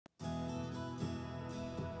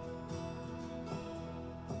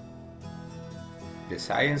The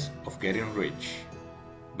Science of Getting Rich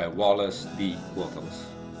by Wallace D. Wattles.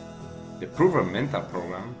 The proven mental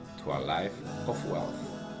program to a life of wealth.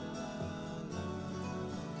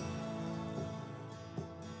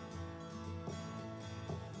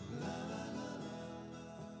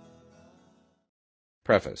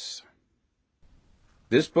 Preface.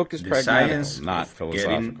 This book is pragmatical, not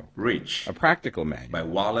philosophical. Rich a practical manual, by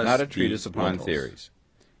Wallace not a treatise D. upon Wattles. theories.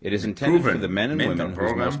 It is intended for the men and mental women whose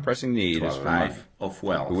program most pressing need to is a for money, life of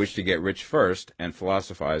wealth. who wish to get rich first and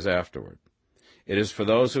philosophize afterward. It is for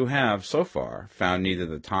those who have, so far, found neither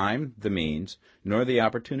the time, the means, nor the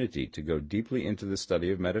opportunity to go deeply into the study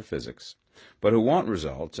of metaphysics, but who want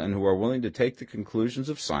results and who are willing to take the conclusions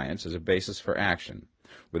of science as a basis for action,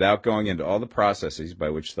 without going into all the processes by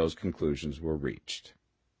which those conclusions were reached.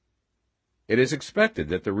 It is expected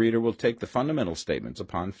that the reader will take the fundamental statements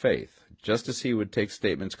upon faith, just as he would take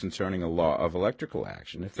statements concerning a law of electrical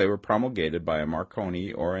action if they were promulgated by a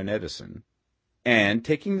Marconi or an Edison, and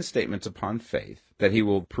taking the statements upon faith, that he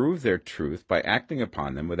will prove their truth by acting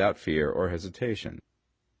upon them without fear or hesitation.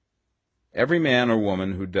 Every man or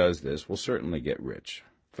woman who does this will certainly get rich,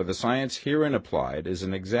 for the science herein applied is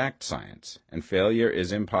an exact science, and failure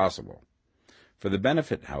is impossible. For the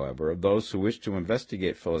benefit, however, of those who wish to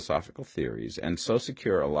investigate philosophical theories and so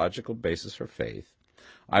secure a logical basis for faith,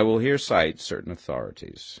 I will here cite certain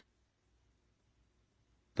authorities.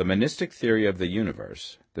 The monistic theory of the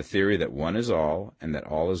universe, the theory that one is all and that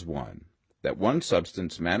all is one, that one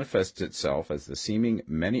substance manifests itself as the seeming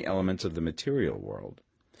many elements of the material world,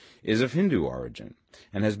 is of Hindu origin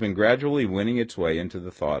and has been gradually winning its way into the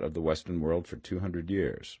thought of the Western world for 200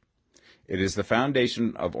 years. It is the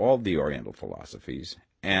foundation of all the Oriental philosophies,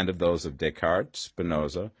 and of those of Descartes,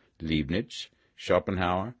 Spinoza, Leibniz,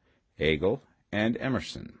 Schopenhauer, Hegel, and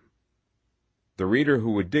Emerson. The reader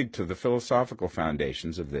who would dig to the philosophical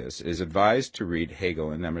foundations of this is advised to read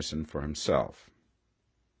Hegel and Emerson for himself.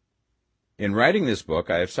 In writing this book,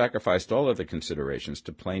 I have sacrificed all other considerations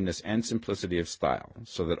to plainness and simplicity of style,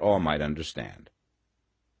 so that all might understand.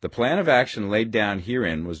 The plan of action laid down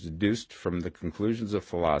herein was deduced from the conclusions of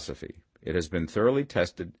philosophy. It has been thoroughly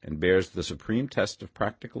tested and bears the supreme test of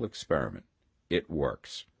practical experiment. It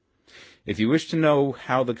works. If you wish to know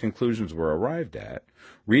how the conclusions were arrived at,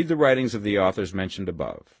 read the writings of the authors mentioned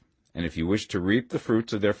above. And if you wish to reap the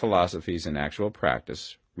fruits of their philosophies in actual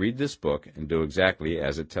practice, read this book and do exactly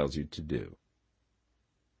as it tells you to do.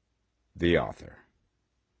 The author.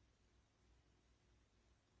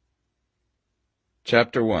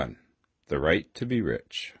 Chapter 1. The Right to be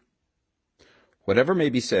Rich. Whatever may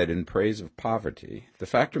be said in praise of poverty, the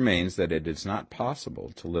fact remains that it is not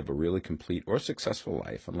possible to live a really complete or successful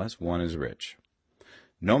life unless one is rich.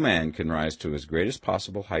 No man can rise to his greatest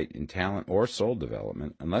possible height in talent or soul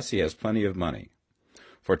development unless he has plenty of money.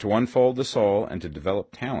 For to unfold the soul and to develop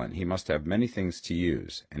talent he must have many things to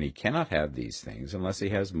use, and he cannot have these things unless he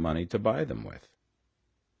has money to buy them with.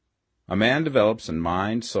 A man develops in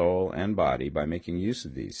mind, soul, and body by making use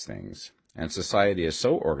of these things, and society is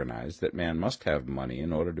so organized that man must have money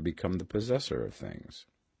in order to become the possessor of things.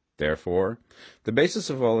 Therefore, the basis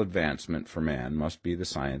of all advancement for man must be the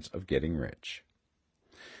science of getting rich.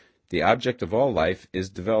 The object of all life is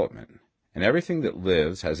development, and everything that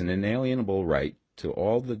lives has an inalienable right to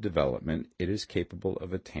all the development it is capable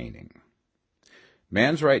of attaining.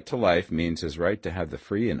 Man's right to life means his right to have the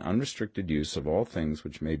free and unrestricted use of all things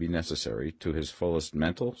which may be necessary to his fullest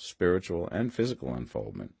mental, spiritual, and physical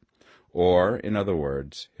unfoldment, or, in other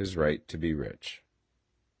words, his right to be rich.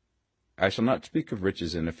 I shall not speak of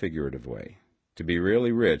riches in a figurative way. To be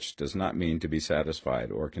really rich does not mean to be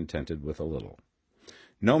satisfied or contented with a little.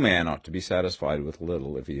 No man ought to be satisfied with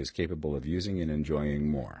little if he is capable of using and enjoying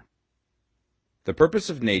more. The purpose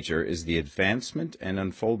of nature is the advancement and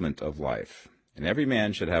unfoldment of life, and every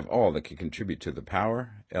man should have all that can contribute to the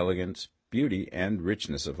power, elegance, beauty, and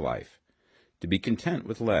richness of life. To be content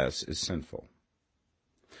with less is sinful.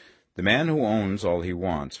 The man who owns all he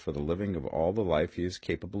wants for the living of all the life he is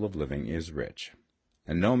capable of living is rich,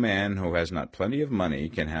 and no man who has not plenty of money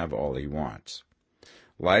can have all he wants.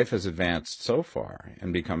 Life has advanced so far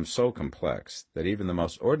and become so complex that even the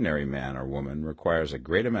most ordinary man or woman requires a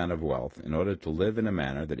great amount of wealth in order to live in a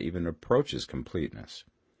manner that even approaches completeness.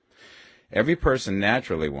 Every person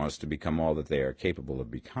naturally wants to become all that they are capable of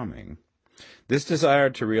becoming. This desire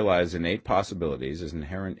to realize innate possibilities is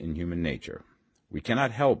inherent in human nature. We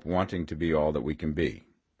cannot help wanting to be all that we can be.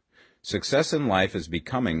 Success in life is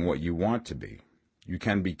becoming what you want to be. You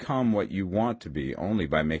can become what you want to be only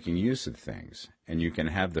by making use of things, and you can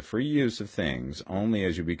have the free use of things only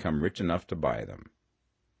as you become rich enough to buy them.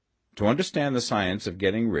 To understand the science of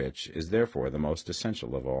getting rich is therefore the most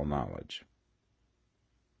essential of all knowledge.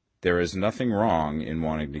 There is nothing wrong in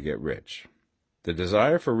wanting to get rich. The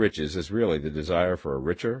desire for riches is really the desire for a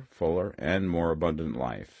richer, fuller, and more abundant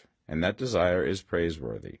life, and that desire is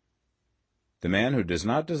praiseworthy. The man who does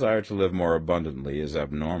not desire to live more abundantly is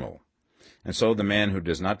abnormal, and so the man who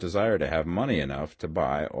does not desire to have money enough to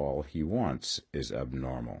buy all he wants is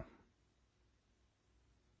abnormal.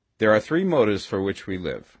 There are three motives for which we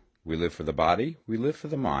live. We live for the body, we live for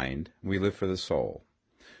the mind, we live for the soul.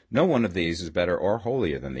 No one of these is better or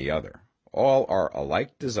holier than the other. All are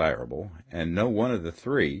alike desirable, and no one of the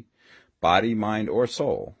three, body, mind, or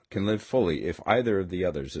soul, can live fully if either of the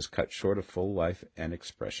others is cut short of full life and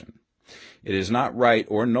expression. It is not right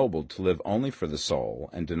or noble to live only for the soul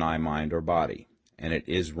and deny mind or body, and it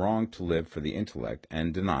is wrong to live for the intellect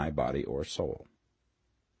and deny body or soul.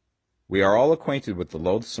 We are all acquainted with the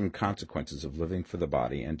loathsome consequences of living for the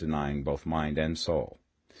body and denying both mind and soul,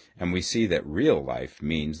 and we see that real life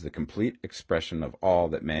means the complete expression of all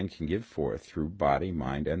that man can give forth through body,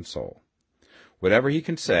 mind, and soul. Whatever he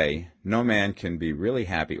can say, no man can be really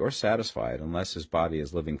happy or satisfied unless his body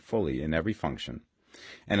is living fully in every function,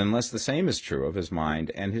 and unless the same is true of his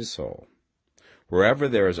mind and his soul. Wherever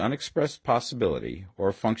there is unexpressed possibility,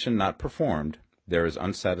 or function not performed, there is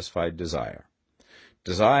unsatisfied desire.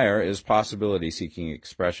 Desire is possibility seeking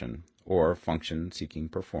expression, or function seeking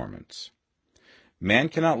performance. Man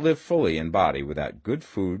cannot live fully in body without good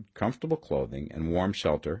food, comfortable clothing, and warm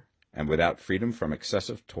shelter, and without freedom from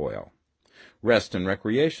excessive toil. Rest and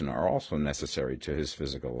recreation are also necessary to his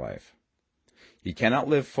physical life. He cannot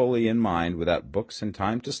live fully in mind without books and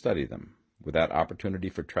time to study them, without opportunity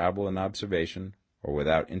for travel and observation, or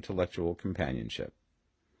without intellectual companionship.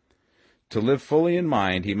 To live fully in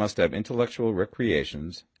mind, he must have intellectual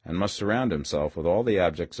recreations, and must surround himself with all the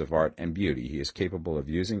objects of art and beauty he is capable of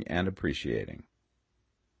using and appreciating.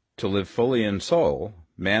 To live fully in soul,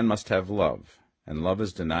 man must have love, and love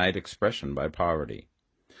is denied expression by poverty.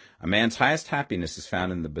 A man's highest happiness is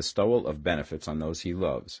found in the bestowal of benefits on those he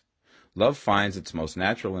loves. Love finds its most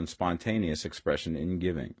natural and spontaneous expression in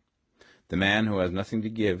giving. The man who has nothing to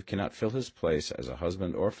give cannot fill his place as a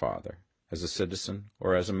husband or father, as a citizen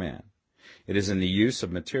or as a man. It is in the use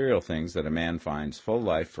of material things that a man finds full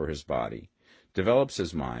life for his body, develops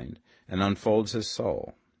his mind, and unfolds his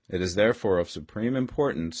soul. It is therefore of supreme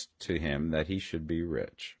importance to him that he should be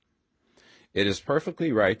rich. It is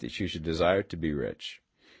perfectly right that you should desire to be rich.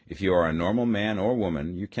 If you are a normal man or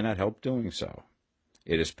woman, you cannot help doing so.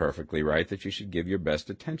 It is perfectly right that you should give your best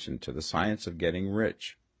attention to the science of getting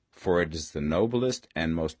rich, for it is the noblest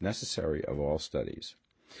and most necessary of all studies.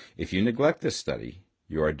 If you neglect this study,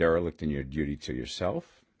 you are derelict in your duty to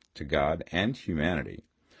yourself, to God, and humanity,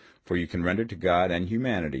 for you can render to God and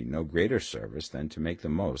humanity no greater service than to make the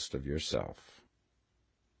most of yourself.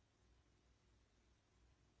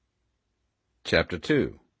 Chapter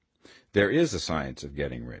 2. There is a science of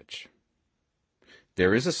getting rich.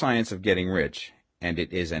 There is a science of getting rich, and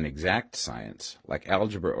it is an exact science, like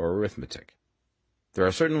algebra or arithmetic. There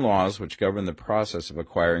are certain laws which govern the process of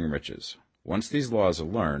acquiring riches. Once these laws are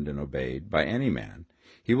learned and obeyed by any man,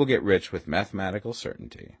 he will get rich with mathematical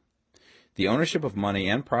certainty. The ownership of money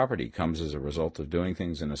and property comes as a result of doing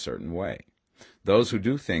things in a certain way. Those who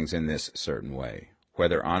do things in this certain way,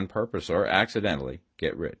 whether on purpose or accidentally,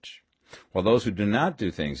 get rich, while those who do not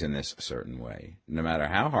do things in this certain way, no matter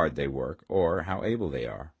how hard they work or how able they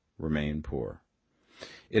are, remain poor.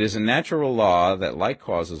 It is a natural law that like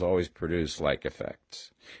causes always produce like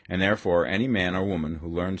effects, and therefore any man or woman who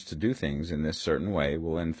learns to do things in this certain way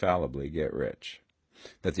will infallibly get rich.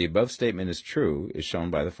 That the above statement is true is shown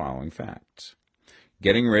by the following facts.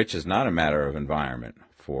 Getting rich is not a matter of environment,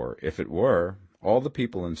 for if it were, all the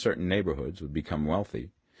people in certain neighborhoods would become wealthy.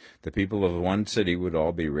 The people of one city would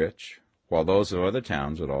all be rich, while those of other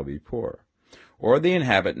towns would all be poor. Or the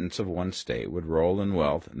inhabitants of one state would roll in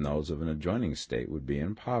wealth, and those of an adjoining state would be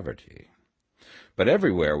in poverty. But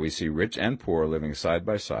everywhere we see rich and poor living side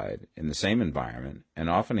by side, in the same environment, and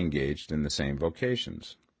often engaged in the same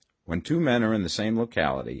vocations. When two men are in the same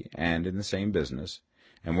locality and in the same business,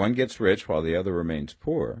 and one gets rich while the other remains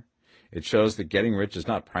poor, it shows that getting rich is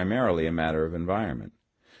not primarily a matter of environment.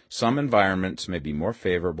 Some environments may be more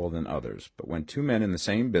favorable than others, but when two men in the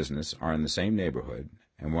same business are in the same neighborhood,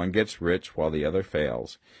 and one gets rich while the other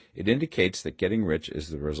fails, it indicates that getting rich is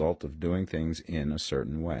the result of doing things in a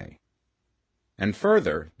certain way. And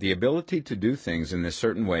further, the ability to do things in this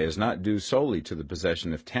certain way is not due solely to the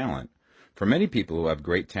possession of talent, for many people who have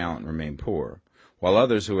great talent remain poor, while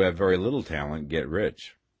others who have very little talent get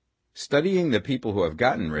rich. Studying the people who have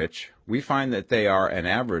gotten rich, we find that they are an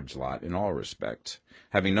average lot in all respects,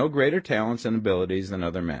 having no greater talents and abilities than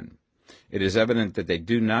other men. It is evident that they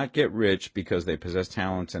do not get rich because they possess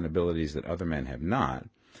talents and abilities that other men have not,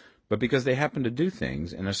 but because they happen to do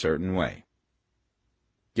things in a certain way.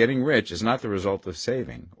 Getting rich is not the result of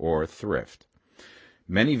saving or thrift.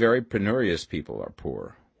 Many very penurious people are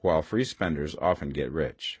poor, while free spenders often get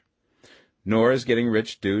rich. Nor is getting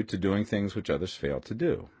rich due to doing things which others fail to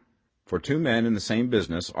do. For two men in the same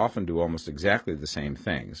business often do almost exactly the same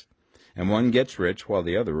things, and one gets rich while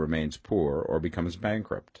the other remains poor or becomes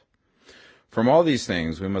bankrupt. From all these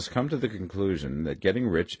things, we must come to the conclusion that getting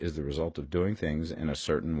rich is the result of doing things in a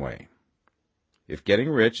certain way. If getting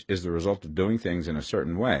rich is the result of doing things in a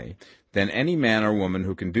certain way, then any man or woman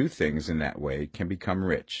who can do things in that way can become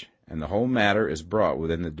rich, and the whole matter is brought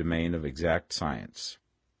within the domain of exact science.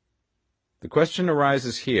 The question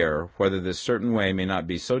arises here whether this certain way may not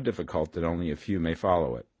be so difficult that only a few may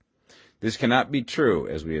follow it. This cannot be true,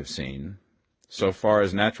 as we have seen, so far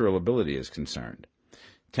as natural ability is concerned.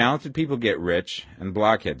 Talented people get rich, and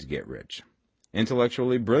blockheads get rich.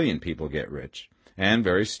 Intellectually brilliant people get rich, and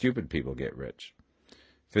very stupid people get rich.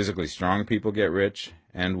 Physically strong people get rich,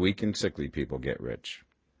 and weak and sickly people get rich.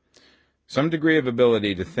 Some degree of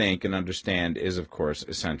ability to think and understand is, of course,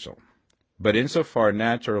 essential. But insofar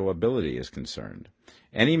natural ability is concerned,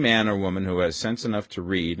 any man or woman who has sense enough to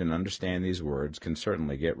read and understand these words can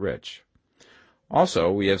certainly get rich.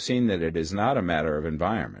 Also, we have seen that it is not a matter of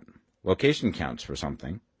environment. Location counts for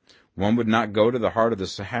something. One would not go to the heart of the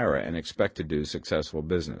Sahara and expect to do successful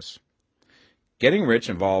business. Getting rich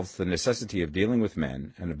involves the necessity of dealing with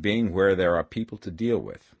men and of being where there are people to deal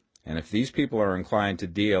with. And if these people are inclined to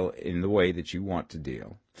deal in the way that you want to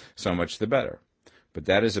deal, so much the better. But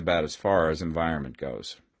that is about as far as environment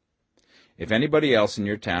goes. If anybody else in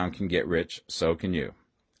your town can get rich, so can you.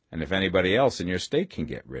 And if anybody else in your state can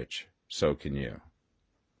get rich, so can you.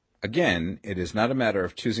 Again, it is not a matter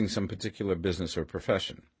of choosing some particular business or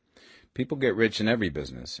profession. People get rich in every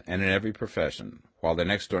business and in every profession, while their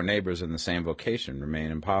next-door neighbors in the same vocation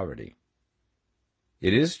remain in poverty.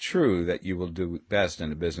 It is true that you will do best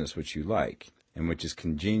in a business which you like and which is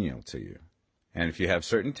congenial to you. And if you have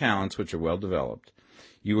certain talents which are well developed,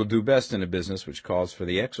 you will do best in a business which calls for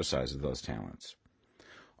the exercise of those talents.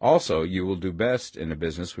 Also, you will do best in a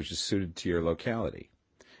business which is suited to your locality.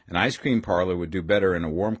 An ice cream parlor would do better in a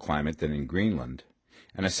warm climate than in Greenland,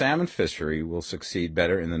 and a salmon fishery will succeed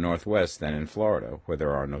better in the Northwest than in Florida, where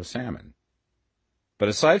there are no salmon. But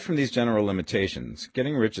aside from these general limitations,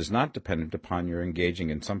 getting rich is not dependent upon your engaging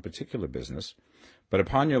in some particular business, but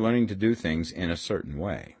upon your learning to do things in a certain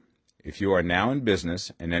way. If you are now in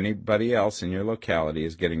business and anybody else in your locality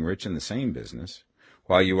is getting rich in the same business,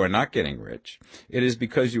 while you are not getting rich, it is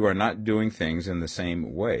because you are not doing things in the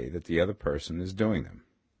same way that the other person is doing them.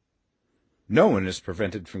 No one is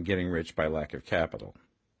prevented from getting rich by lack of capital.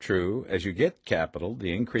 True, as you get capital,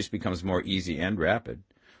 the increase becomes more easy and rapid,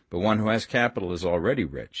 but one who has capital is already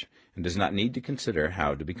rich and does not need to consider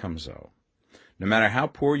how to become so. No matter how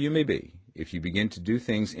poor you may be, if you begin to do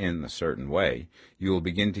things in a certain way, you will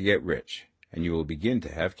begin to get rich, and you will begin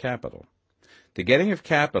to have capital. The getting of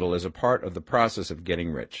capital is a part of the process of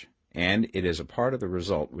getting rich, and it is a part of the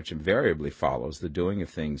result which invariably follows the doing of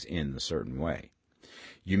things in a certain way.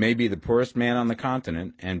 You may be the poorest man on the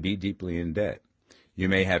continent and be deeply in debt. You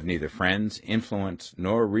may have neither friends, influence,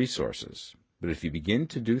 nor resources, but if you begin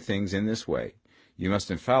to do things in this way, you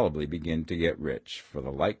must infallibly begin to get rich, for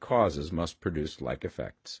the like causes must produce like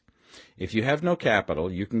effects. If you have no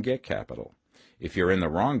capital, you can get capital. If you're in the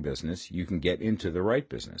wrong business, you can get into the right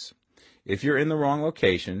business. If you're in the wrong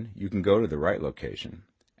location, you can go to the right location,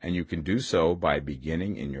 and you can do so by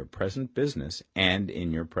beginning in your present business and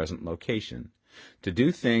in your present location, to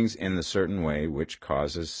do things in the certain way which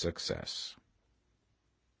causes success.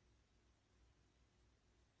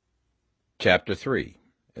 Chapter 3.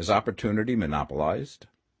 Is opportunity monopolized?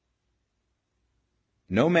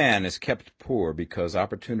 No man is kept poor because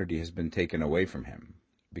opportunity has been taken away from him,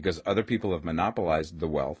 because other people have monopolized the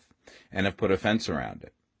wealth and have put a fence around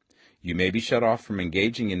it. You may be shut off from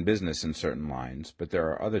engaging in business in certain lines, but there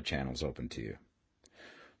are other channels open to you.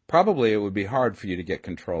 Probably it would be hard for you to get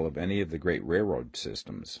control of any of the great railroad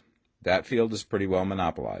systems. That field is pretty well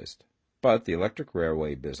monopolized, but the electric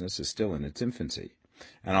railway business is still in its infancy,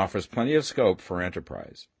 and offers plenty of scope for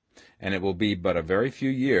enterprise, and it will be but a very few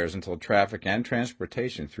years until traffic and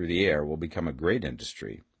transportation through the air will become a great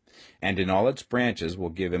industry, and in all its branches will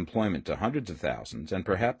give employment to hundreds of thousands and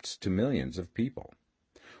perhaps to millions of people.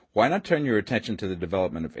 Why not turn your attention to the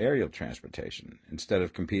development of aerial transportation, instead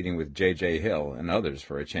of competing with J.J. Hill and others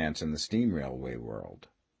for a chance in the steam railway world?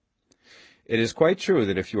 It is quite true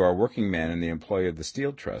that if you are a working man in the employ of the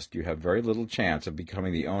Steel Trust, you have very little chance of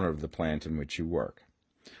becoming the owner of the plant in which you work.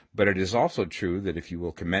 But it is also true that if you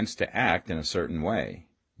will commence to act in a certain way,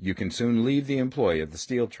 you can soon leave the employ of the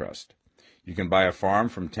Steel Trust. You can buy a farm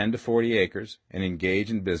from 10 to 40 acres and engage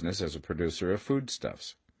in business as a producer of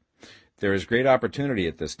foodstuffs. There is great opportunity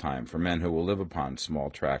at this time for men who will live upon small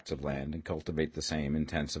tracts of land and cultivate the same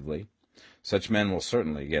intensively. Such men will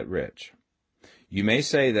certainly get rich. You may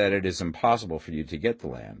say that it is impossible for you to get the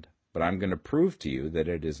land, but I'm going to prove to you that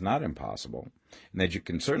it is not impossible, and that you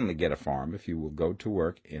can certainly get a farm if you will go to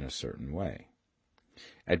work in a certain way.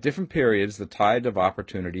 At different periods, the tide of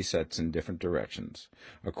opportunity sets in different directions,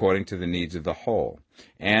 according to the needs of the whole,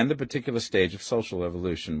 and the particular stage of social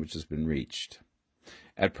evolution which has been reached.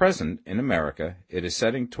 At present, in America, it is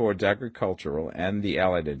setting towards agricultural and the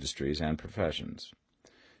allied industries and professions.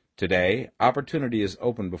 Today, opportunity is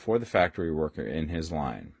open before the factory worker in his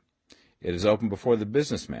line. It is open before the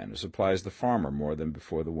businessman who supplies the farmer more than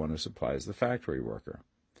before the one who supplies the factory worker,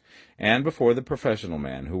 and before the professional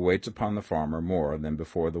man who waits upon the farmer more than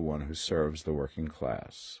before the one who serves the working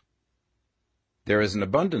class. There is an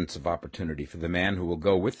abundance of opportunity for the man who will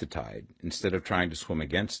go with the tide instead of trying to swim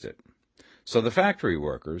against it. So the factory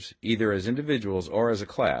workers, either as individuals or as a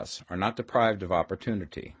class, are not deprived of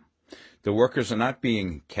opportunity. The workers are not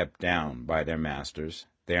being kept down by their masters.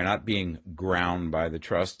 They are not being ground by the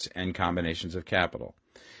trusts and combinations of capital.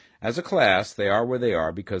 As a class, they are where they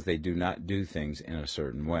are because they do not do things in a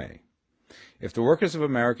certain way. If the workers of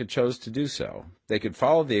America chose to do so, they could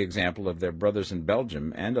follow the example of their brothers in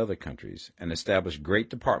Belgium and other countries and establish great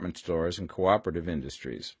department stores and cooperative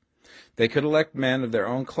industries. They could elect men of their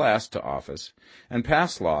own class to office and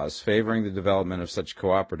pass laws favoring the development of such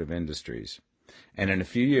cooperative industries, and in a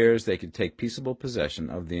few years they could take peaceable possession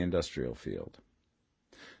of the industrial field.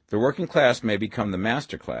 The working class may become the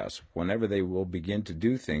master class whenever they will begin to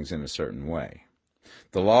do things in a certain way.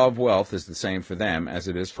 The law of wealth is the same for them as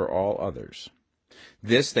it is for all others.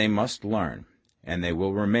 This they must learn, and they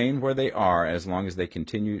will remain where they are as long as they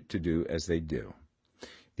continue to do as they do.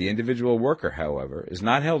 The individual worker, however, is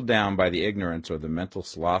not held down by the ignorance or the mental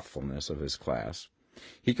slothfulness of his class.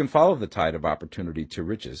 He can follow the tide of opportunity to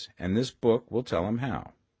riches, and this book will tell him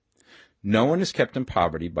how. No one is kept in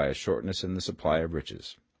poverty by a shortness in the supply of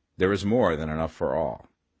riches. There is more than enough for all.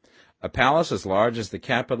 A palace as large as the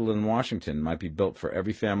Capitol in Washington might be built for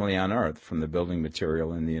every family on earth from the building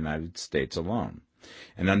material in the United States alone.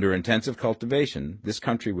 And under intensive cultivation, this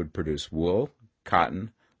country would produce wool,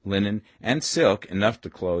 cotton, linen, and silk enough to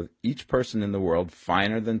clothe each person in the world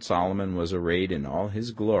finer than Solomon was arrayed in all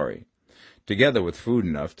his glory, together with food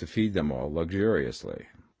enough to feed them all luxuriously.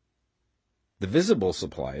 The visible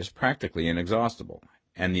supply is practically inexhaustible,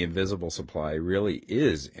 and the invisible supply really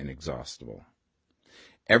is inexhaustible.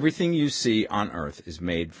 Everything you see on earth is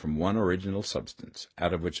made from one original substance,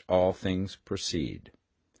 out of which all things proceed.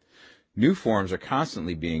 New forms are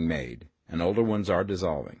constantly being made, and older ones are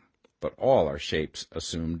dissolving, but all are shapes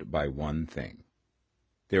assumed by one thing.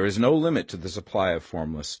 There is no limit to the supply of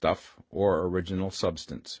formless stuff or original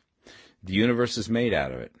substance. The universe is made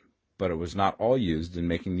out of it, but it was not all used in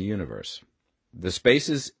making the universe. The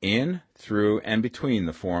spaces in, through, and between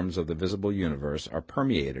the forms of the visible universe are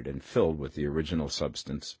permeated and filled with the original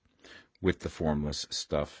substance, with the formless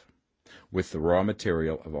stuff, with the raw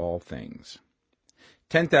material of all things.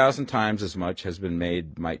 10,000 times as much has been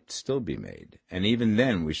made might still be made, and even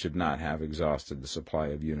then we should not have exhausted the supply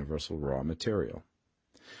of universal raw material.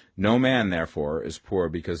 No man, therefore, is poor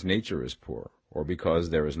because nature is poor, or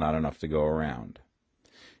because there is not enough to go around.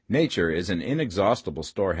 Nature is an inexhaustible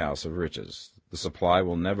storehouse of riches. The supply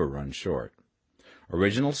will never run short.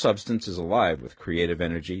 Original substance is alive with creative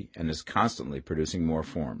energy and is constantly producing more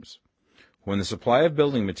forms. When the supply of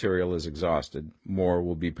building material is exhausted, more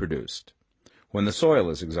will be produced. When the soil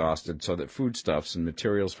is exhausted so that foodstuffs and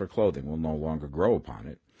materials for clothing will no longer grow upon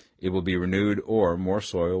it, it will be renewed or more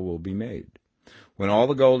soil will be made. When all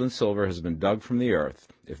the gold and silver has been dug from the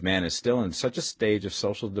earth, if man is still in such a stage of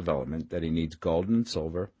social development that he needs gold and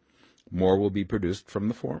silver, more will be produced from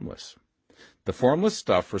the formless. The formless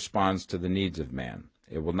stuff responds to the needs of man.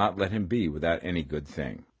 It will not let him be without any good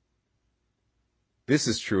thing. This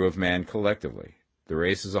is true of man collectively. The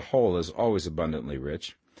race as a whole is always abundantly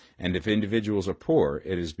rich, and if individuals are poor,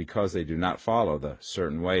 it is because they do not follow the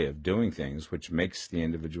certain way of doing things which makes the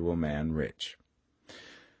individual man rich.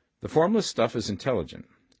 The formless stuff is intelligent.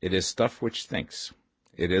 It is stuff which thinks.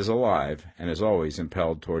 It is alive, and is always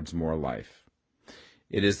impelled towards more life.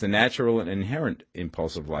 It is the natural and inherent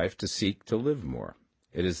impulse of life to seek to live more.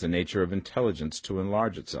 It is the nature of intelligence to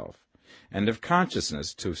enlarge itself, and of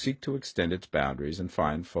consciousness to seek to extend its boundaries and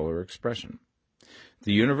find fuller expression.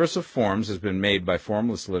 The universe of forms has been made by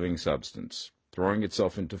formless living substance. throwing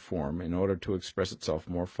itself into form in order to express itself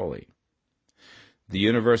more fully. The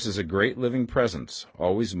universe is a great living presence,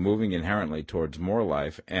 always moving inherently towards more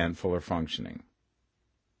life and fuller functioning.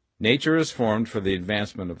 Nature is formed for the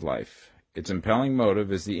advancement of life. Its impelling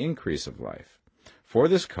motive is the increase of life. For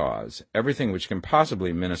this cause, everything which can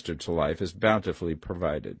possibly minister to life is bountifully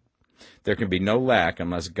provided. There can be no lack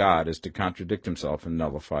unless God is to contradict himself and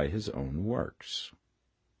nullify his own works.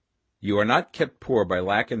 You are not kept poor by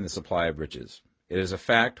lack in the supply of riches. It is a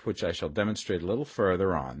fact which I shall demonstrate a little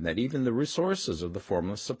further on, that even the resources of the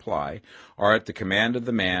formless supply are at the command of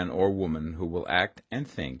the man or woman who will act and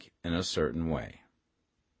think in a certain way.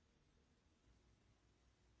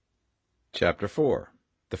 Chapter 4.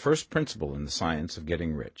 The first principle in the science of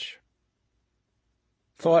getting rich.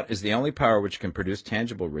 Thought is the only power which can produce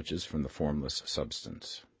tangible riches from the formless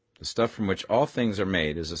substance. The stuff from which all things are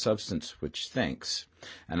made is a substance which thinks,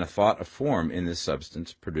 and a thought of form in this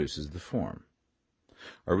substance produces the form.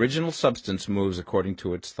 Original substance moves according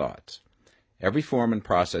to its thoughts. Every form and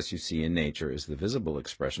process you see in nature is the visible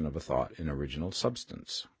expression of a thought in original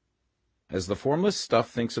substance. As the formless stuff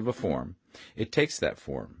thinks of a form, it takes that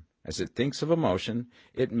form. As it thinks of a motion,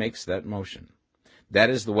 it makes that motion.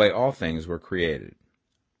 That is the way all things were created.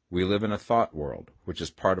 We live in a thought world, which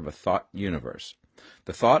is part of a thought universe.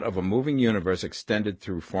 The thought of a moving universe extended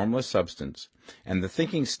through formless substance, and the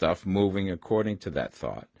thinking stuff moving according to that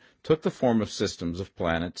thought, took the form of systems of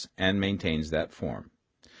planets and maintains that form.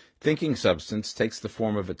 Thinking substance takes the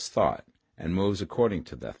form of its thought and moves according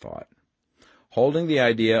to that thought. Holding the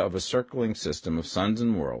idea of a circling system of suns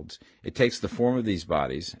and worlds, it takes the form of these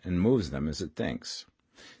bodies and moves them as it thinks.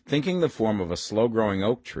 Thinking the form of a slow-growing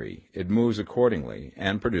oak tree, it moves accordingly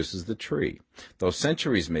and produces the tree, though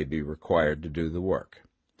centuries may be required to do the work.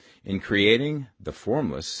 In creating, the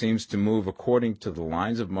formless seems to move according to the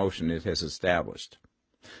lines of motion it has established.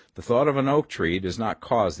 The thought of an oak tree does not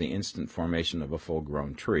cause the instant formation of a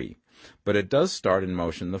full-grown tree, but it does start in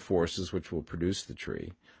motion the forces which will produce the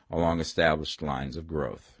tree, along established lines of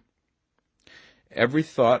growth. Every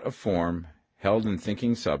thought of form held in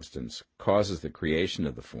thinking substance causes the creation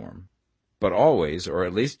of the form, but always, or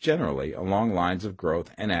at least generally, along lines of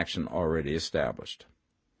growth and action already established.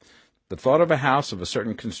 The thought of a house of a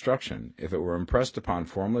certain construction, if it were impressed upon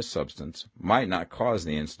formless substance, might not cause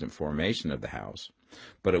the instant formation of the house,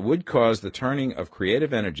 but it would cause the turning of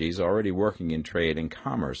creative energies already working in trade and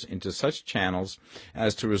commerce into such channels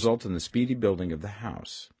as to result in the speedy building of the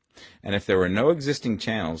house. And if there were no existing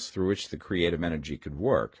channels through which the creative energy could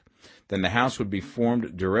work, then the house would be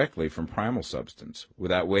formed directly from primal substance,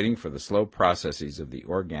 without waiting for the slow processes of the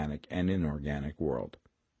organic and inorganic world.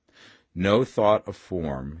 No thought of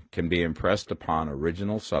form can be impressed upon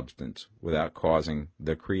original substance without causing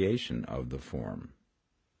the creation of the form.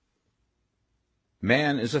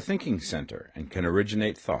 Man is a thinking center and can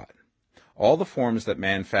originate thought. All the forms that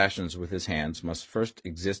man fashions with his hands must first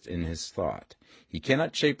exist in his thought. He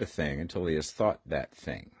cannot shape a thing until he has thought that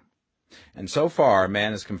thing. And so far,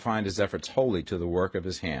 man has confined his efforts wholly to the work of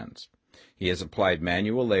his hands. He has applied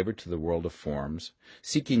manual labor to the world of forms,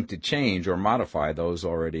 seeking to change or modify those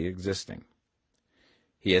already existing.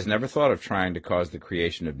 He has never thought of trying to cause the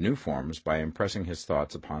creation of new forms by impressing his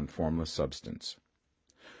thoughts upon formless substance.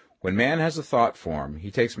 When man has a thought form,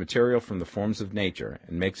 he takes material from the forms of nature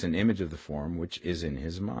and makes an image of the form which is in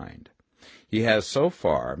his mind. He has so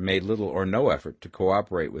far made little or no effort to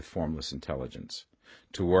cooperate with formless intelligence,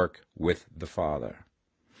 to work with the Father.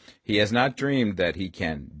 He has not dreamed that he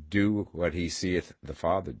can do what he seeth the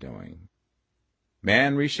Father doing.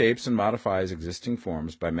 Man reshapes and modifies existing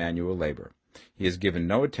forms by manual labor. He has given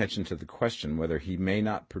no attention to the question whether he may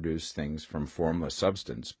not produce things from formless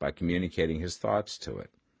substance by communicating his thoughts to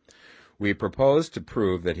it. We propose to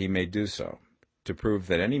prove that he may do so, to prove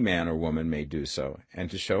that any man or woman may do so,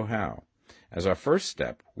 and to show how. As our first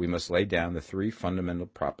step, we must lay down the three fundamental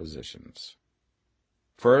propositions.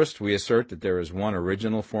 First, we assert that there is one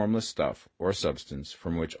original formless stuff, or substance,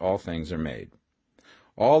 from which all things are made.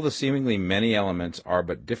 All the seemingly many elements are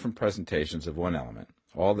but different presentations of one element.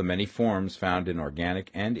 All the many forms found in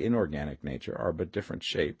organic and inorganic nature are but different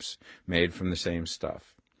shapes, made from the same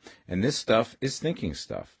stuff. And this stuff is thinking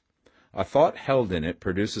stuff. A thought held in it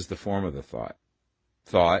produces the form of the thought.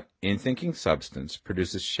 Thought, in thinking substance,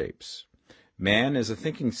 produces shapes. Man is a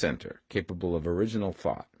thinking center, capable of original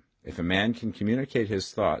thought. If a man can communicate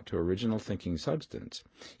his thought to original thinking substance,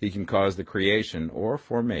 he can cause the creation or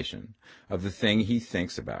formation of the thing he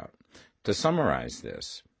thinks about. To summarize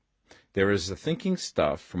this, there is a thinking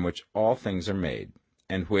stuff from which all things are made,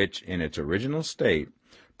 and which, in its original state,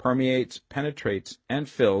 permeates, penetrates, and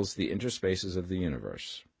fills the interspaces of the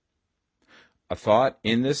universe. A thought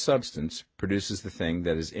in this substance produces the thing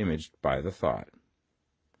that is imaged by the thought.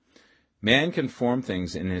 Man can form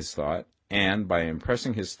things in his thought, and, by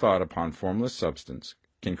impressing his thought upon formless substance,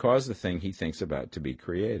 can cause the thing he thinks about to be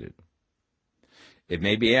created. It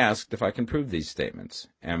may be asked if I can prove these statements,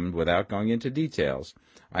 and without going into details,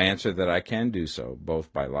 I answer that I can do so,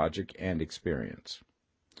 both by logic and experience.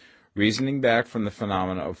 Reasoning back from the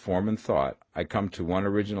phenomena of form and thought, I come to one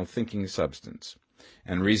original thinking substance,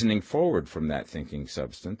 and reasoning forward from that thinking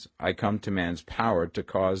substance, I come to man's power to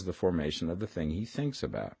cause the formation of the thing he thinks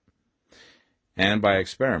about. And by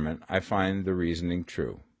experiment, I find the reasoning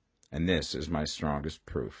true, and this is my strongest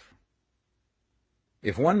proof.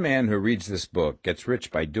 If one man who reads this book gets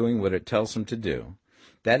rich by doing what it tells him to do,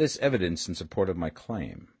 that is evidence in support of my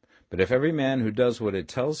claim. But if every man who does what it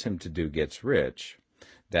tells him to do gets rich,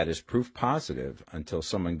 that is proof positive until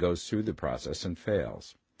someone goes through the process and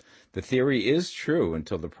fails. The theory is true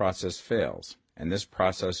until the process fails, and this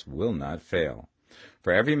process will not fail.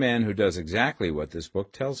 For every man who does exactly what this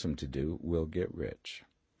book tells him to do will get rich.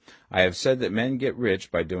 I have said that men get rich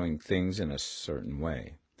by doing things in a certain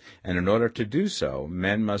way, and in order to do so,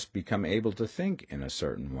 men must become able to think in a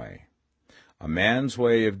certain way. A man's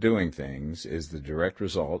way of doing things is the direct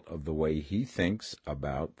result of the way he thinks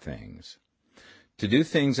about things. To do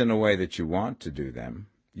things in a way that you want to do them,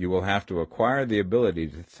 you will have to acquire the ability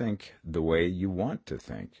to think the way you want to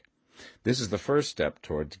think. This is the first step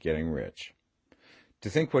towards getting rich. To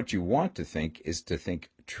think what you want to think is to think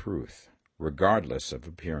truth, regardless of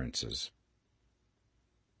appearances.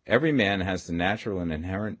 Every man has the natural and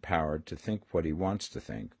inherent power to think what he wants to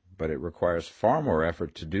think, but it requires far more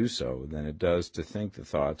effort to do so than it does to think the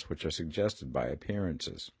thoughts which are suggested by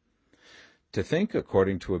appearances. To think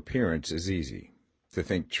according to appearance is easy. To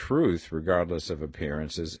think truth regardless of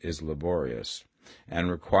appearances is laborious, and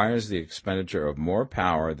requires the expenditure of more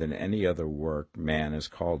power than any other work man is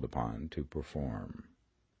called upon to perform.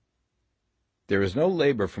 There is no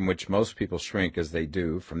labor from which most people shrink as they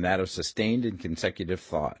do from that of sustained and consecutive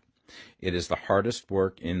thought. It is the hardest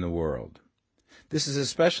work in the world. This is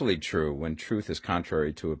especially true when truth is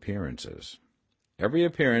contrary to appearances. Every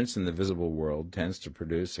appearance in the visible world tends to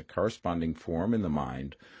produce a corresponding form in the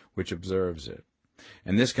mind which observes it,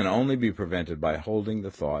 and this can only be prevented by holding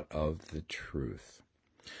the thought of the truth.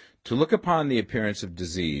 To look upon the appearance of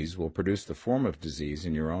disease will produce the form of disease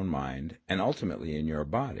in your own mind and ultimately in your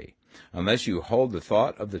body, unless you hold the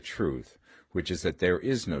thought of the truth, which is that there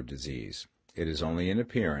is no disease. It is only an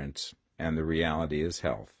appearance, and the reality is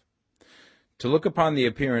health. To look upon the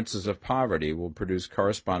appearances of poverty will produce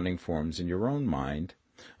corresponding forms in your own mind,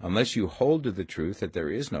 unless you hold to the truth that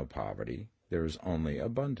there is no poverty, there is only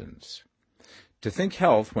abundance. To think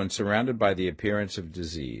health when surrounded by the appearance of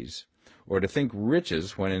disease, or to think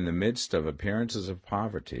riches when in the midst of appearances of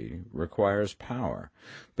poverty, requires power,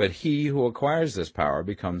 but he who acquires this power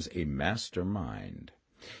becomes a master mind.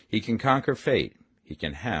 He can conquer fate. He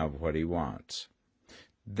can have what he wants.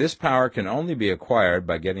 This power can only be acquired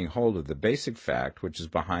by getting hold of the basic fact which is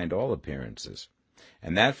behind all appearances,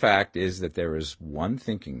 and that fact is that there is one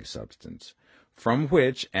thinking substance, from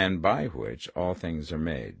which and by which all things are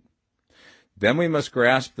made. Then we must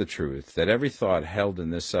grasp the truth that every thought held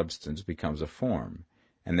in this substance becomes a form,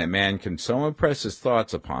 and that man can so impress his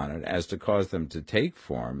thoughts upon it as to cause them to take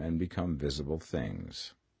form and become visible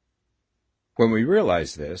things. When we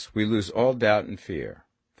realize this, we lose all doubt and fear,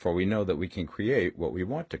 for we know that we can create what we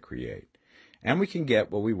want to create, and we can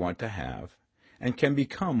get what we want to have, and can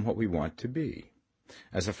become what we want to be.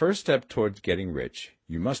 As a first step towards getting rich,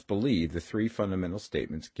 you must believe the three fundamental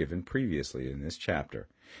statements given previously in this chapter,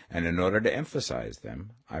 and in order to emphasize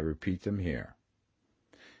them, I repeat them here.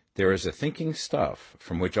 There is a thinking stuff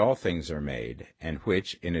from which all things are made, and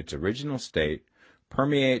which, in its original state,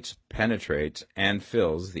 permeates, penetrates, and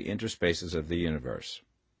fills the interspaces of the universe.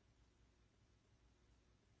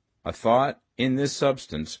 A thought in this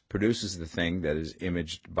substance produces the thing that is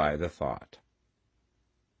imaged by the thought.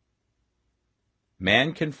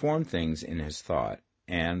 Man can form things in his thought,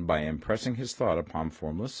 and, by impressing his thought upon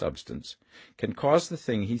formless substance, can cause the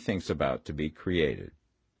thing he thinks about to be created.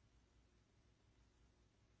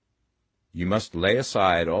 You must lay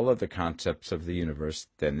aside all other concepts of the universe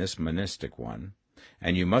than this monistic one,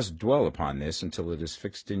 and you must dwell upon this until it is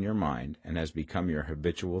fixed in your mind and has become your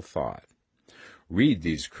habitual thought. Read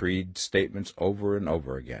these creed statements over and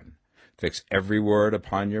over again. Fix every word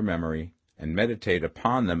upon your memory, and meditate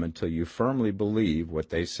upon them until you firmly believe what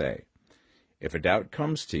they say. If a doubt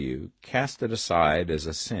comes to you, cast it aside as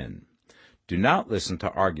a sin. Do not listen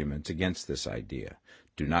to arguments against this idea.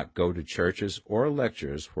 Do not go to churches or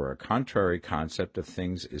lectures where a contrary concept of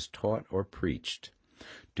things is taught or preached.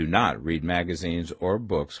 Do not read magazines or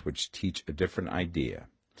books which teach a different idea.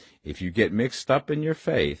 If you get mixed up in your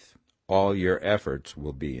faith, all your efforts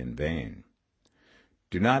will be in vain.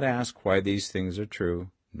 Do not ask why these things are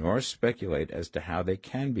true, nor speculate as to how they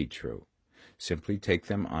can be true. Simply take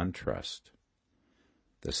them on trust.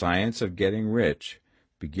 The science of getting rich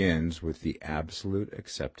begins with the absolute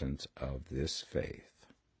acceptance of this faith.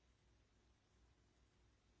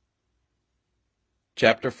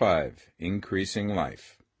 Chapter 5. Increasing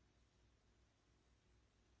Life.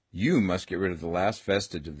 You must get rid of the last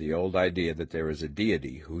vestige of the old idea that there is a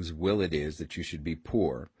deity whose will it is that you should be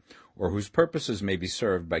poor, or whose purposes may be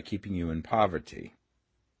served by keeping you in poverty.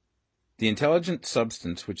 The intelligent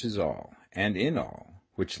substance which is all, and in all,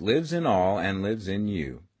 which lives in all and lives in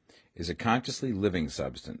you, is a consciously living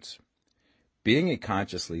substance. Being a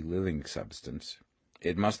consciously living substance,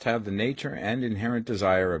 it must have the nature and inherent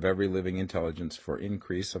desire of every living intelligence for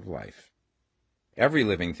increase of life. Every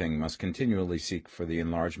living thing must continually seek for the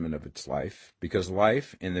enlargement of its life, because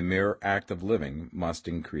life, in the mere act of living, must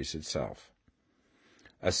increase itself.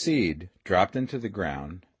 A seed, dropped into the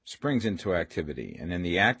ground, springs into activity, and in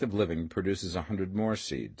the act of living produces 100 more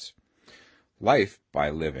seeds. Life, by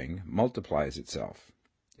living, multiplies itself.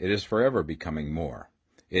 It is forever becoming more.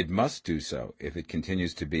 It must do so if it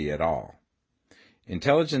continues to be at all.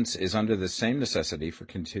 Intelligence is under the same necessity for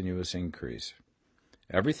continuous increase.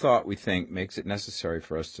 Every thought we think makes it necessary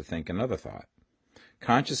for us to think another thought.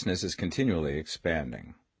 Consciousness is continually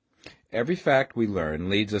expanding. Every fact we learn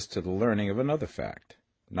leads us to the learning of another fact.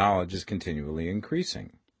 Knowledge is continually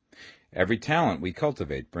increasing. Every talent we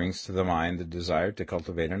cultivate brings to the mind the desire to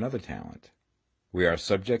cultivate another talent. We are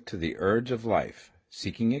subject to the urge of life,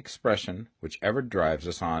 seeking expression, which ever drives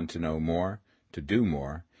us on to know more, to do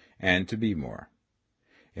more, and to be more.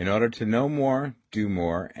 In order to know more, do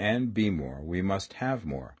more, and be more, we must have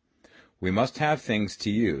more. We must have things to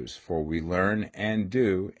use, for we learn and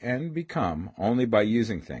do and become only by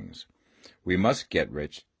using things. We must get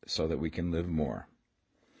rich so that we can live more.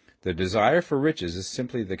 The desire for riches is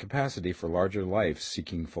simply the capacity for larger life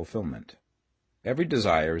seeking fulfillment. Every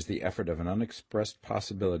desire is the effort of an unexpressed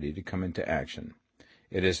possibility to come into action.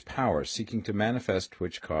 It is power seeking to manifest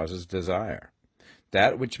which causes desire.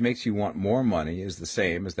 That which makes you want more money is the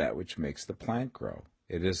same as that which makes the plant grow.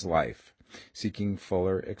 It is life, seeking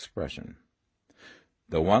fuller expression.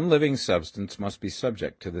 The one living substance must be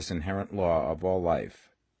subject to this inherent law of all life.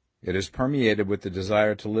 It is permeated with the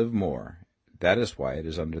desire to live more. That is why it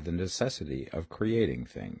is under the necessity of creating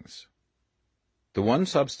things. The one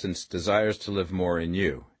substance desires to live more in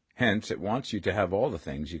you. Hence, it wants you to have all the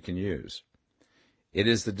things you can use. It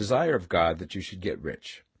is the desire of God that you should get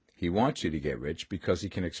rich. He wants you to get rich because he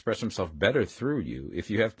can express himself better through you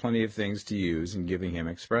if you have plenty of things to use in giving him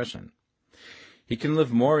expression. He can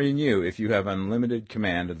live more in you if you have unlimited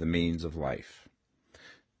command of the means of life.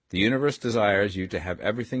 The universe desires you to have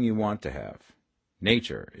everything you want to have.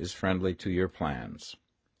 Nature is friendly to your plans.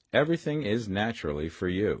 Everything is naturally for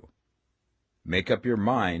you. Make up your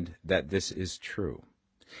mind that this is true.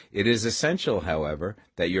 It is essential, however,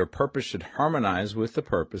 that your purpose should harmonize with the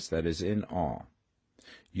purpose that is in all.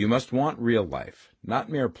 You must want real life, not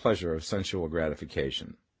mere pleasure of sensual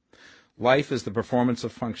gratification. Life is the performance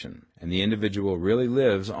of function, and the individual really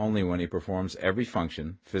lives only when he performs every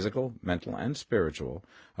function, physical, mental, and spiritual,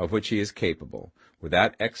 of which he is capable,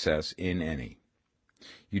 without excess in any.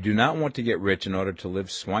 You do not want to get rich in order to live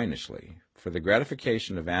swinishly, for the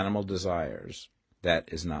gratification of animal desires, that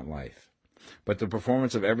is not life. But the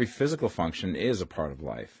performance of every physical function is a part of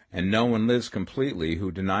life, and no one lives completely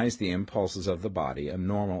who denies the impulses of the body a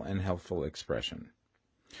normal and healthful expression.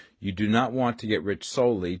 You do not want to get rich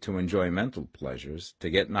solely to enjoy mental pleasures, to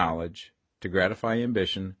get knowledge, to gratify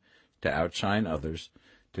ambition, to outshine others,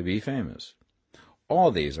 to be famous. All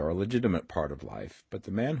these are a legitimate part of life, but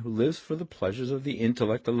the man who lives for the pleasures of the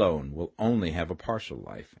intellect alone will only have a partial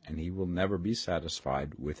life, and he will never be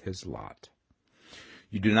satisfied with his lot.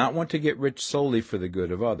 You do not want to get rich solely for the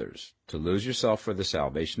good of others, to lose yourself for the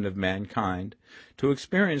salvation of mankind, to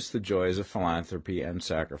experience the joys of philanthropy and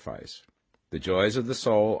sacrifice. The joys of the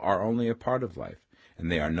soul are only a part of life,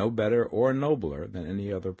 and they are no better or nobler than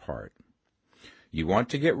any other part. You want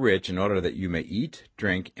to get rich in order that you may eat,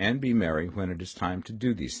 drink, and be merry when it is time to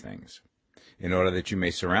do these things, in order that you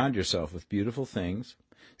may surround yourself with beautiful things,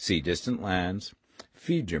 see distant lands,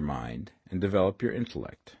 feed your mind, and develop your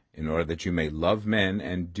intellect, in order that you may love men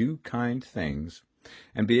and do kind things,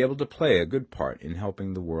 and be able to play a good part in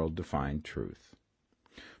helping the world to find truth.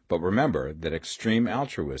 But remember that extreme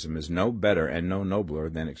altruism is no better and no nobler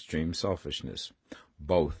than extreme selfishness.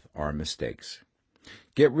 Both are mistakes.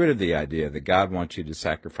 Get rid of the idea that God wants you to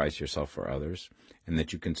sacrifice yourself for others, and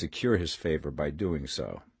that you can secure his favor by doing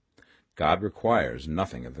so. God requires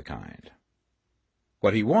nothing of the kind.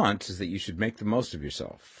 What he wants is that you should make the most of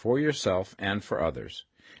yourself, for yourself and for others,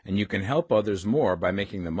 and you can help others more by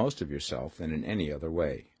making the most of yourself than in any other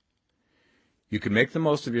way. You can make the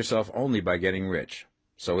most of yourself only by getting rich,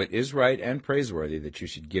 so it is right and praiseworthy that you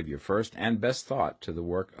should give your first and best thought to the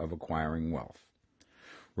work of acquiring wealth.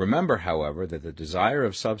 Remember, however, that the desire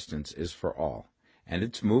of substance is for all, and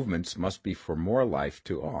its movements must be for more life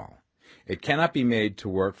to all. It cannot be made to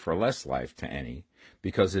work for less life to any,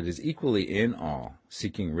 because it is equally in all,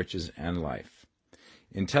 seeking riches and life.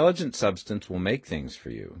 Intelligent substance will make things for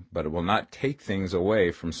you, but it will not take things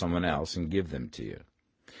away from someone else and give them to you.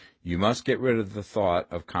 You must get rid of the thought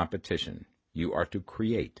of competition. You are to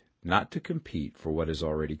create, not to compete for what is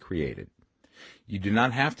already created. You do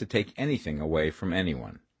not have to take anything away from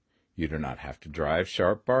anyone. You do not have to drive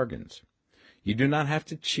sharp bargains. You do not have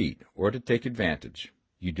to cheat or to take advantage.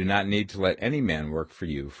 You do not need to let any man work for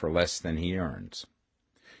you for less than he earns.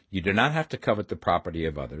 You do not have to covet the property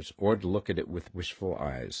of others or to look at it with wishful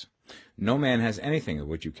eyes. No man has anything of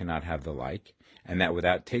which you cannot have the like, and that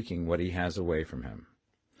without taking what he has away from him.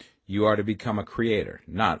 You are to become a creator,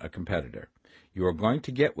 not a competitor. You are going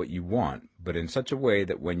to get what you want, but in such a way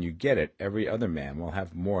that when you get it, every other man will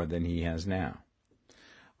have more than he has now.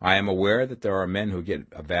 I am aware that there are men who get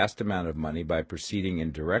a vast amount of money by proceeding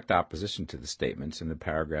in direct opposition to the statements in the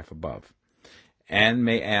paragraph above, and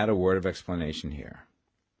may add a word of explanation here.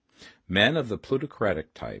 Men of the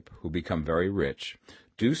plutocratic type, who become very rich,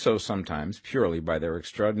 do so sometimes purely by their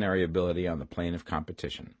extraordinary ability on the plane of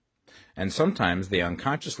competition, and sometimes they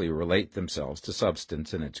unconsciously relate themselves to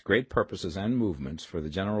substance and its great purposes and movements for the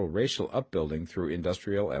general racial upbuilding through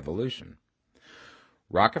industrial evolution.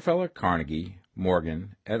 Rockefeller, Carnegie,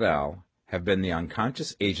 Morgan, et al. Have been the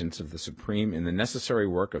unconscious agents of the supreme in the necessary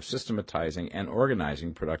work of systematizing and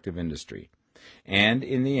organizing productive industry, and,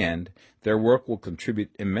 in the end, their work will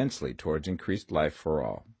contribute immensely towards increased life for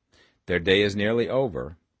all. Their day is nearly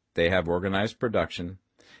over, they have organized production,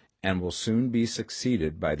 and will soon be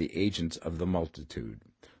succeeded by the agents of the multitude,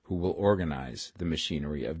 who will organize the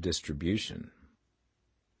machinery of distribution.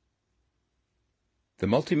 The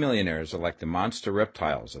multimillionaires are like the monster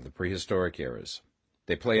reptiles of the prehistoric eras.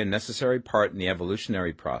 They play a necessary part in the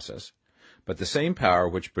evolutionary process, but the same power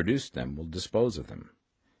which produced them will dispose of them,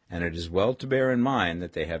 and it is well to bear in mind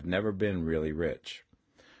that they have never been really rich.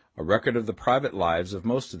 A record of the private lives of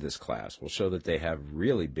most of this class will show that they have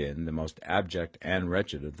really been the most abject and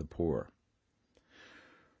wretched of the poor.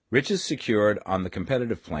 Riches secured on the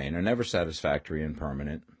competitive plane are never satisfactory and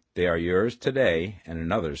permanent. They are yours today and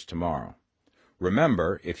another's tomorrow.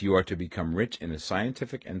 Remember, if you are to become rich in a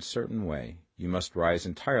scientific and certain way, you must rise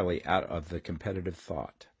entirely out of the competitive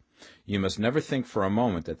thought. You must never think for a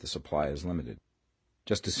moment that the supply is limited.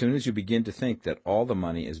 Just as soon as you begin to think that all the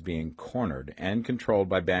money is being cornered and controlled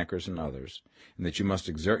by bankers and others, and that you must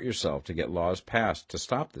exert yourself to get laws passed to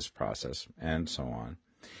stop this process, and so on,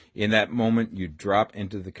 in that moment you drop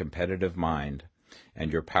into the competitive mind,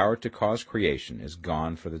 and your power to cause creation is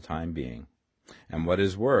gone for the time being. And what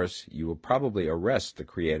is worse, you will probably arrest the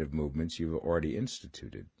creative movements you have already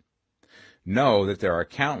instituted. Know that there are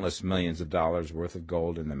countless millions of dollars worth of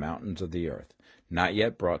gold in the mountains of the earth, not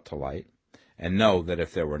yet brought to light, and know that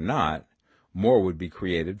if there were not, more would be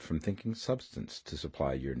created from thinking substance to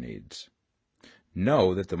supply your needs.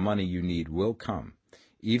 Know that the money you need will come,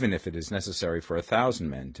 even if it is necessary for 1,000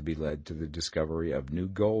 men to be led to the discovery of new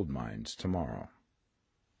gold mines tomorrow.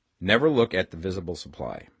 Never look at the visible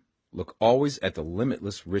supply. Look always at the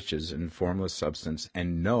limitless riches in formless substance,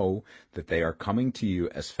 and know that they are coming to you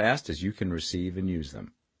as fast as you can receive and use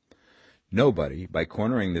them. Nobody, by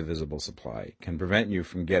cornering the visible supply, can prevent you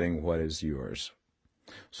from getting what is yours.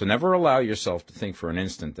 So never allow yourself to think for an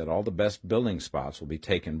instant that all the best building spots will be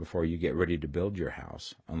taken before you get ready to build your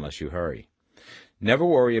house, unless you hurry. Never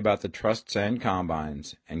worry about the trusts and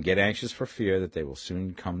combines, and get anxious for fear that they will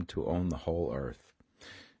soon come to own the whole earth.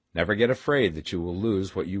 Never get afraid that you will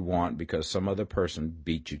lose what you want because some other person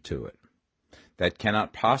beat you to it. That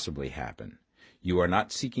cannot possibly happen. You are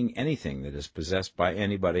not seeking anything that is possessed by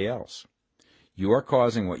anybody else. You are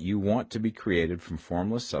causing what you want to be created from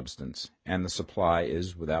formless substance, and the supply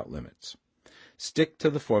is without limits. Stick to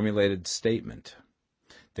the formulated statement.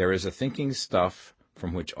 There is a thinking stuff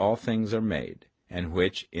from which all things are made, and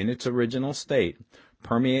which, in its original state,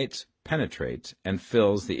 permeates, penetrates, and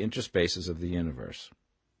fills the interspaces of the universe.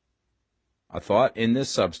 A thought in this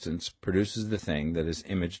substance produces the thing that is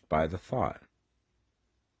imaged by the thought.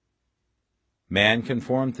 Man can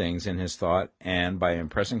form things in his thought, and by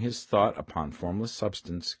impressing his thought upon formless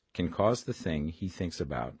substance, can cause the thing he thinks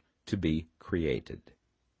about to be created.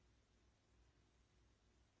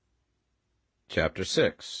 Chapter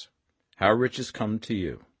 6. How Riches Come to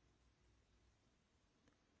You.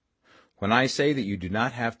 When I say that you do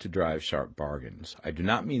not have to drive sharp bargains, I do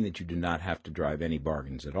not mean that you do not have to drive any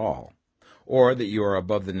bargains at all, or that you are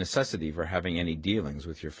above the necessity for having any dealings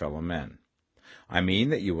with your fellow men. I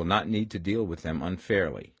mean that you will not need to deal with them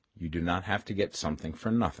unfairly. You do not have to get something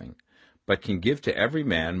for nothing, but can give to every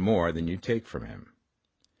man more than you take from him.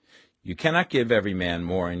 You cannot give every man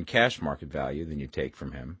more in cash market value than you take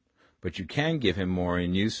from him, but you can give him more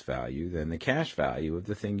in use value than the cash value of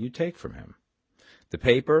the thing you take from him. The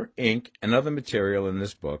paper, ink, and other material in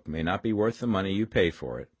this book may not be worth the money you pay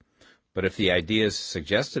for it, but if the ideas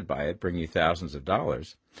suggested by it bring you thousands of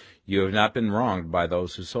dollars, you have not been wronged by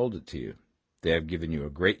those who sold it to you. They have given you a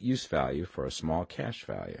great use value for a small cash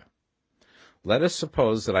value. Let us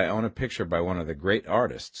suppose that I own a picture by one of the great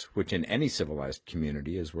artists, which in any civilized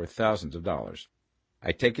community is worth thousands of dollars.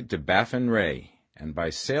 I take it to Baffin Ray, and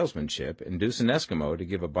by salesmanship induce an Eskimo to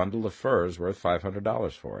give a bundle of furs worth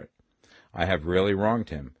 $500 for it. I have really wronged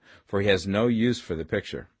him, for he has no use for the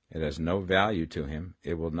picture. It has no value to him.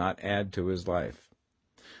 It will not add to his life.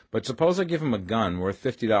 But suppose I give him a gun worth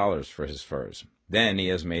 $50 for his furs. Then he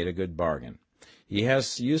has made a good bargain. He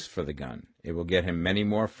has use for the gun. It will get him many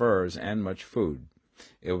more furs and much food.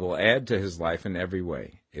 It will add to his life in every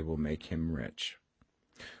way. It will make him rich.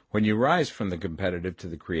 When you rise from the competitive to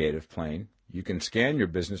the creative plane, you can scan your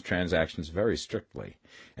business transactions very strictly,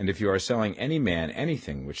 and if you are selling any man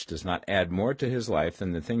anything which does not add more to his life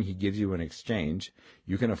than the thing he gives you in exchange,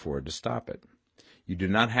 you can afford to stop it. You do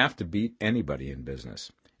not have to beat anybody in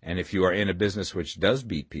business, and if you are in a business which does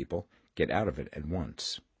beat people, get out of it at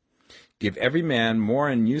once. Give every man more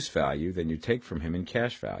in use value than you take from him in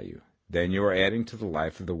cash value. Then you are adding to the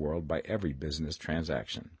life of the world by every business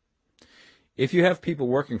transaction. If you have people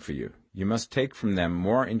working for you, you must take from them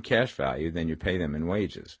more in cash value than you pay them in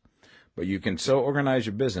wages. But you can so organize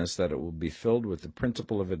your business that it will be filled with the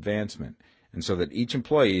principle of advancement, and so that each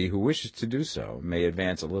employee who wishes to do so may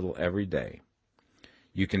advance a little every day.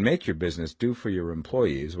 You can make your business do for your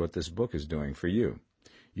employees what this book is doing for you.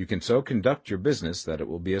 You can so conduct your business that it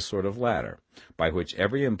will be a sort of ladder, by which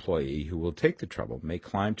every employee who will take the trouble may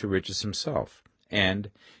climb to riches himself,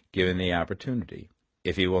 and, given the opportunity,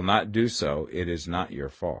 if he will not do so, it is not your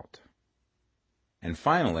fault. And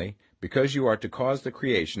finally, because you are to cause the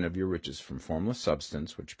creation of your riches from formless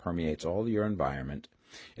substance which permeates all your environment,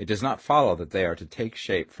 it does not follow that they are to take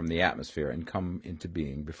shape from the atmosphere and come into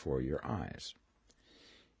being before your eyes.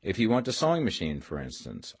 If you want a sewing machine, for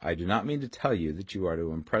instance, I do not mean to tell you that you are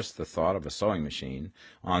to impress the thought of a sewing machine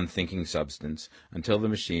on thinking substance until the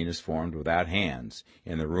machine is formed without hands,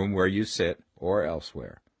 in the room where you sit or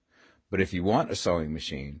elsewhere. But if you want a sewing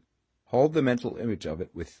machine, hold the mental image of it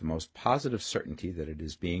with the most positive certainty that it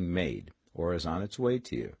is being made, or is on its way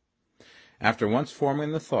to you. After once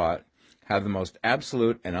forming the thought, have the most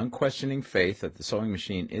absolute and unquestioning faith that the sewing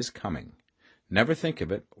machine is coming. Never think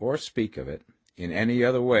of it, or speak of it, in any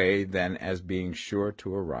other way than as being sure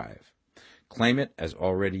to arrive. Claim it as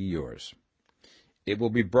already yours. It will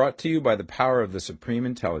be brought to you by the power of the Supreme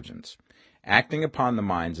Intelligence, acting upon the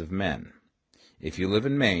minds of men. If you live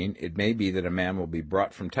in Maine, it may be that a man will be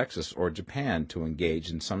brought from Texas or Japan to engage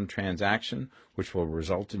in some transaction which will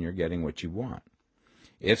result in your getting what you want.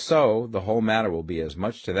 If so, the whole matter will be as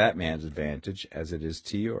much to that man's advantage as it is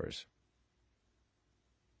to yours.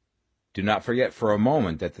 Do not forget for a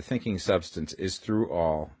moment that the thinking substance is through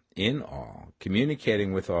all, in all,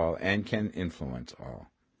 communicating with all, and can influence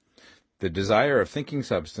all. The desire of thinking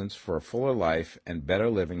substance for a fuller life and better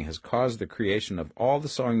living has caused the creation of all the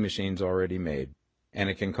sewing machines already made, and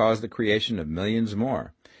it can cause the creation of millions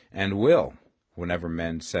more, and will, whenever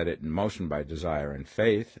men set it in motion by desire and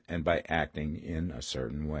faith, and by acting in a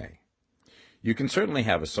certain way. You can certainly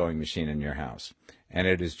have a sewing machine in your house, and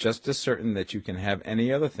it is just as certain that you can have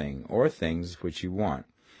any other thing or things which you want,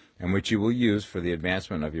 and which you will use for the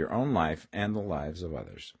advancement of your own life and the lives of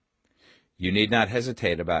others. You need not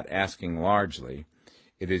hesitate about asking largely.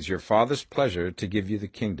 It is your Father's pleasure to give you the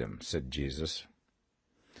kingdom, said Jesus.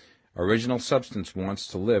 Original substance wants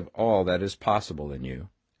to live all that is possible in you,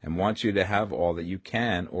 and wants you to have all that you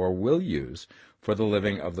can or will use for the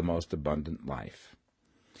living of the most abundant life.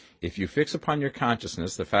 If you fix upon your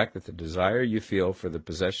consciousness the fact that the desire you feel for the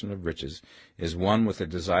possession of riches is one with a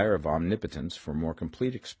desire of omnipotence for more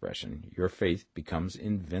complete expression, your faith becomes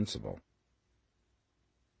invincible.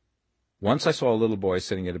 Once I saw a little boy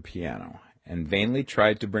sitting at a piano, and vainly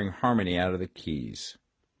tried to bring harmony out of the keys,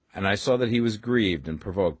 and I saw that he was grieved and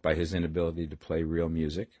provoked by his inability to play real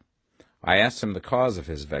music. I asked him the cause of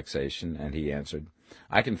his vexation, and he answered,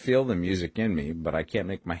 I can feel the music in me, but I can't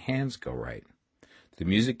make my hands go right. The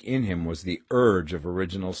music in him was the urge of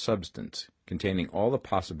original substance, containing all the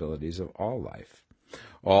possibilities of all life.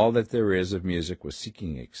 All that there is of music was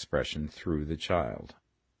seeking expression through the child.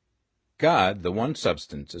 God, the one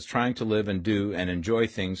substance, is trying to live and do and enjoy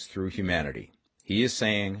things through humanity. He is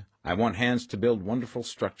saying, I want hands to build wonderful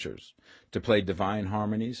structures, to play divine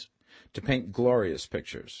harmonies, to paint glorious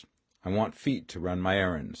pictures. I want feet to run my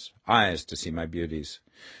errands, eyes to see my beauties,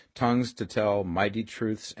 tongues to tell mighty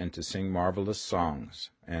truths and to sing marvelous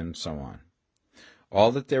songs, and so on.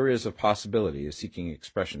 All that there is of possibility is seeking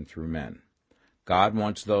expression through men. God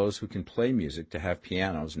wants those who can play music to have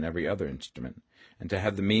pianos and every other instrument, and to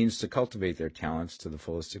have the means to cultivate their talents to the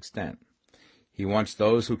fullest extent. He wants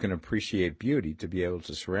those who can appreciate beauty to be able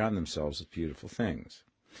to surround themselves with beautiful things.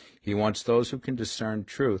 He wants those who can discern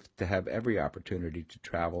truth to have every opportunity to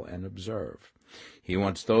travel and observe. He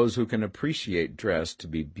wants those who can appreciate dress to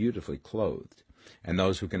be beautifully clothed, and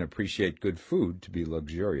those who can appreciate good food to be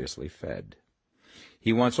luxuriously fed.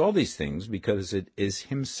 He wants all these things because it is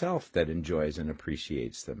himself that enjoys and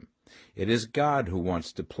appreciates them. It is God who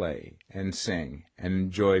wants to play and sing and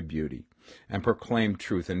enjoy beauty and proclaim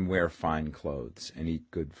truth and wear fine clothes and eat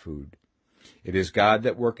good food. It is God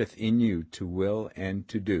that worketh in you to will and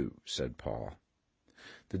to do, said Paul.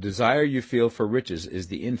 The desire you feel for riches is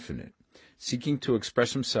the infinite, seeking to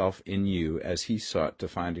express himself in you as he sought to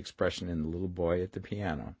find expression in the little boy at the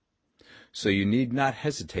piano. So you need not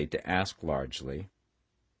hesitate to ask largely.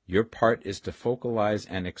 Your part is to focalize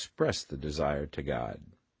and express the desire to God.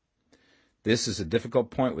 This is a difficult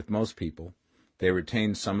point with most people. They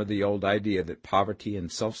retain some of the old idea that poverty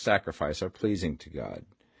and self-sacrifice are pleasing to God.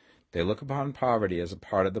 They look upon poverty as a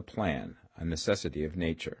part of the plan, a necessity of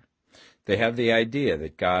nature. They have the idea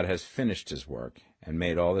that God has finished his work and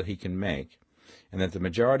made all that he can make, and that the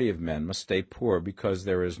majority of men must stay poor because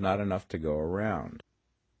there is not enough to go around.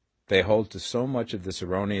 They hold to so much of this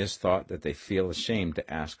erroneous thought that they feel ashamed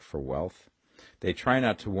to ask for wealth. They try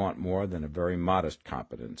not to want more than a very modest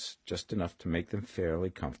competence, just enough to make them fairly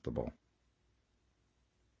comfortable.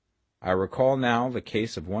 I recall now the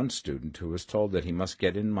case of one student who was told that he must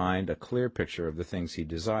get in mind a clear picture of the things he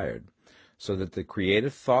desired, so that the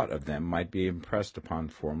creative thought of them might be impressed upon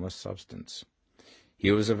formless substance. He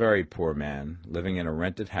was a very poor man, living in a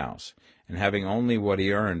rented house, and having only what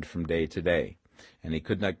he earned from day to day, and he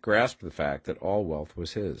could not grasp the fact that all wealth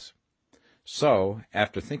was his. So,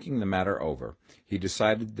 after thinking the matter over, he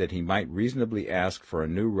decided that he might reasonably ask for a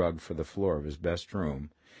new rug for the floor of his best room,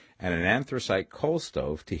 and an anthracite coal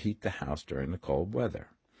stove to heat the house during the cold weather.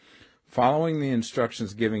 Following the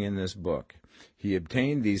instructions given in this book, he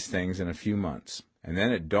obtained these things in a few months, and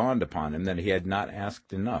then it dawned upon him that he had not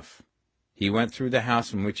asked enough. He went through the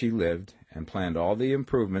house in which he lived, and planned all the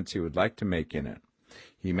improvements he would like to make in it.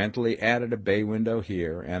 He mentally added a bay window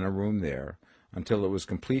here and a room there, until it was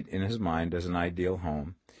complete in his mind as an ideal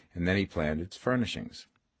home, and then he planned its furnishings.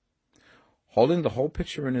 Holding the whole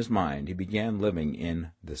picture in his mind, he began living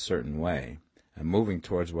in the certain way, and moving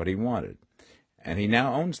towards what he wanted, and he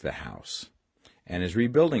now owns the house, and is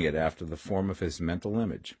rebuilding it after the form of his mental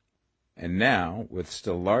image. And now, with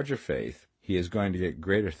still larger faith, he is going to get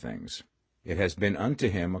greater things. It has been unto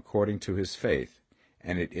him according to his faith,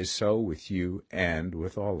 and it is so with you and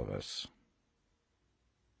with all of us.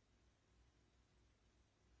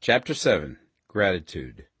 Chapter 7.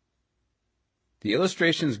 Gratitude. The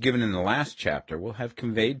illustrations given in the last chapter will have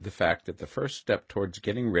conveyed the fact that the first step towards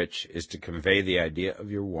getting rich is to convey the idea of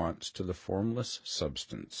your wants to the formless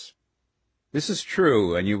substance. This is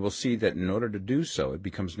true, and you will see that in order to do so, it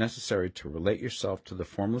becomes necessary to relate yourself to the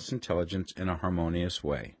formless intelligence in a harmonious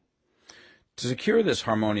way. To secure this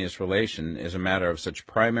harmonious relation is a matter of such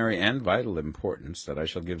primary and vital importance that I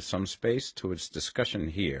shall give some space to its discussion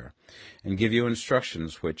here, and give you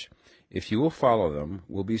instructions which, if you will follow them,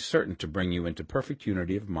 will be certain to bring you into perfect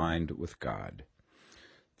unity of mind with God.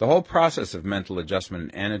 The whole process of mental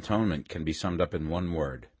adjustment and atonement can be summed up in one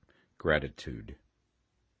word: gratitude.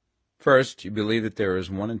 First, you believe that there is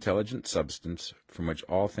one intelligent substance from which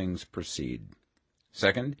all things proceed.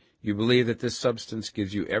 Second, you believe that this substance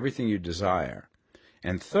gives you everything you desire.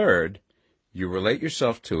 And third, you relate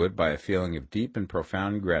yourself to it by a feeling of deep and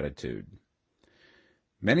profound gratitude.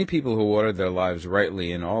 Many people who order their lives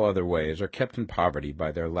rightly in all other ways are kept in poverty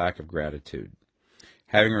by their lack of gratitude.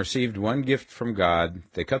 Having received one gift from God,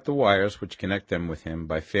 they cut the wires which connect them with Him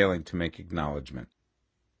by failing to make acknowledgment.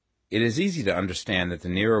 It is easy to understand that the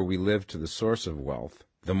nearer we live to the source of wealth,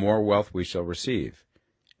 the more wealth we shall receive.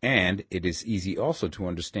 And it is easy also to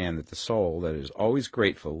understand that the soul that is always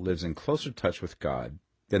grateful lives in closer touch with God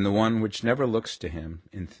than the one which never looks to Him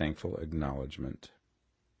in thankful acknowledgment.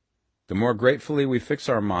 The more gratefully we fix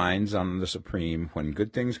our minds on the Supreme when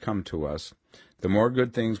good things come to us, the more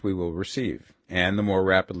good things we will receive, and the more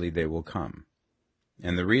rapidly they will come.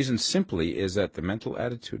 And the reason simply is that the mental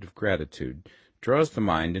attitude of gratitude draws the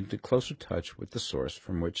mind into closer touch with the source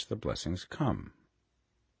from which the blessings come.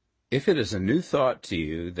 If it is a new thought to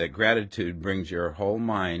you that gratitude brings your whole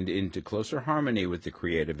mind into closer harmony with the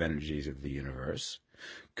creative energies of the universe,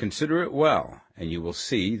 consider it well, and you will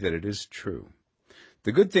see that it is true.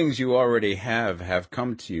 The good things you already have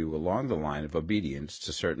come to you along the line of obedience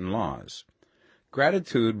to certain laws.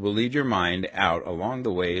 Gratitude will lead your mind out along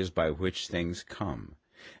the ways by which things come,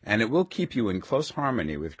 and it will keep you in close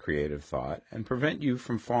harmony with creative thought and prevent you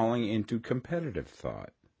from falling into competitive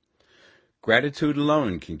thought. Gratitude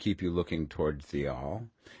alone can keep you looking towards the all,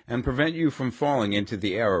 and prevent you from falling into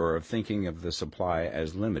the error of thinking of the supply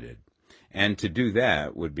as limited, and to do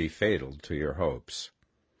that would be fatal to your hopes.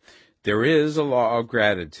 There is a law of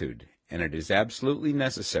gratitude, and it is absolutely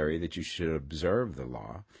necessary that you should observe the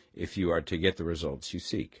law if you are to get the results you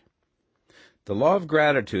seek. The law of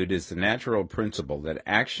gratitude is the natural principle that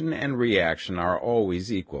action and reaction are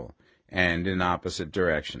always equal, and in opposite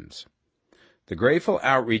directions. The grateful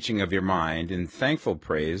outreaching of your mind in thankful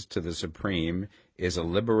praise to the Supreme is a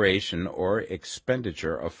liberation or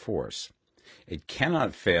expenditure of force. It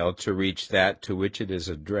cannot fail to reach that to which it is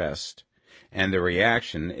addressed, and the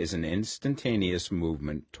reaction is an instantaneous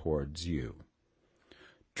movement towards you.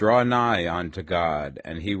 Draw nigh unto God,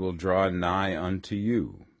 and he will draw nigh unto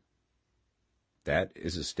you. That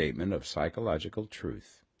is a statement of psychological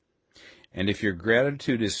truth. And if your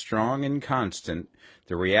gratitude is strong and constant,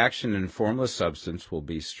 the reaction in formless substance will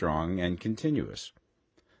be strong and continuous.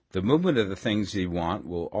 The movement of the things you want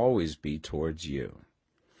will always be towards you.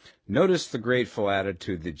 Notice the grateful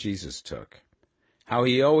attitude that Jesus took, how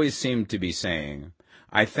he always seemed to be saying,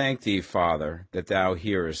 I thank thee, Father, that thou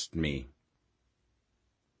hearest me.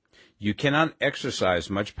 You cannot exercise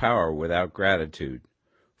much power without gratitude,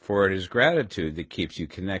 for it is gratitude that keeps you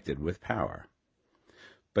connected with power.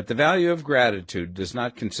 But the value of gratitude does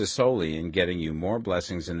not consist solely in getting you more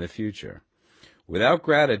blessings in the future. Without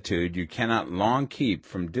gratitude, you cannot long keep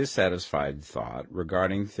from dissatisfied thought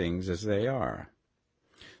regarding things as they are.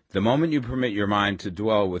 The moment you permit your mind to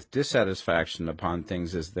dwell with dissatisfaction upon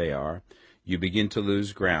things as they are, you begin to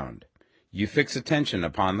lose ground. You fix attention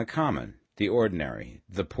upon the common, the ordinary,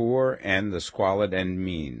 the poor, and the squalid and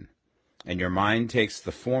mean, and your mind takes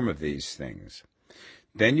the form of these things.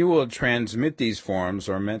 Then you will transmit these forms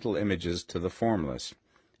or mental images to the formless,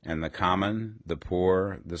 and the common, the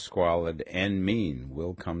poor, the squalid, and mean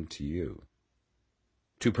will come to you.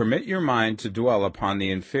 To permit your mind to dwell upon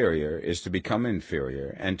the inferior is to become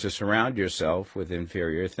inferior, and to surround yourself with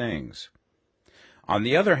inferior things. On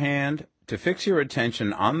the other hand, to fix your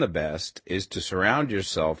attention on the best is to surround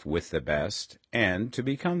yourself with the best, and to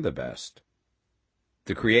become the best.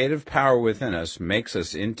 The creative power within us makes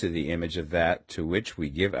us into the image of that to which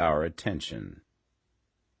we give our attention.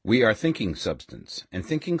 We are thinking substance, and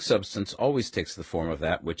thinking substance always takes the form of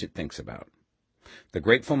that which it thinks about. The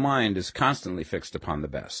grateful mind is constantly fixed upon the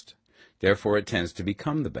best. Therefore it tends to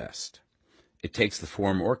become the best. It takes the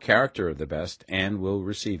form or character of the best and will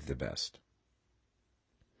receive the best.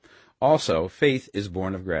 Also, faith is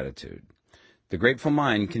born of gratitude. The grateful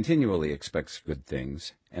mind continually expects good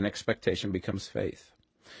things, and expectation becomes faith.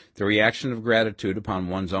 The reaction of gratitude upon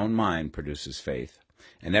one's own mind produces faith,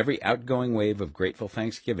 and every outgoing wave of grateful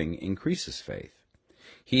thanksgiving increases faith.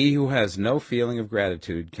 He who has no feeling of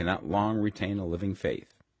gratitude cannot long retain a living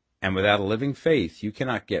faith, and without a living faith you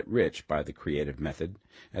cannot get rich by the creative method,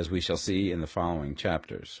 as we shall see in the following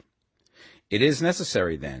chapters. It is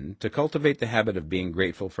necessary, then, to cultivate the habit of being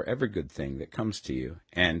grateful for every good thing that comes to you,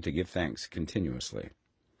 and to give thanks continuously.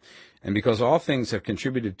 And because all things have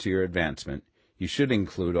contributed to your advancement, you should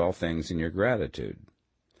include all things in your gratitude.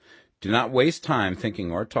 Do not waste time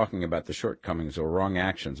thinking or talking about the shortcomings or wrong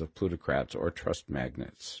actions of plutocrats or trust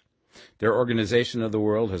magnates. Their organization of the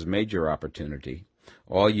world has made your opportunity.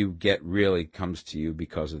 All you get really comes to you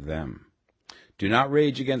because of them. Do not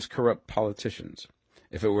rage against corrupt politicians.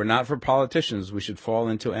 If it were not for politicians, we should fall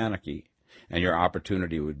into anarchy, and your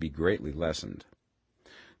opportunity would be greatly lessened.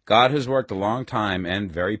 God has worked a long time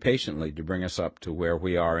and very patiently to bring us up to where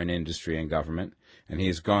we are in industry and government, and he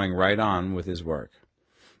is going right on with his work.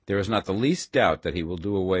 There is not the least doubt that he will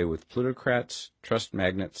do away with plutocrats, trust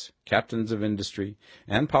magnates, captains of industry,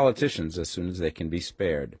 and politicians as soon as they can be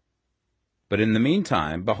spared. But in the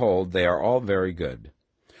meantime, behold, they are all very good.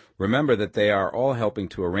 Remember that they are all helping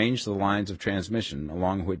to arrange the lines of transmission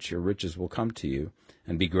along which your riches will come to you,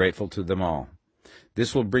 and be grateful to them all.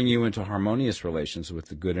 This will bring you into harmonious relations with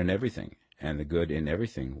the good in everything, and the good in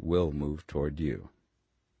everything will move toward you.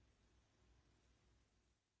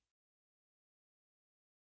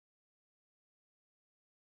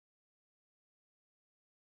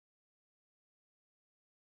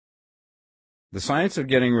 The Science of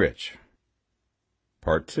Getting Rich,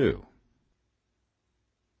 Part 2.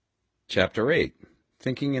 Chapter 8.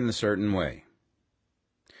 Thinking in the Certain Way.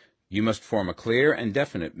 You must form a clear and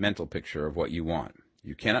definite mental picture of what you want.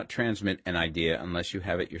 You cannot transmit an idea unless you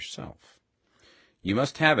have it yourself. You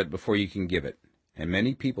must have it before you can give it, and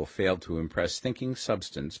many people fail to impress thinking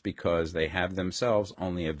substance because they have themselves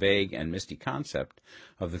only a vague and misty concept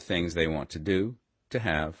of the things they want to do, to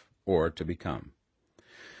have, or to become.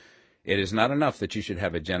 It is not enough that you should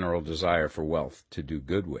have a general desire for wealth to do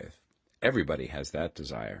good with. Everybody has that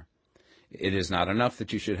desire. It is not enough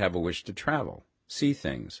that you should have a wish to travel, see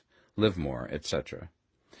things, live more, etc.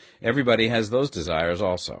 Everybody has those desires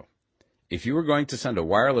also. If you were going to send a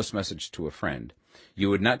wireless message to a friend, you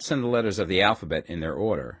would not send the letters of the alphabet in their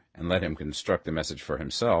order and let him construct the message for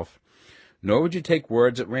himself, nor would you take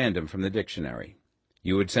words at random from the dictionary.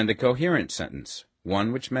 You would send a coherent sentence,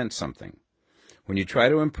 one which meant something. When you try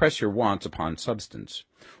to impress your wants upon substance,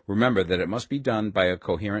 remember that it must be done by a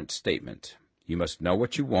coherent statement. You must know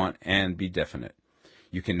what you want and be definite.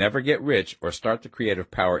 You can never get rich or start the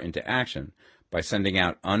creative power into action by sending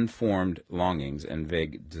out unformed longings and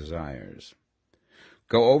vague desires.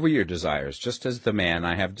 Go over your desires just as the man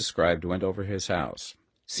I have described went over his house.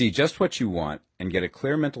 See just what you want and get a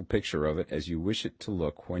clear mental picture of it as you wish it to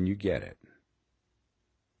look when you get it.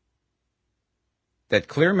 That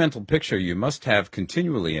clear mental picture you must have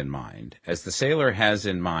continually in mind, as the sailor has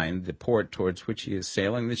in mind the port towards which he is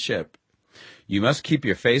sailing the ship. You must keep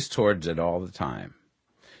your face towards it all the time.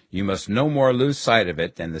 You must no more lose sight of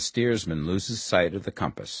it than the steersman loses sight of the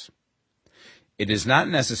compass. It is not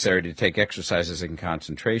necessary to take exercises in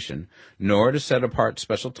concentration, nor to set apart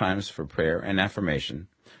special times for prayer and affirmation,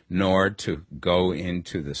 nor to go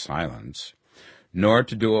into the silence, nor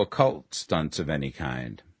to do occult stunts of any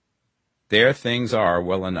kind. There things are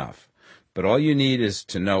well enough, but all you need is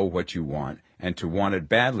to know what you want, and to want it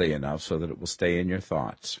badly enough so that it will stay in your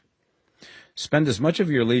thoughts. Spend as much of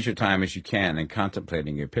your leisure time as you can in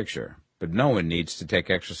contemplating your picture, but no one needs to take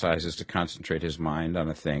exercises to concentrate his mind on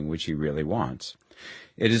a thing which he really wants.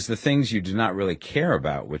 It is the things you do not really care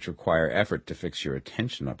about which require effort to fix your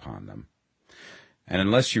attention upon them. And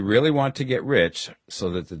unless you really want to get rich, so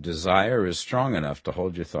that the desire is strong enough to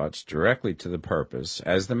hold your thoughts directly to the purpose,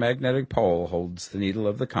 as the magnetic pole holds the needle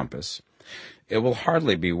of the compass, it will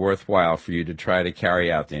hardly be worthwhile for you to try to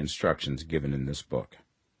carry out the instructions given in this book.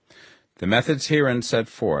 The methods herein set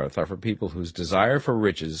forth are for people whose desire for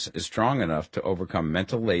riches is strong enough to overcome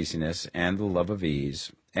mental laziness and the love of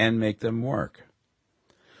ease, and make them work.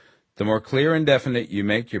 The more clear and definite you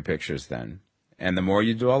make your pictures then, and the more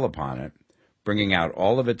you dwell upon it, bringing out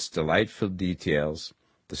all of its delightful details,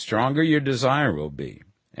 the stronger your desire will be,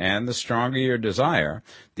 and the stronger your desire,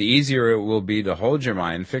 the easier it will be to hold your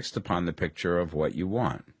mind fixed upon the picture of what you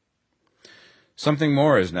want. Something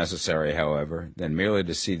more is necessary, however, than merely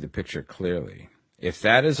to see the picture clearly. If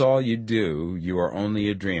that is all you do, you are only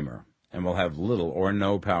a dreamer, and will have little or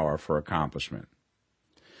no power for accomplishment.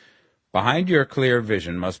 Behind your clear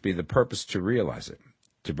vision must be the purpose to realize it,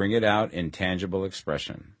 to bring it out in tangible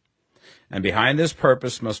expression. And behind this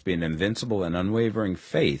purpose must be an invincible and unwavering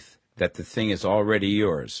faith that the thing is already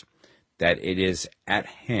yours, that it is at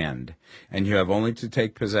hand, and you have only to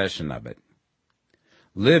take possession of it.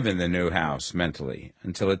 Live in the new house mentally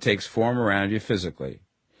until it takes form around you physically.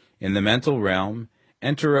 In the mental realm,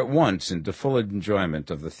 enter at once into full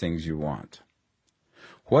enjoyment of the things you want.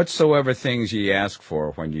 Whatsoever things ye ask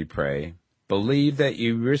for when ye pray, believe that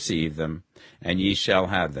ye receive them, and ye shall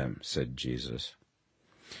have them, said Jesus.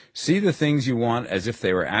 See the things you want as if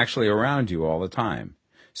they were actually around you all the time.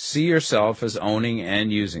 See yourself as owning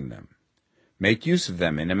and using them. Make use of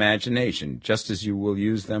them in imagination, just as you will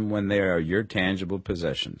use them when they are your tangible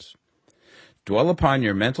possessions. Dwell upon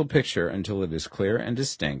your mental picture until it is clear and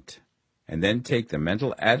distinct, and then take the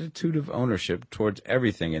mental attitude of ownership towards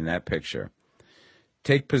everything in that picture.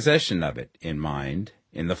 Take possession of it in mind,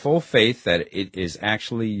 in the full faith that it is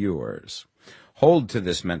actually yours. Hold to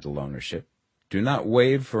this mental ownership. Do not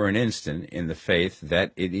waver for an instant in the faith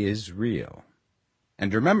that it is real.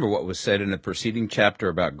 And remember what was said in the preceding chapter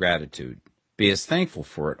about gratitude. Be as thankful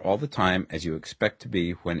for it all the time as you expect to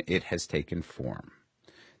be when it has taken form.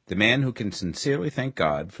 The man who can sincerely thank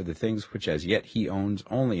God for the things which as yet he owns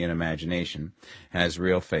only in imagination has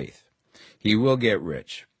real faith. He will get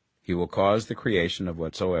rich. He will cause the creation of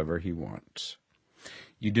whatsoever he wants.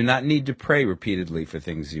 You do not need to pray repeatedly for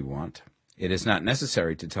things you want. It is not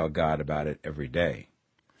necessary to tell God about it every day.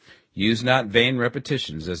 Use not vain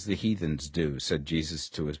repetitions as the heathens do, said Jesus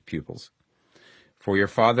to his pupils. For your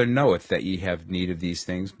Father knoweth that ye have need of these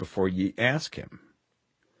things before ye ask him.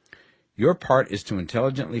 Your part is to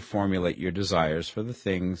intelligently formulate your desires for the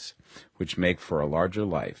things which make for a larger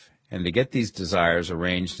life, and to get these desires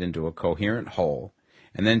arranged into a coherent whole,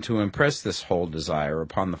 and then to impress this whole desire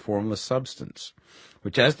upon the formless substance,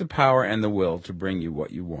 which has the power and the will to bring you what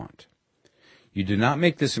you want. You do not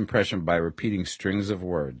make this impression by repeating strings of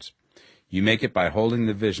words. You make it by holding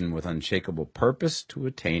the vision with unshakable purpose to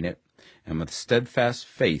attain it, and with steadfast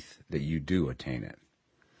faith that you do attain it.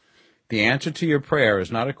 The answer to your prayer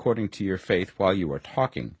is not according to your faith while you are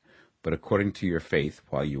talking, but according to your faith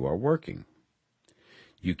while you are working.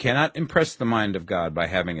 You cannot impress the mind of God by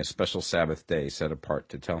having a special Sabbath day set apart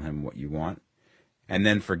to tell him what you want, and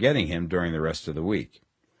then forgetting him during the rest of the week.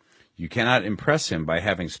 You cannot impress him by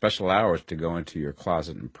having special hours to go into your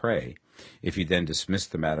closet and pray, if you then dismiss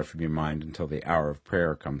the matter from your mind until the hour of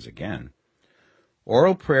prayer comes again.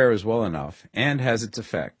 Oral prayer is well enough, and has its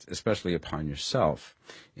effect, especially upon yourself,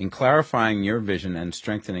 in clarifying your vision and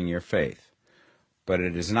strengthening your faith. But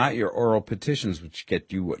it is not your oral petitions which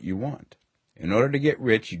get you what you want. In order to get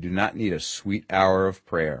rich, you do not need a sweet hour of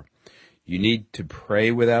prayer. You need to pray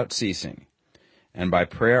without ceasing. And by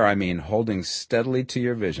prayer I mean holding steadily to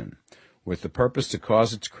your vision, with the purpose to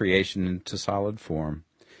cause its creation into solid form,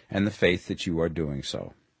 and the faith that you are doing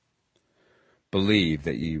so. Believe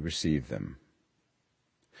that ye receive them.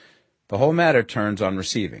 The whole matter turns on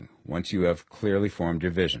receiving, once you have clearly formed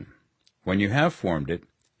your vision. When you have formed it,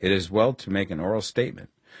 it is well to make an oral statement,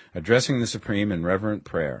 addressing the Supreme in reverent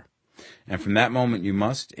prayer, and from that moment you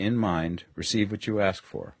must, in mind, receive what you ask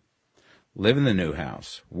for. Live in the new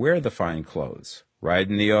house, wear the fine clothes, ride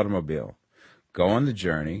in the automobile, go on the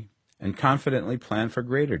journey, and confidently plan for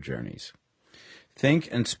greater journeys. Think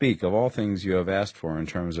and speak of all things you have asked for in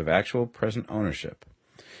terms of actual present ownership.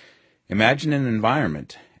 Imagine an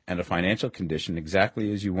environment and a financial condition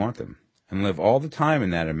exactly as you want them, and live all the time in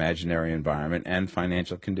that imaginary environment and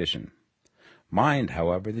financial condition. Mind,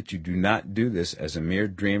 however, that you do not do this as a mere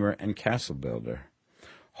dreamer and castle builder.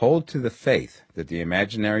 Hold to the faith that the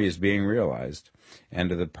imaginary is being realized, and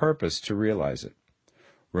to the purpose to realize it.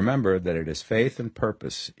 Remember that it is faith and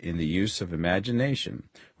purpose in the use of imagination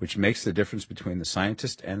which makes the difference between the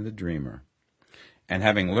scientist and the dreamer. And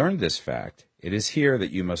having learned this fact, it is here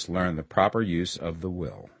that you must learn the proper use of the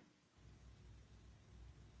will.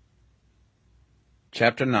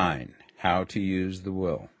 Chapter 9. How to Use the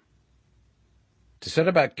Will. To set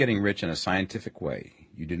about getting rich in a scientific way,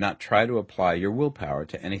 you do not try to apply your willpower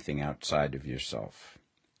to anything outside of yourself.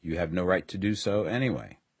 You have no right to do so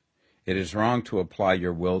anyway. It is wrong to apply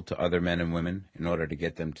your will to other men and women in order to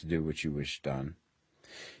get them to do what you wish done.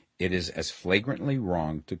 It is as flagrantly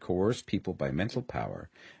wrong to coerce people by mental power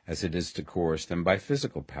as it is to coerce them by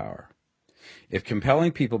physical power. If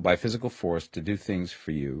compelling people by physical force to do things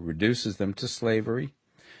for you reduces them to slavery,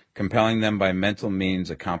 compelling them by mental means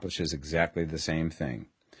accomplishes exactly the same thing.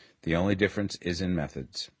 The only difference is in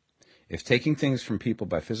methods. If taking things from people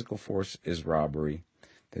by physical force is robbery,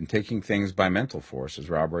 then taking things by mental force is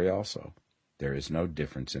robbery also. There is no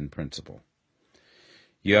difference in principle.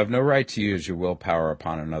 You have no right to use your willpower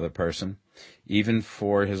upon another person, even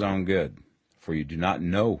for his own good, for you do not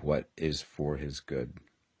know what is for his good.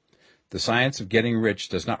 The science of getting rich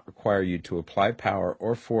does not require you to apply power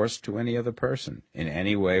or force to any other person in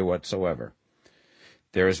any way whatsoever.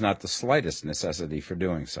 There is not the slightest necessity for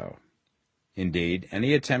doing so. Indeed,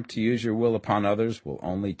 any attempt to use your will upon others will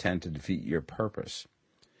only tend to defeat your purpose.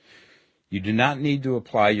 You do not need to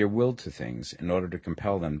apply your will to things in order to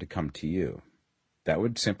compel them to come to you. That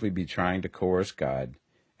would simply be trying to coerce God,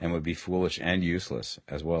 and would be foolish and useless,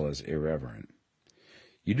 as well as irreverent.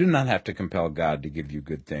 You do not have to compel God to give you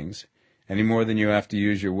good things, any more than you have to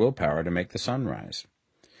use your willpower to make the sun rise.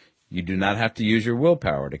 You do not have to use your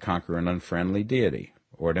willpower to conquer an unfriendly deity,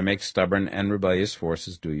 or to make stubborn and rebellious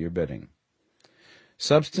forces do your bidding.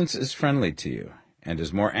 Substance is friendly to you, and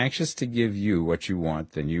is more anxious to give you what you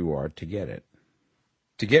want than you are to get it.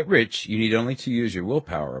 To get rich, you need only to use your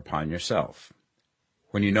willpower upon yourself.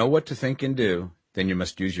 When you know what to think and do, then you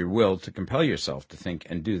must use your will to compel yourself to think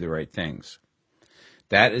and do the right things.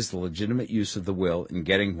 That is the legitimate use of the will in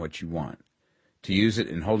getting what you want, to use it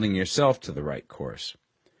in holding yourself to the right course.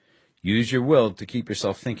 Use your will to keep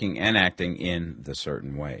yourself thinking and acting in the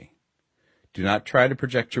certain way. Do not try to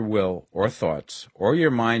project your will or thoughts or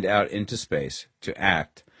your mind out into space to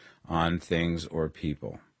act on things or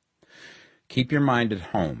people. Keep your mind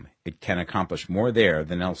at home. It can accomplish more there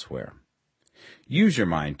than elsewhere. Use your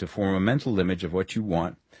mind to form a mental image of what you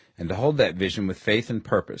want, and to hold that vision with faith and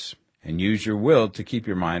purpose, and use your will to keep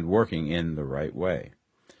your mind working in the right way.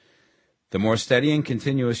 The more steady and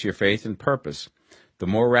continuous your faith and purpose, the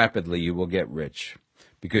more rapidly you will get rich,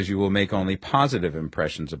 because you will make only positive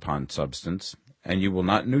impressions upon substance, and you will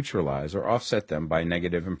not neutralize or offset them by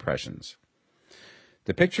negative impressions.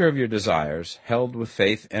 The picture of your desires, held with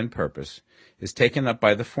faith and purpose, is taken up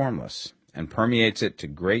by the formless, and permeates it to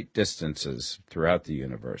great distances throughout the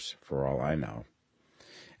universe, for all I know.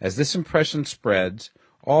 As this impression spreads,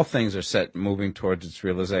 all things are set moving towards its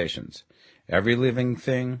realizations. Every living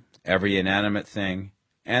thing, every inanimate thing,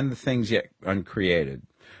 and the things yet uncreated,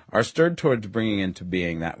 are stirred towards bringing into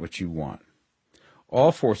being that which you want.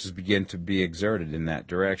 All forces begin to be exerted in that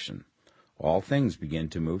direction. All things begin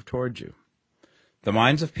to move towards you. The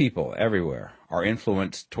minds of people everywhere are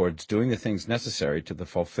influenced towards doing the things necessary to the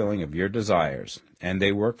fulfilling of your desires, and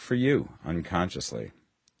they work for you unconsciously.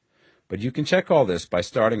 But you can check all this by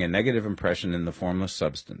starting a negative impression in the formless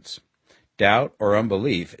substance. Doubt or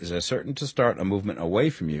unbelief is as certain to start a movement away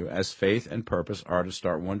from you as faith and purpose are to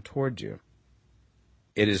start one toward you.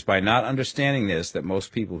 It is by not understanding this that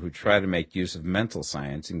most people who try to make use of mental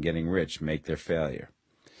science in getting rich make their failure.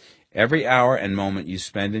 Every hour and moment you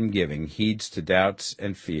spend in giving heeds to doubts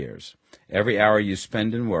and fears. Every hour you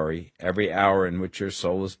spend in worry, every hour in which your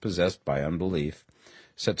soul is possessed by unbelief,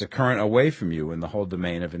 sets a current away from you in the whole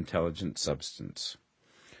domain of intelligent substance.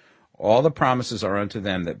 All the promises are unto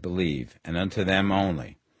them that believe, and unto them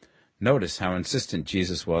only. Notice how insistent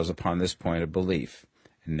Jesus was upon this point of belief,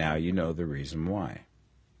 and now you know the reason why.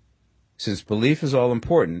 Since belief is all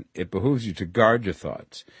important, it behooves you to guard your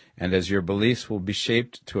thoughts, and as your beliefs will be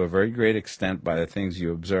shaped to a very great extent by the things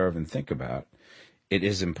you observe and think about, it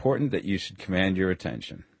is important that you should command your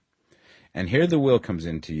attention. And here the will comes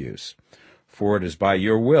into use, for it is by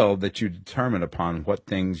your will that you determine upon what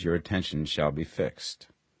things your attention shall be fixed.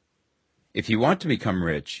 If you want to become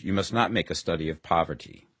rich, you must not make a study of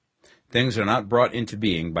poverty. Things are not brought into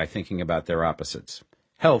being by thinking about their opposites.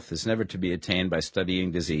 Health is never to be attained by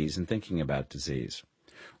studying disease and thinking about disease.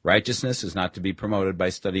 Righteousness is not to be promoted by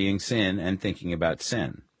studying sin and thinking about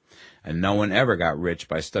sin. And no one ever got rich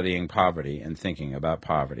by studying poverty and thinking about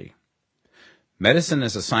poverty. Medicine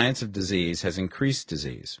as a science of disease has increased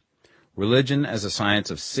disease. Religion as a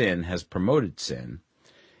science of sin has promoted sin.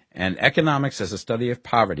 And economics as a study of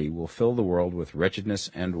poverty will fill the world with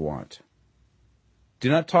wretchedness and want.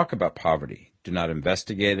 Do not talk about poverty. Do not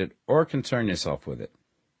investigate it or concern yourself with it.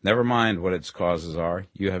 Never mind what its causes are.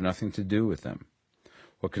 You have nothing to do with them.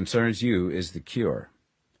 What concerns you is the cure.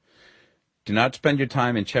 Do not spend your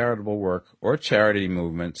time in charitable work or charity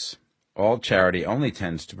movements. All charity only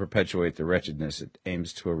tends to perpetuate the wretchedness it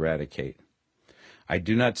aims to eradicate. I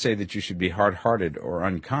do not say that you should be hard-hearted or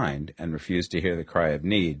unkind and refuse to hear the cry of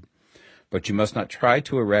need, but you must not try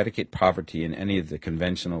to eradicate poverty in any of the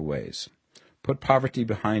conventional ways. Put poverty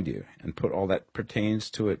behind you, and put all that pertains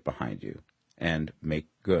to it behind you, and make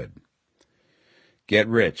good. Get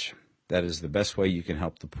rich. That is the best way you can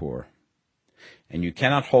help the poor. And you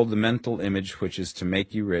cannot hold the mental image which is to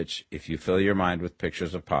make you rich if you fill your mind with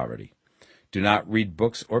pictures of poverty. Do not read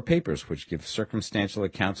books or papers which give circumstantial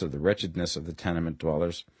accounts of the wretchedness of the tenement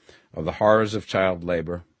dwellers, of the horrors of child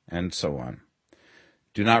labor, and so on.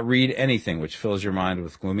 Do not read anything which fills your mind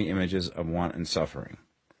with gloomy images of want and suffering.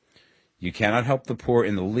 You cannot help the poor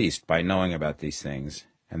in the least by knowing about these things,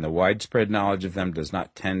 and the widespread knowledge of them does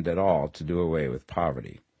not tend at all to do away with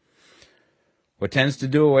poverty. What tends to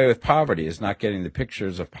do away with poverty is not getting the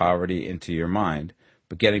pictures of poverty into your mind,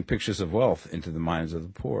 but getting pictures of wealth into the minds of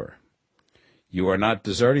the poor. You are not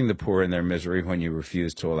deserting the poor in their misery when you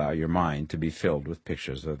refuse to allow your mind to be filled with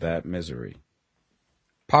pictures of that misery.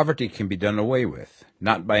 Poverty can be done away with,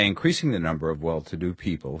 not by increasing the number of well-to-do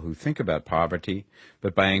people who think about poverty,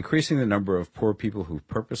 but by increasing the number of poor people who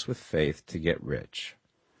purpose with faith to get rich.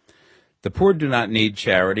 The poor do not need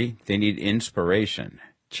charity, they need inspiration.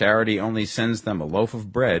 Charity only sends them a loaf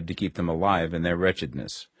of bread to keep them alive in their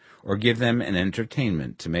wretchedness, or give them an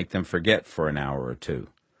entertainment to make them forget for an hour or two.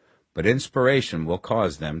 But inspiration will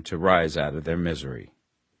cause them to rise out of their misery.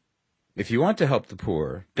 If you want to help the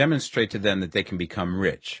poor, demonstrate to them that they can become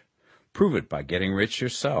rich. Prove it by getting rich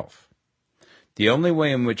yourself. The only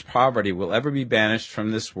way in which poverty will ever be banished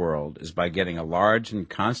from this world is by getting a large and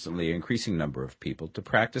constantly increasing number of people to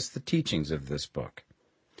practice the teachings of this book.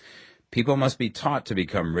 People must be taught to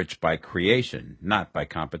become rich by creation, not by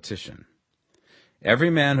competition.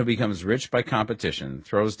 Every man who becomes rich by competition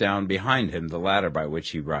throws down behind him the ladder by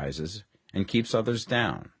which he rises and keeps others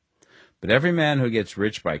down. But every man who gets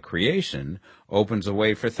rich by creation opens a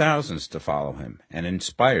way for thousands to follow him and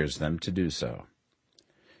inspires them to do so.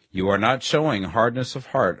 You are not showing hardness of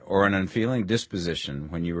heart or an unfeeling disposition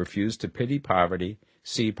when you refuse to pity poverty,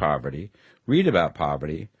 see poverty, read about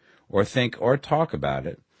poverty, or think or talk about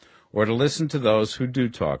it, or to listen to those who do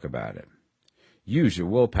talk about it. Use your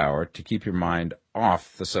willpower to keep your mind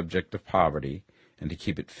off the subject of poverty and to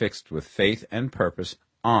keep it fixed with faith and purpose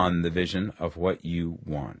on the vision of what you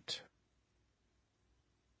want.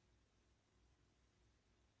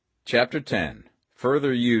 Chapter 10.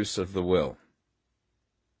 Further Use of the Will.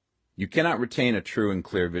 You cannot retain a true and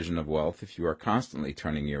clear vision of wealth if you are constantly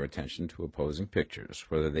turning your attention to opposing pictures,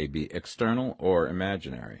 whether they be external or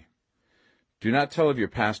imaginary. Do not tell of your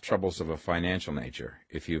past troubles of a financial nature,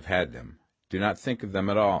 if you have had them. Do not think of them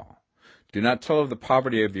at all. Do not tell of the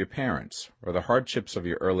poverty of your parents, or the hardships of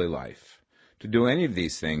your early life. To do any of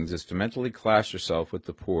these things is to mentally class yourself with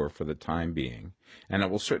the poor for the time being, and it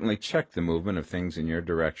will certainly check the movement of things in your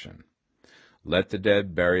direction. Let the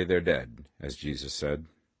dead bury their dead, as Jesus said.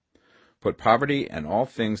 Put poverty and all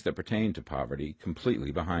things that pertain to poverty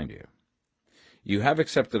completely behind you. You have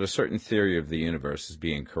accepted a certain theory of the universe as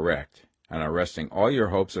being correct, and are resting all your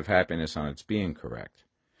hopes of happiness on its being correct.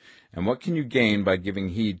 And what can you gain by giving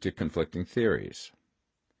heed to conflicting theories?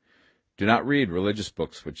 Do not read religious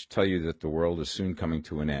books which tell you that the world is soon coming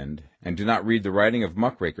to an end, and do not read the writing of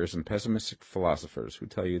muckrakers and pessimistic philosophers who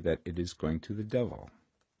tell you that it is going to the devil.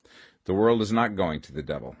 The world is not going to the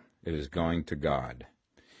devil. It is going to God.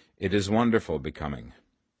 It is wonderful becoming.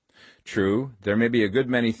 True, there may be a good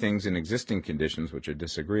many things in existing conditions which are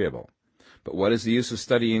disagreeable, but what is the use of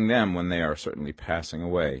studying them when they are certainly passing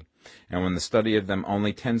away, and when the study of them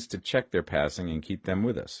only tends to check their passing and keep them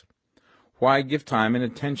with us? Why give time and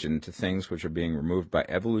attention to things which are being removed by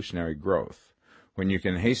evolutionary growth, when you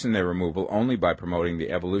can hasten their removal only by promoting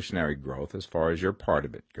the evolutionary growth as far as your part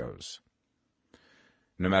of it goes?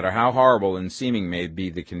 No matter how horrible and seeming may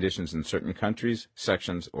be the conditions in certain countries,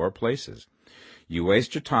 sections, or places, you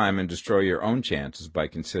waste your time and destroy your own chances by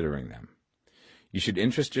considering them. You should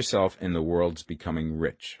interest yourself in the world's becoming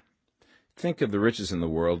rich. Think of the riches in the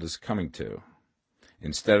world as coming to,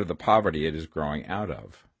 instead of the poverty it is growing out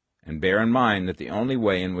of, and bear in mind that the only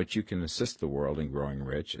way in which you can assist the world in growing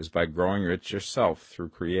rich is by growing rich yourself through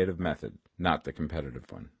creative method, not the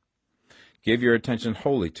competitive one. Give your attention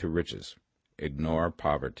wholly to riches. Ignore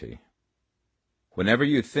poverty. Whenever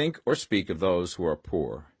you think or speak of those who are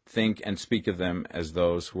poor, think and speak of them as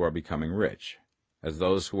those who are becoming rich, as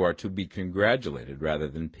those who are to be congratulated rather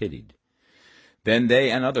than pitied. Then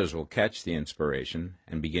they and others will catch the inspiration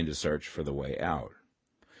and begin to search for the way out.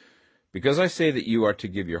 Because I say that you are to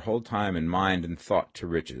give your whole time and mind and thought to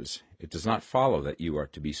riches, it does not follow that you are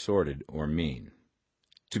to be sordid or mean.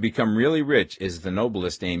 To become really rich is the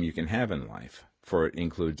noblest aim you can have in life, for it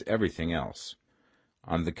includes everything else.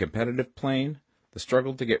 On the competitive plane, the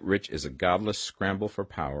struggle to get rich is a godless scramble for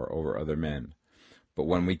power over other men. But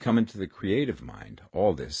when we come into the creative mind,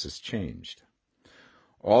 all this is changed.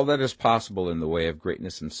 All that is possible in the way of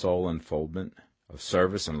greatness and soul unfoldment, of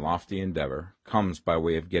service and lofty endeavor, comes by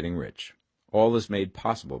way of getting rich. All is made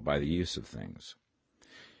possible by the use of things.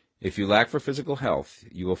 If you lack for physical health,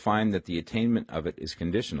 you will find that the attainment of it is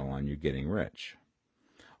conditional on you getting rich.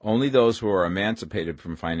 Only those who are emancipated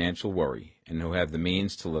from financial worry and who have the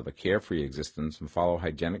means to live a carefree existence and follow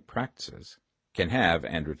hygienic practices can have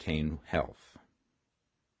and retain health.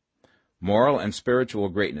 Moral and spiritual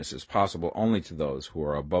greatness is possible only to those who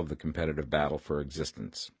are above the competitive battle for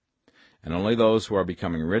existence, and only those who are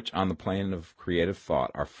becoming rich on the plane of creative thought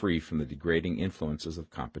are free from the degrading influences of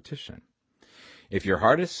competition. If your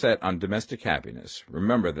heart is set on domestic happiness,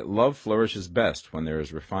 remember that love flourishes best when there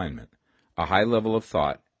is refinement, a high level of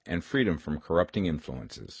thought, and freedom from corrupting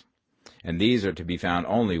influences. And these are to be found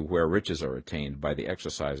only where riches are attained by the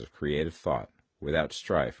exercise of creative thought, without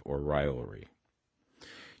strife or rivalry.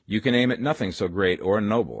 You can aim at nothing so great or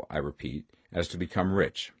noble, I repeat, as to become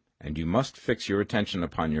rich, and you must fix your attention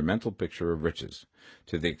upon your mental picture of riches,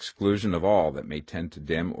 to the exclusion of all that may tend to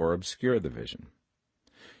dim or obscure the vision.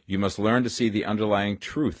 You must learn to see the underlying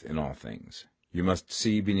truth in all things. You must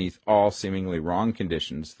see beneath all seemingly wrong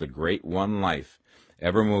conditions the great one life,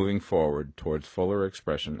 ever moving forward towards fuller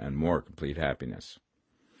expression and more complete happiness.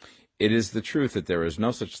 It is the truth that there is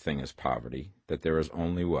no such thing as poverty, that there is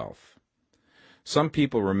only wealth. Some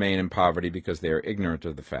people remain in poverty because they are ignorant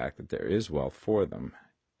of the fact that there is wealth for them,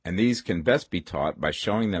 and these can best be taught by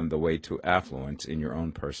showing them the way to affluence in your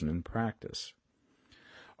own person and practice.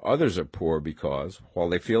 Others are poor because, while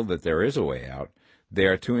they feel that there is a way out, they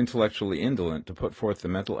are too intellectually indolent to put forth the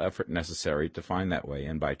mental effort necessary to find that way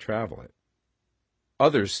and by travel it.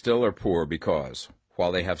 Others still are poor because,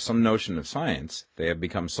 While they have some notion of science, they have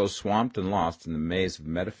become so swamped and lost in the maze of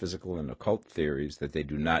metaphysical and occult theories that they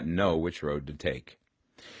do not know which road to take.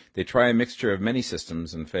 They try a mixture of many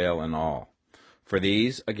systems and fail in all. For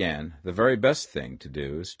these, again, the very best thing to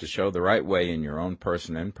do is to show the right way in your own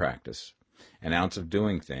person and practice. An ounce of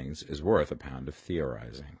doing things is worth a pound of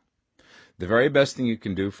theorizing. The very best thing you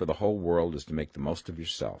can do for the whole world is to make the most of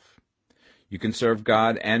yourself. You can serve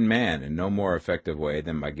God and man in no more effective way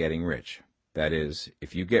than by getting rich. That is,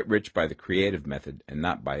 if you get rich by the creative method and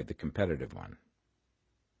not by the competitive one.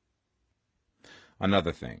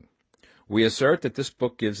 Another thing. We assert that this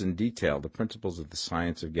book gives in detail the principles of the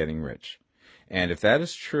science of getting rich. And if that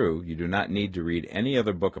is true, you do not need to read any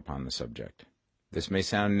other book upon the subject. This may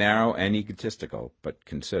sound narrow and egotistical, but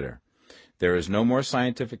consider. There is no more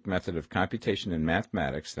scientific method of computation in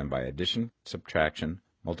mathematics than by addition, subtraction,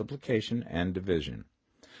 multiplication, and division.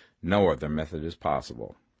 No other method is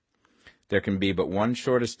possible. There can be but one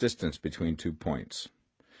shortest distance between 2 points.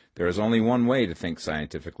 There is only one way to think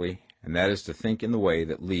scientifically, and that is to think in the way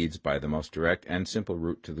that leads by the most direct and simple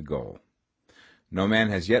route to the goal. No man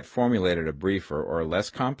has yet formulated a briefer or less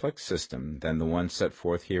complex system than the one set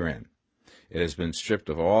forth herein. It has been stripped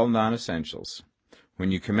of all non-essentials.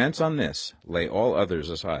 When you commence on this, lay all others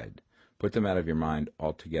aside. Put them out of your mind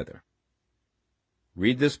altogether.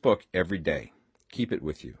 Read this book every day. Keep it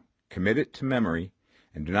with you. Commit it to memory,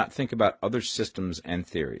 and do not think about other systems and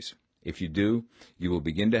theories. If you do, you will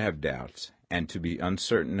begin to have doubts, and to be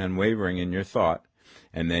uncertain and wavering in your thought,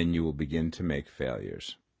 and then you will begin to make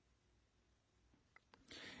failures.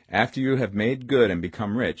 After you have made good and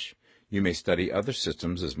become rich, you may study other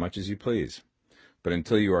systems as much as you please. But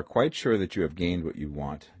until you are quite sure that you have gained what you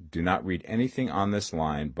want, do not read anything on this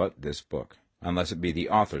line but this book, unless it be the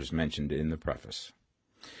authors mentioned in the preface.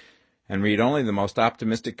 And read only the most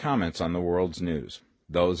optimistic comments on the world's news,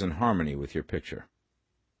 those in harmony with your picture.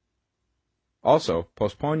 Also,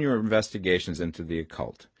 postpone your investigations into the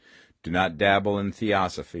occult. Do not dabble in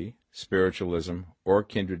theosophy, spiritualism, or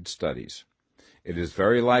kindred studies. It is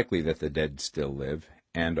very likely that the dead still live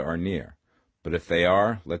and are near, but if they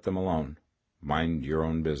are, let them alone. Mind your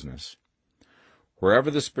own business.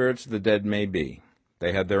 Wherever the spirits of the dead may be,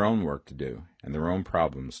 they have their own work to do and their own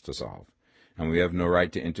problems to solve, and we have no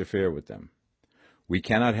right to interfere with them. We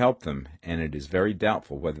cannot help them, and it is very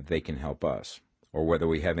doubtful whether they can help us, or whether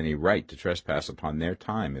we have any right to trespass upon their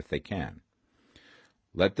time if they can.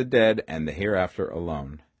 Let the dead and the hereafter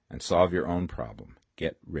alone, and solve your own problem.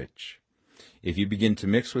 Get rich. If you begin to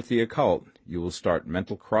mix with the occult, you will start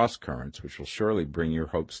mental cross-currents which will surely bring your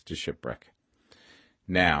hopes to shipwreck.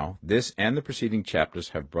 Now, this and the preceding chapters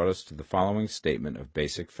have brought us to the following statement of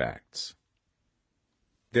basic facts.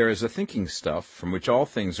 There is a thinking stuff from which all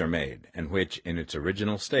things are made, and which, in its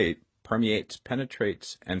original state, permeates,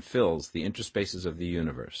 penetrates, and fills the interspaces of the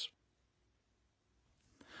universe.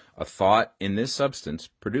 A thought in this substance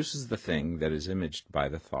produces the thing that is imaged by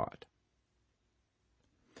the thought.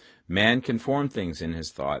 Man can form things in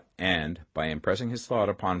his thought, and, by impressing his thought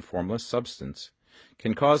upon formless substance,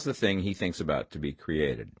 can cause the thing he thinks about to be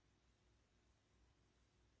created.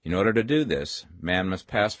 In order to do this, man must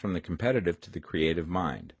pass from the competitive to the creative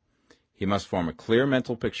mind. He must form a clear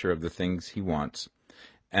mental picture of the things he wants,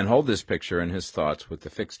 and hold this picture in his thoughts with the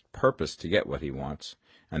fixed purpose to get what he wants,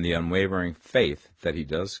 and the unwavering faith that he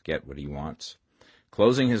does get what he wants,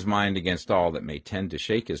 closing his mind against all that may tend to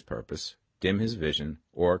shake his purpose, dim his vision,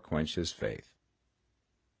 or quench his faith.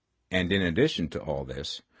 And in addition to all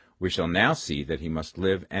this, we shall now see that he must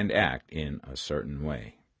live and act in a certain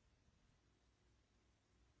way.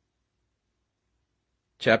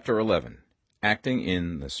 Chapter 11. Acting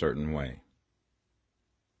in the Certain Way.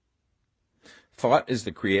 Thought is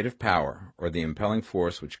the creative power, or the impelling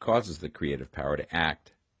force which causes the creative power to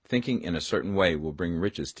act. Thinking in a certain way will bring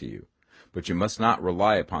riches to you, but you must not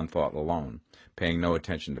rely upon thought alone, paying no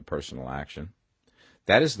attention to personal action.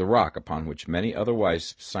 That is the rock upon which many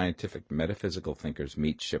otherwise scientific metaphysical thinkers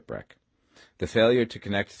meet shipwreck, the failure to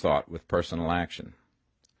connect thought with personal action.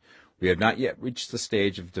 We have not yet reached the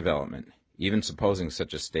stage of development, even supposing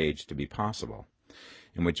such a stage to be possible,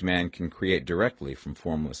 in which man can create directly from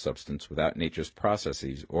formless substance without nature's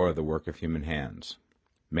processes or the work of human hands.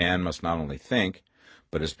 Man must not only think,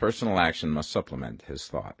 but his personal action must supplement his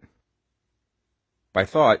thought. By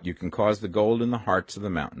thought you can cause the gold in the hearts of the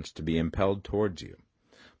mountains to be impelled towards you,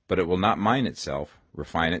 but it will not mine itself,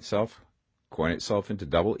 refine itself, coin itself into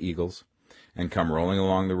double eagles, and come rolling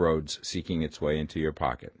along the roads seeking its way into your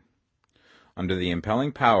pocket. Under the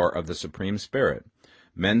impelling power of the Supreme Spirit,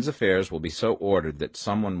 men's affairs will be so ordered that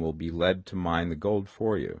someone will be led to mine the gold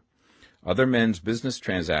for you. Other men's business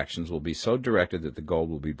transactions will be so directed that the gold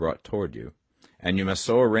will be brought toward you, and you must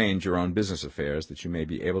so arrange your own business affairs that you may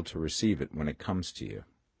be able to receive it when it comes to you.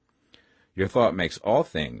 Your thought makes all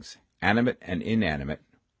things, animate and inanimate,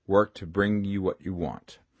 work to bring you what you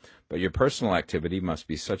want, but your personal activity must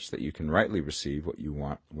be such that you can rightly receive what you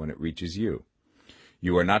want when it reaches you.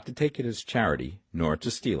 You are not to take it as charity, nor to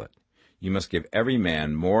steal it. You must give every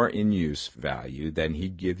man more in use value than he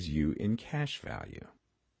gives you in cash value.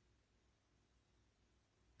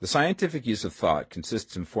 The scientific use of thought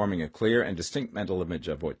consists in forming a clear and distinct mental image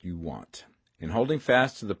of what you want, in holding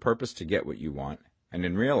fast to the purpose to get what you want, and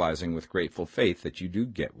in realizing with grateful faith that you do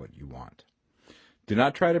get what you want. Do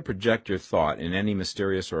not try to project your thought in any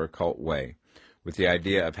mysterious or occult way, with the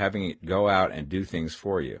idea of having it go out and do things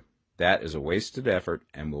for you. That is a wasted effort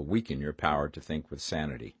and will weaken your power to think with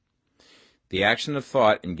sanity. The action of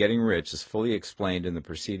thought in getting rich is fully explained in the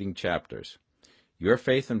preceding chapters. Your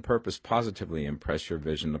faith and purpose positively impress your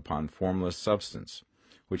vision upon formless substance,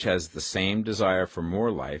 which has the same desire for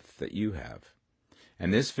more life that you have.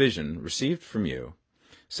 And this vision, received from you,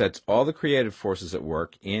 sets all the creative forces at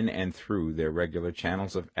work in and through their regular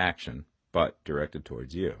channels of action, but directed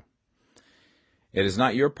towards you. It is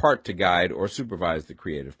not your part to guide or supervise the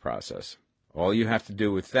creative process. All you have to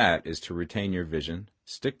do with that is to retain your vision,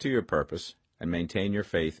 stick to your purpose, and maintain your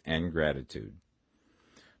faith and gratitude.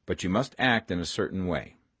 But you must act in a certain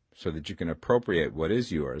way, so that you can appropriate what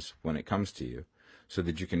is yours when it comes to you, so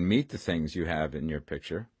that you can meet the things you have in your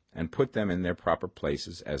picture and put them in their proper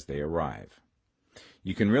places as they arrive.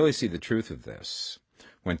 You can really see the truth of this.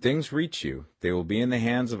 When things reach you, they will be in the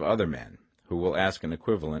hands of other men, who will ask an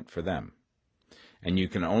equivalent for them. And you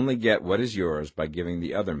can only get what is yours by giving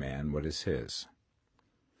the other man what is his.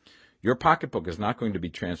 Your pocketbook is not going to be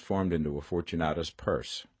transformed into a Fortunata's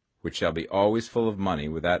purse, which shall be always full of money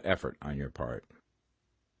without effort on your part.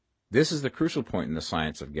 This is the crucial point in the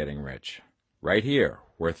science of getting rich, right here,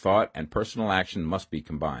 where thought and personal action must be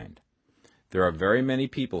combined. There are very many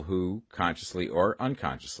people who, consciously or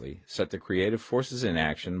unconsciously, set the creative forces in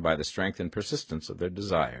action by the strength and persistence of their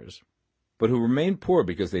desires, but who remain poor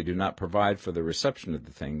because they do not provide for the reception of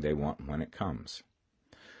the thing they want when it comes.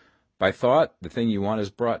 By thought, the thing you want is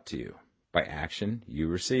brought to you. By action, you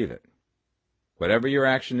receive it. Whatever your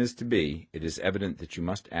action is to be, it is evident that you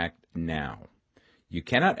must act now. You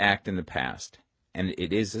cannot act in the past, and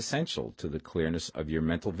it is essential to the clearness of your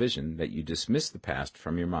mental vision that you dismiss the past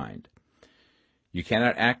from your mind. You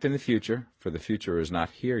cannot act in the future, for the future is not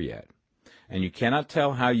here yet, and you cannot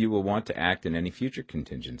tell how you will want to act in any future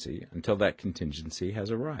contingency until that contingency has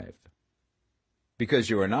arrived. Because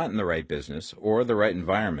you are not in the right business or the right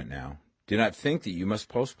environment now, do not think that you must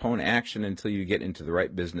postpone action until you get into the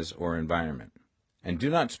right business or environment. And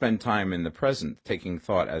do not spend time in the present taking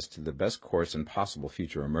thought as to the best course in possible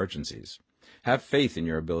future emergencies. Have faith in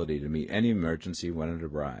your ability to meet any emergency when it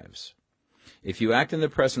arrives. If you act in the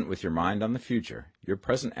present with your mind on the future, your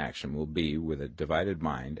present action will be with a divided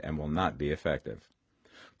mind and will not be effective.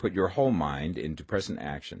 Put your whole mind into present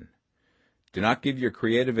action. Do not give your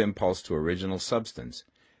creative impulse to original substance,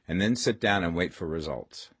 and then sit down and wait for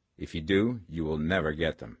results. If you do, you will never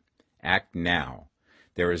get them. Act now.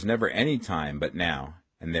 There is never any time but now,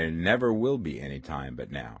 and there never will be any time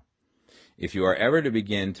but now. If you are ever to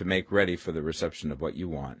begin to make ready for the reception of what you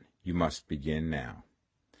want, you must begin now.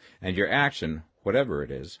 And your action, whatever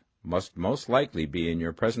it is, must most likely be in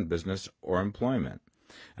your present business or employment,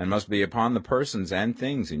 and must be upon the persons and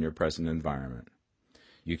things in your present environment.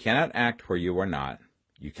 You cannot act where you are not,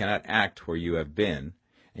 you cannot act where you have been,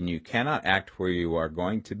 and you cannot act where you are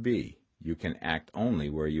going to be. You can act only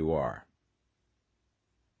where you are.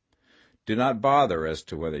 Do not bother as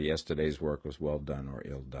to whether yesterday's work was well done or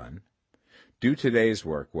ill done. Do today's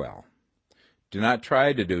work well. Do not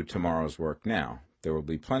try to do tomorrow's work now. There will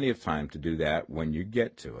be plenty of time to do that when you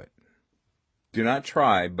get to it. Do not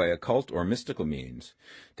try, by occult or mystical means,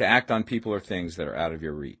 to act on people or things that are out of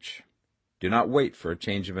your reach. Do not wait for a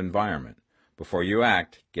change of environment. Before you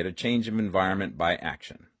act, get a change of environment by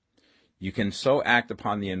action. You can so act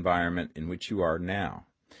upon the environment in which you are now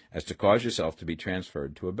as to cause yourself to be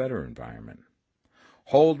transferred to a better environment.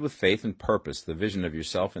 Hold with faith and purpose the vision of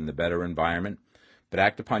yourself in the better environment, but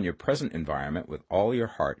act upon your present environment with all your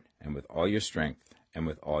heart and with all your strength and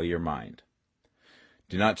with all your mind.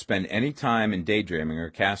 Do not spend any time in daydreaming or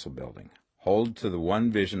castle building. Hold to the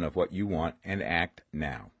one vision of what you want and act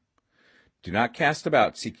now. Do not cast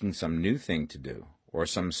about seeking some new thing to do, or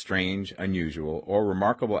some strange, unusual, or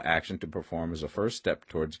remarkable action to perform as a first step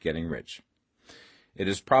towards getting rich. It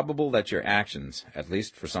is probable that your actions, at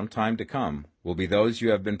least for some time to come, will be those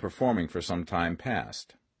you have been performing for some time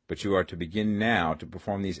past, but you are to begin now to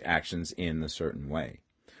perform these actions in a certain way,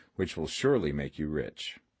 which will surely make you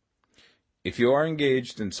rich. If you are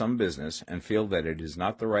engaged in some business and feel that it is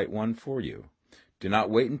not the right one for you, do not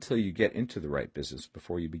wait until you get into the right business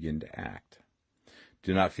before you begin to act.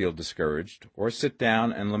 Do not feel discouraged or sit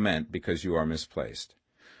down and lament because you are misplaced.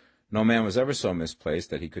 No man was ever so misplaced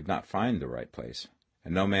that he could not find the right place,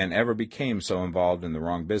 and no man ever became so involved in the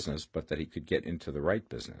wrong business but that he could get into the right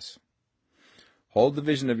business. Hold the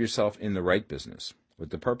vision of yourself in the right business, with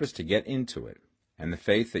the purpose to get into it, and the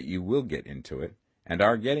faith that you will get into it, and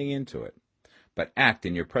are getting into it, but act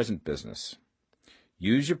in your present business.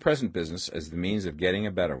 Use your present business as the means of getting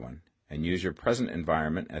a better one, and use your present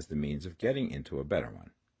environment as the means of getting into a better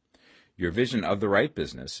one. Your vision of the right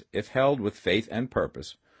business, if held with faith and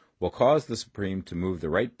purpose, will cause the Supreme to move the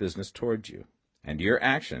right business towards you, and your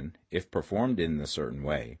action, if performed in a certain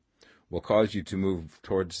way, will cause you to move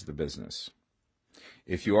towards the business.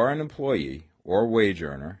 If you are an employee or wage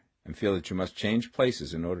earner and feel that you must change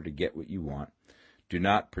places in order to get what you want, do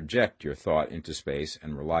not project your thought into space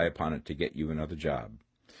and rely upon it to get you another job.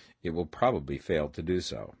 It will probably fail to do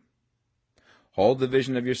so. Hold the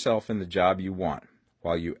vision of yourself in the job you want,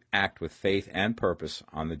 while you act with faith and purpose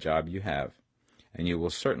on the job you have, and you will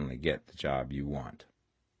certainly get the job you want.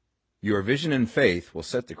 Your vision and faith will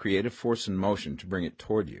set the creative force in motion to bring it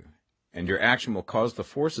toward you, and your action will cause the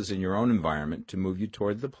forces in your own environment to move you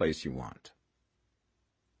toward the place you want.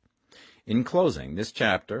 In closing this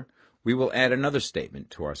chapter, we will add another statement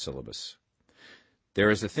to our syllabus. There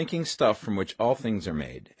is a thinking stuff from which all things are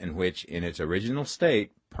made, and which, in its original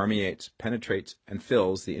state, permeates, penetrates, and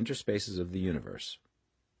fills the interspaces of the universe.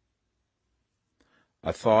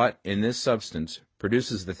 A thought in this substance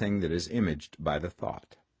produces the thing that is imaged by the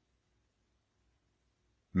thought.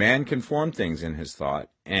 Man can form things in his thought,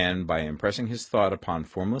 and, by impressing his thought upon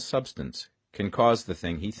formless substance, can cause the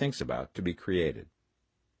thing he thinks about to be created.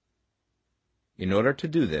 In order to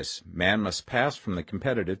do this, man must pass from the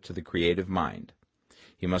competitive to the creative mind.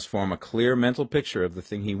 He must form a clear mental picture of the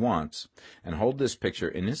thing he wants, and hold this picture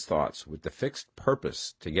in his thoughts with the fixed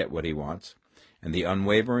purpose to get what he wants, and the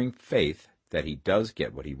unwavering faith that he does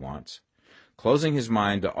get what he wants, closing his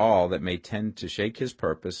mind to all that may tend to shake his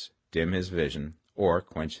purpose, dim his vision, or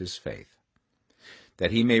quench his faith.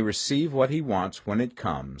 That he may receive what he wants when it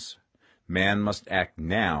comes, man must act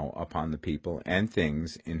now upon the people and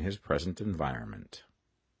things in his present environment.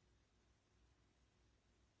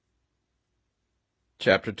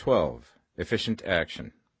 Chapter 12. Efficient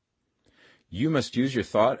Action. You must use your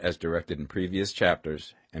thought as directed in previous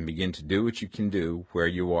chapters, and begin to do what you can do where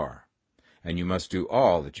you are, and you must do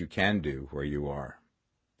all that you can do where you are.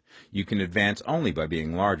 You can advance only by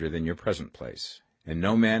being larger than your present place, and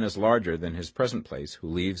no man is larger than his present place who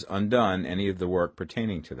leaves undone any of the work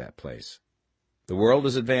pertaining to that place. The world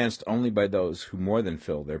is advanced only by those who more than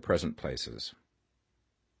fill their present places.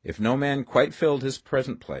 If no man quite filled his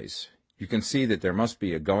present place, you can see that there must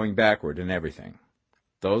be a going backward in everything.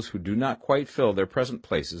 Those who do not quite fill their present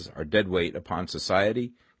places are dead weight upon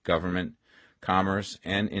society, government, commerce,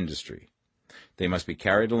 and industry. They must be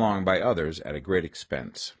carried along by others at a great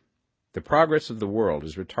expense. The progress of the world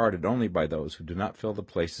is retarded only by those who do not fill the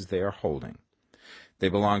places they are holding. They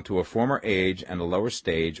belong to a former age and a lower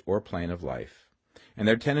stage or plane of life, and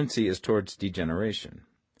their tendency is towards degeneration.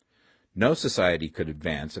 No society could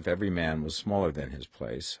advance if every man was smaller than his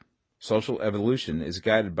place. Social evolution is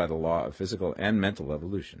guided by the law of physical and mental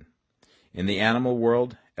evolution. In the animal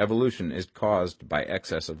world, evolution is caused by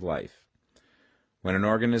excess of life. When an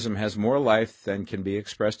organism has more life than can be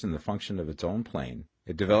expressed in the function of its own plane,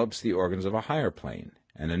 it develops the organs of a higher plane,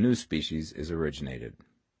 and a new species is originated.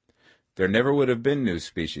 There never would have been new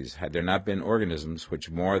species had there not been organisms which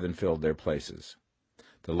more than filled their places.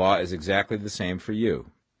 The law is exactly the same for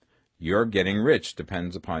you. Your getting rich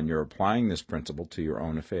depends upon your applying this principle to your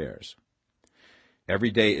own affairs. Every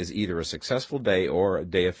day is either a successful day or a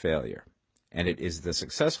day of failure, and it is the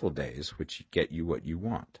successful days which get you what you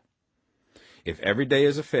want. If every day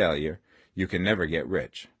is a failure, you can never get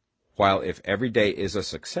rich, while if every day is a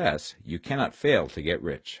success, you cannot fail to get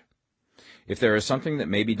rich. If there is something that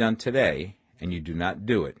may be done today, and you do not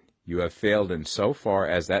do it, you have failed in so far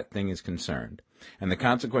as that thing is concerned, and the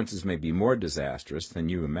consequences may be more disastrous than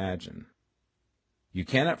you imagine. You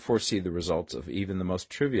cannot foresee the results of even the most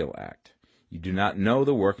trivial act. You do not know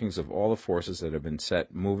the workings of all the forces that have been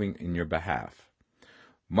set moving in your behalf.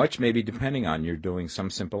 Much may be depending on your doing some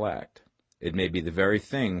simple act. It may be the very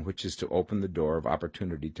thing which is to open the door of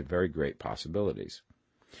opportunity to very great possibilities.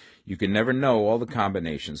 You can never know all the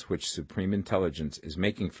combinations which Supreme Intelligence is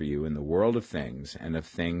making for you in the world of things and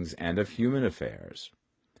of human affairs.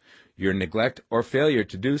 Your neglect or failure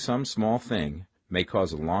to do some small thing may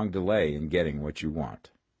cause a long delay in getting what you want.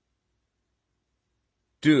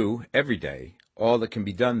 Do, every day, all that can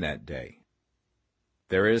be done that day.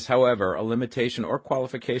 There is, however, a limitation or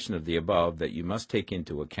qualification of the above that you must take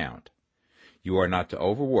into account. You are not to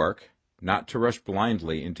overwork, not to rush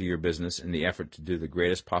blindly into your business in the effort to do the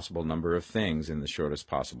greatest possible number of things in the shortest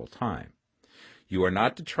possible time. You are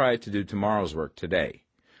not to try to do tomorrow's work today,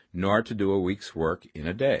 nor to do a week's work in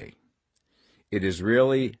a day. It is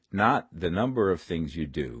really not the number of things you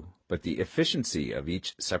do, but the efficiency of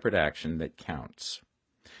each separate action that counts.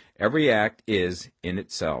 Every act is, in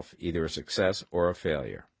itself, either a success or a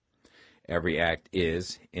failure. Every act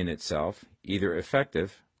is, in itself, either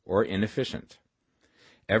effective or inefficient.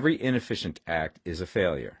 Every inefficient act is a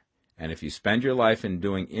failure, and if you spend your life in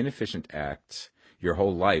doing inefficient acts, your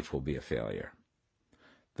whole life will be a failure.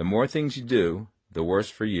 The more things you do, the worse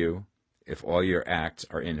for you if all your acts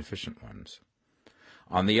are inefficient ones.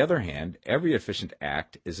 On the other hand, every efficient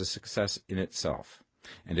act is a success in itself,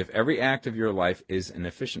 and if every act of your life is an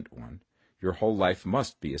efficient one, your whole life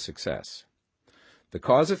must be a success. The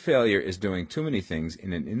cause of failure is doing too many things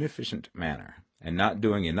in an inefficient manner, and not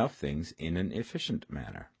doing enough things in an efficient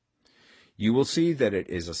manner. You will see that it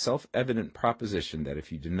is a self-evident proposition that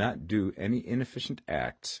if you do not do any inefficient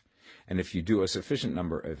acts, and if you do a sufficient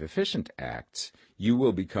number of efficient acts, you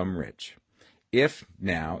will become rich. If,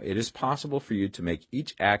 now, it is possible for you to make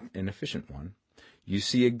each act an efficient one, you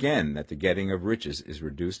see again that the getting of riches is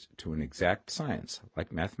reduced to an exact science,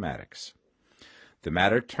 like mathematics. The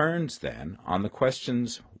matter turns, then, on the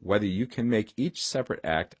questions whether you can make each separate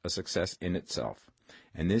act a success in itself,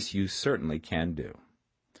 and this you certainly can do.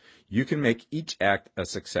 You can make each act a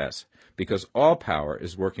success because all power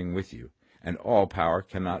is working with you, and all power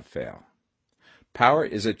cannot fail. Power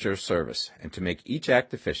is at your service, and to make each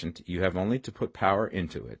act efficient, you have only to put power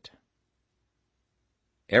into it.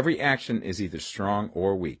 Every action is either strong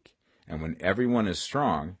or weak, and when every one is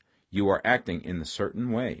strong, you are acting in the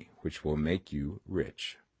certain way which will make you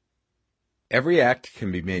rich. Every act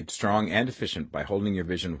can be made strong and efficient by holding your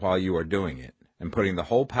vision while you are doing it, and putting the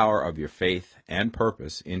whole power of your faith and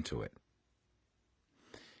purpose into it.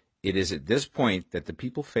 It is at this point that the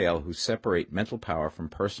people fail who separate mental power from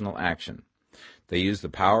personal action. They use the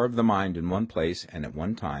power of the mind in one place and at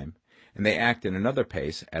one time, and they act in another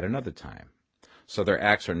place at another time. So their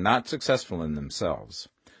acts are not successful in themselves.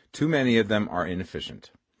 Too many of them are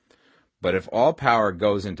inefficient. But if all power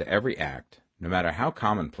goes into every act, no matter how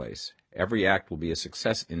commonplace, every act will be a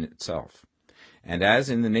success in itself. And as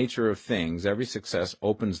in the nature of things, every success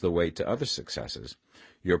opens the way to other successes,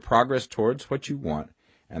 your progress towards what you want,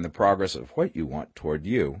 and the progress of what you want toward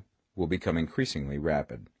you, will become increasingly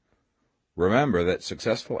rapid. Remember that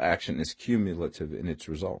successful action is cumulative in its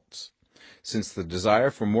results. Since the desire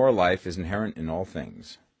for more life is inherent in all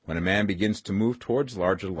things, when a man begins to move towards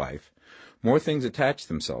larger life, more things attach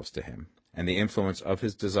themselves to him, and the influence of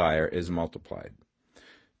his desire is multiplied.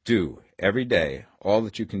 Do, every day, all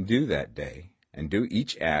that you can do that day, and do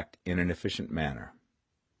each act in an efficient manner.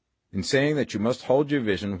 In saying that you must hold your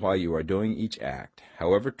vision while you are doing each act,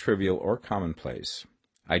 however trivial or commonplace,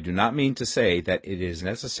 I do not mean to say that it is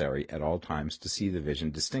necessary at all times to see the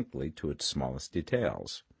vision distinctly to its smallest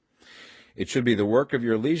details. It should be the work of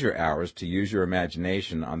your leisure hours to use your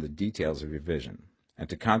imagination on the details of your vision, and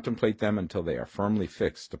to contemplate them until they are firmly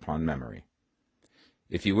fixed upon memory.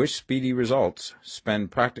 If you wish speedy results,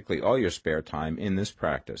 spend practically all your spare time in this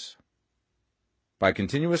practice. By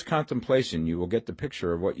continuous contemplation you will get the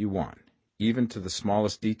picture of what you want, even to the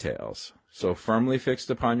smallest details, so firmly fixed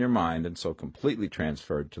upon your mind and so completely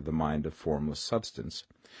transferred to the mind of formless substance,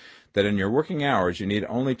 that in your working hours you need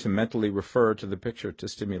only to mentally refer to the picture to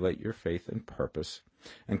stimulate your faith and purpose,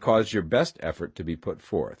 and cause your best effort to be put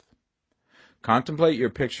forth. Contemplate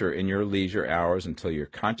your picture in your leisure hours until your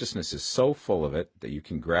consciousness is so full of it that you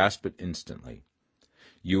can grasp it instantly.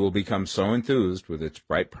 You will become so enthused with its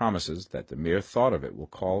bright promises that the mere thought of it will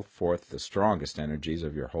call forth the strongest energies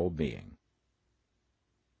of your whole being.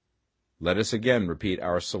 Let us again repeat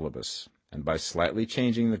our syllabus, and by slightly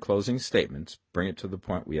changing the closing statements, bring it to the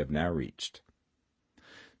point we have now reached.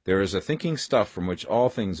 There is a thinking stuff from which all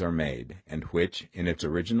things are made, and which, in its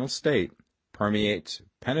original state, permeates,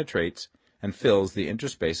 penetrates, and fills the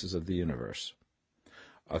interspaces of the universe.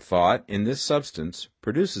 A thought in this substance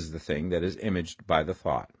produces the thing that is imaged by the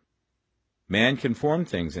thought. Man can form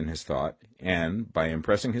things in his thought, and, by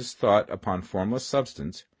impressing his thought upon formless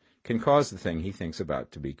substance, can cause the thing he thinks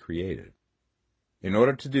about to be created. In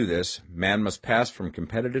order to do this, man must pass from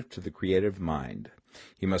competitive to the creative mind.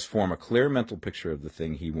 He must form a clear mental picture of the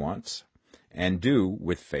thing he wants, and do,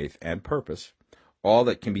 with faith and purpose, all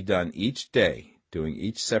that can be done each day, doing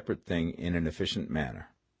each separate thing in an efficient manner.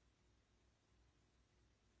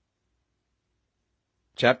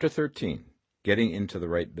 Chapter 13. Getting into the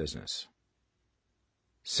right business.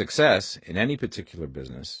 Success in any particular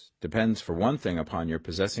business depends for one thing upon your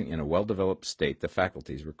possessing in a well-developed state the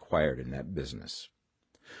faculties required in that business.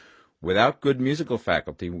 Without good musical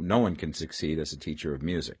faculty, no one can succeed as a teacher of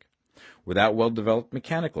music. Without well-developed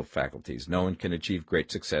mechanical faculties, no one can achieve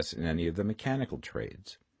great success in any of the mechanical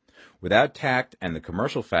trades. Without tact and the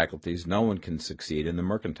commercial faculties, no one can succeed in the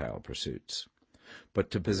mercantile pursuits.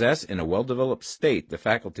 But to possess in a well-developed state the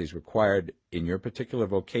faculties required in your particular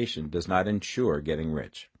vocation does not ensure getting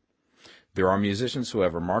rich. There are musicians who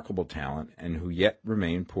have remarkable talent and who yet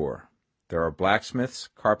remain poor. There are blacksmiths,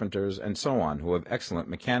 carpenters, and so on who have excellent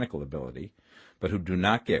mechanical ability, but who do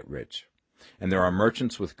not get rich. And there are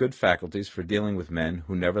merchants with good faculties for dealing with men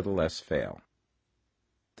who nevertheless fail.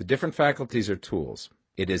 The different faculties are tools.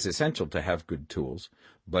 It is essential to have good tools,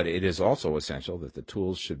 but it is also essential that the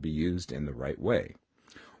tools should be used in the right way.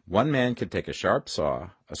 One man can take a sharp saw,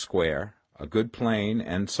 a square, a good plane,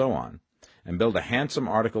 and so on, and build a handsome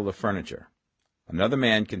article of furniture. Another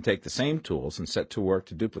man can take the same tools and set to work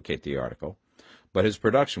to duplicate the article, but his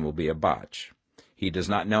production will be a botch. He does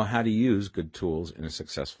not know how to use good tools in a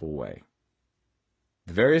successful way.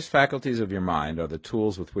 The various faculties of your mind are the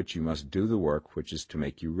tools with which you must do the work which is to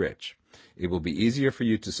make you rich. It will be easier for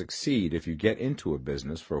you to succeed if you get into a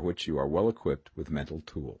business for which you are well equipped with mental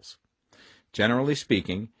tools. Generally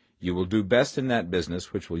speaking, you will do best in that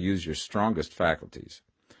business which will use your strongest faculties,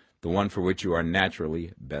 the one for which you are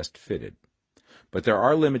naturally best fitted. But there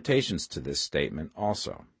are limitations to this statement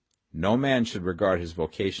also. No man should regard his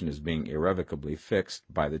vocation as being irrevocably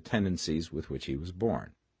fixed by the tendencies with which he was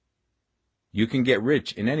born. You can get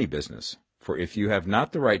rich in any business, for if you have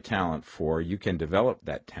not the right talent you can develop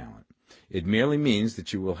that talent. It merely means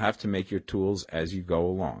that you will have to make your tools as you go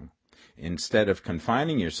along, instead of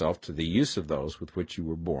confining yourself to the use of those with which you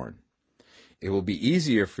were born. It will be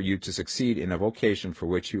easier for you to succeed in a vocation for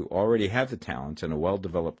which you already have the talent in a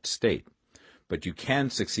well-developed state, but you can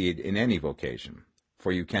succeed in any vocation,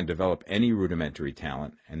 for you can develop any rudimentary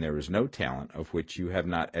talent, and there is no talent of which you have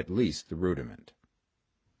not at least the rudiment.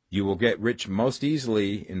 You will get rich most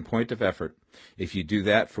easily in point of effort if you do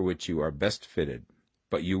that for which you are best fitted,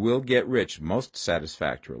 but you will get rich most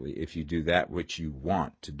satisfactorily if you do that which you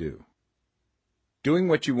want to do. Doing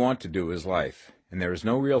what you want to do is life, and there is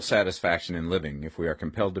no real satisfaction in living if we are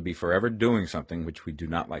compelled to be forever doing something which we do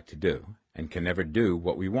not like to do, and can never do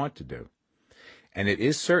what we want to do. And it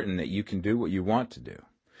is certain that you can do what you want to do.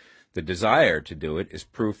 The desire to do it is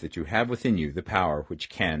proof that you have within you the power which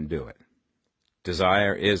can do it.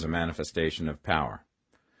 Desire is a manifestation of power.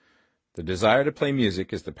 The desire to play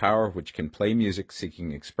music is the power which can play music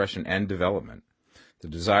seeking expression and development. The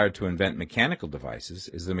desire to invent mechanical devices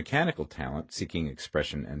is the mechanical talent seeking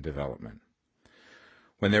expression and development.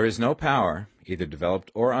 When there is no power, either developed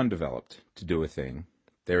or undeveloped, to do a thing,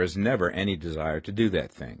 there is never any desire to do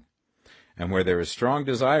that thing. And where there is strong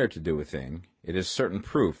desire to do a thing, it is certain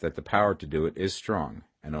proof that the power to do it is strong,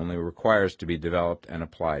 and only requires to be developed and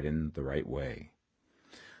applied in the right way.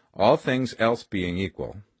 All things else being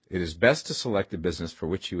equal, it is best to select the business for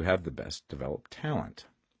which you have the best developed talent.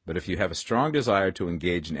 But if you have a strong desire to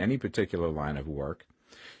engage in any particular line of work,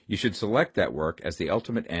 you should select that work as the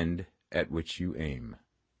ultimate end at which you aim.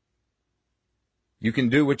 You can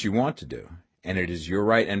do what you want to do, and it is your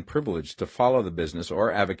right and privilege to follow the business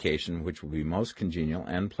or avocation which will be most congenial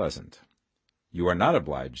and pleasant. You are not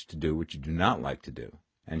obliged to do what you do not like to do,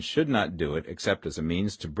 and should not do it except as a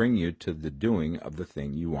means to bring you to the doing of the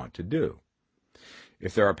thing you want to do.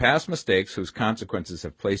 If there are past mistakes whose consequences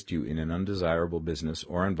have placed you in an undesirable business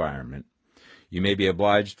or environment, you may be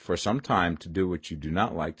obliged for some time to do what you do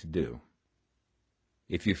not like to do.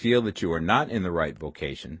 If you feel that you are not in the right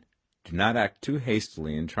vocation, do not act too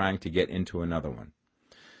hastily in trying to get into another one.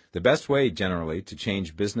 The best way, generally, to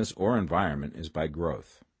change business or environment is by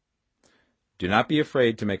growth. Do not be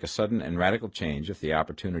afraid to make a sudden and radical change if the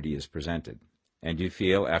opportunity is presented, and you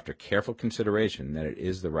feel after careful consideration that it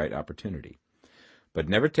is the right opportunity. But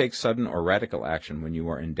never take sudden or radical action when you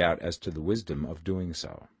are in doubt as to the wisdom of doing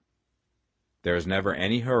so. There is never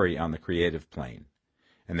any hurry on the creative plane,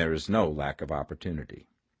 and there is no lack of opportunity.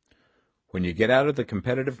 When you get out of the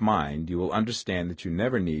competitive mind, you will understand that you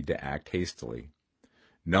never need to act hastily.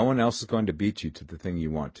 No one else is going to beat you to the thing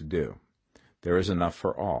you want to do. There is enough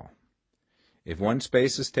for all. If one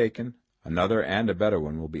space is taken, another and a better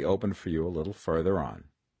one will be opened for you a little further on.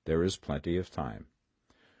 There is plenty of time.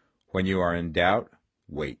 When you are in doubt,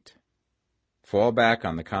 wait. Fall back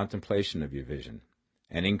on the contemplation of your vision,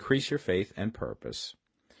 and increase your faith and purpose.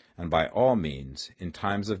 And by all means, in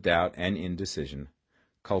times of doubt and indecision,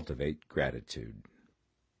 cultivate gratitude.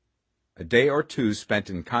 A day or two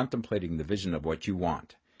spent in contemplating the vision of what you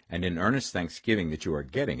want, and in earnest thanksgiving that you are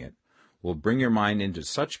getting it, will bring your mind into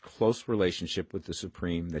such close relationship with the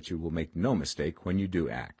Supreme that you will make no mistake when you do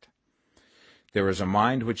act. There is a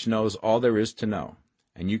mind which knows all there is to know,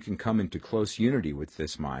 and you can come into close unity with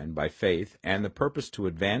this mind by faith and the purpose to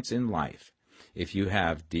advance in life, if you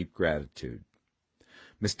have deep gratitude.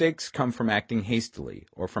 Mistakes come from acting hastily,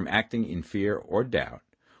 or from acting in fear or doubt,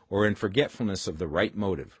 or in forgetfulness of the right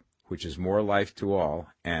motive, which is more life to all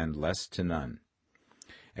and less to none.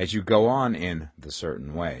 As you go on in the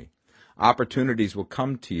certain way, opportunities will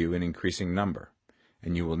come to you in increasing number,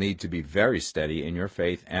 and you will need to be very steady in your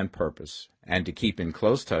faith and purpose, and to keep in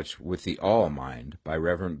close touch with the all-mind by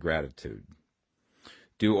reverent gratitude.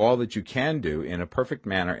 Do all that you can do in a perfect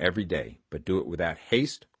manner every day, but do it without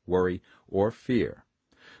haste, worry, or fear.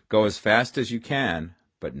 Go as fast as you can,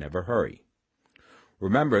 but never hurry.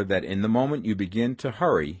 Remember that in the moment you begin to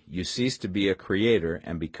hurry, you cease to be a creator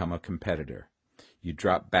and become a competitor. You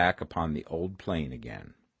drop back upon the old plane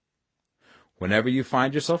again. Whenever you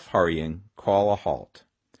find yourself hurrying, call a halt.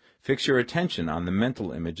 Fix your attention on the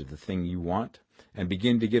mental image of the thing you want, and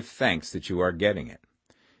begin to give thanks that you are getting it.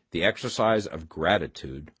 The exercise of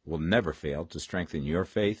gratitude will never fail to strengthen your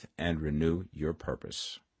faith and renew your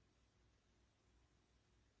purpose.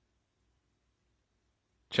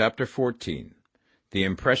 Chapter 14. The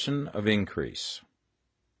Impression of Increase.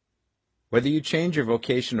 Whether you change your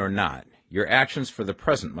vocation or not, your actions for the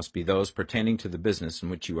present must be those pertaining to the business in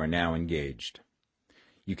which you are now engaged.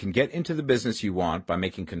 You can get into the business you want by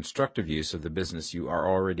making constructive use of the business you are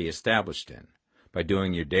already established in, by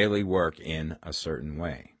doing your daily work in a certain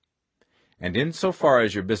way. And in so far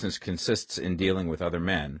as your business consists in dealing with other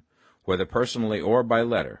men, whether personally or by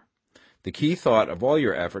letter, the key thought of all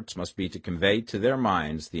your efforts must be to convey to their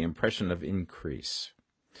minds the impression of increase.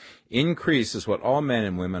 Increase is what all men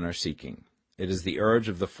and women are seeking. It is the urge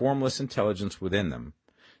of the formless intelligence within them,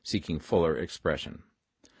 seeking fuller expression.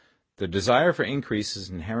 The desire for increase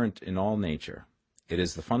is inherent in all nature. It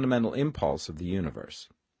is the fundamental impulse of the universe.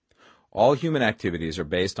 All human activities are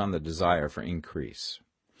based on the desire for increase.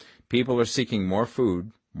 People are seeking more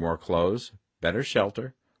food, more clothes, better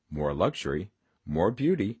shelter, more luxury, more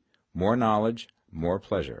beauty, more knowledge, more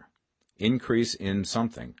pleasure. Increase in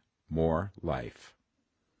something, more life.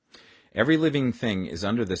 Every living thing is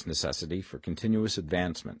under this necessity for continuous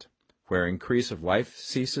advancement. Where increase of life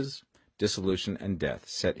ceases, dissolution and death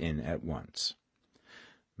set in at once.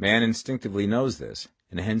 Man instinctively knows this,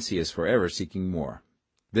 and hence he is forever seeking more.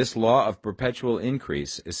 This law of perpetual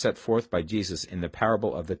increase is set forth by Jesus in the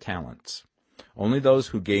parable of the talents. Only those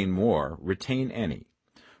who gain more retain any.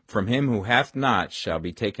 From him who hath not shall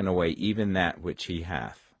be taken away even that which he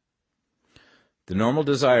hath. The normal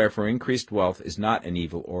desire for increased wealth is not an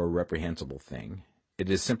evil or a reprehensible thing. It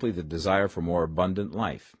is simply the desire for more abundant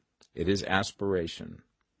life. It is aspiration.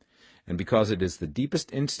 And because it is the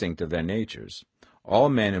deepest instinct of their natures, all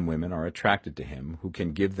men and women are attracted to him who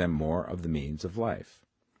can give them more of the means of life.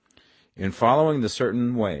 In following the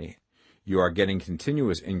certain way, you are getting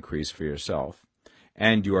continuous increase for yourself,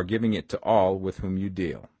 and you are giving it to all with whom you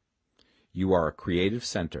deal. You are a creative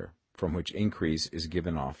center from which increase is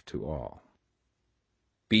given off to all.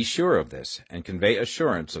 Be sure of this, and convey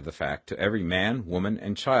assurance of the fact to every man, woman,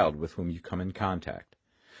 and child with whom you come in contact.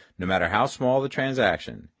 No matter how small the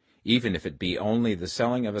transaction, even if it be only the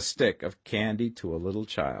selling of a stick of candy to a little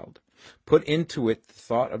child, put into it the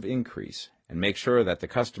thought of increase, and make sure that the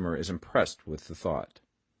customer is impressed with the thought.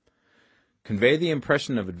 Convey the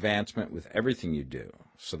impression of advancement with everything you do,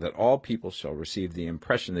 so that all people shall receive the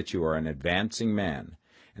impression that you are an advancing man,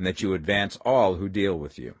 and that you advance all who deal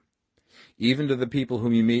with you. Even to the people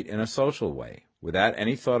whom you meet in a social way, without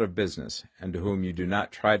any thought of business, and to whom you do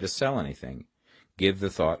not try to sell anything, give the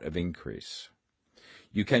thought of increase.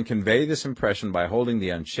 You can convey this impression by holding the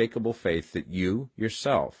unshakable faith that you,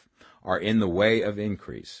 yourself, are in the way of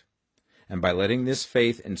increase, and by letting this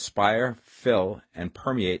faith inspire, fill, and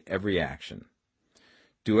permeate every action.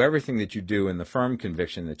 Do everything that you do in the firm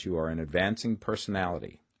conviction that you are an advancing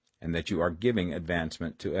personality, and that you are giving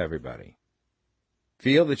advancement to everybody.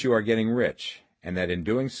 Feel that you are getting rich, and that in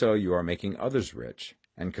doing so you are making others rich,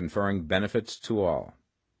 and conferring benefits to all.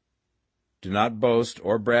 Do not boast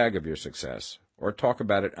or brag of your success, or talk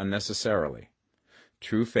about it unnecessarily.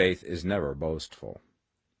 True faith is never boastful.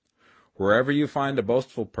 Wherever you find a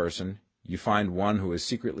boastful person, you find one who is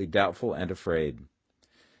secretly doubtful and afraid.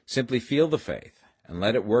 Simply feel the faith, and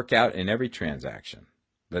let it work out in every transaction.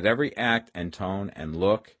 Let every act and tone and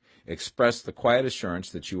look express the quiet assurance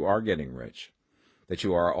that you are getting rich, that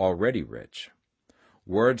you are already rich.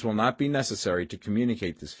 Words will not be necessary to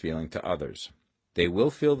communicate this feeling to others. They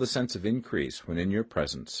will feel the sense of increase when in your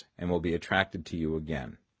presence and will be attracted to you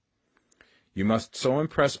again. You must so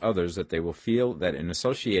impress others that they will feel that in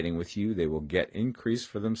associating with you they will get increase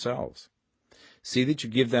for themselves. See that you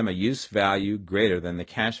give them a use value greater than the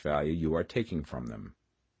cash value you are taking from them.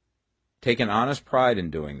 Take an honest pride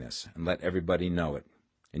in doing this, and let everybody know it,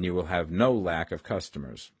 and you will have no lack of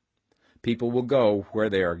customers. People will go where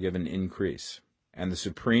they are given increase, and the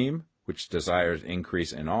Supreme, which desires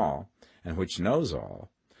increase in all, and which knows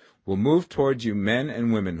all, will move towards you men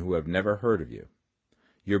and women who have never heard of you.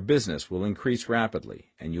 Your business will increase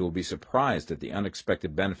rapidly, and you will be surprised at the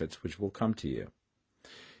unexpected benefits which will come to you.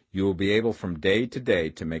 You will be able from day to day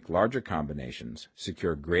to make larger combinations,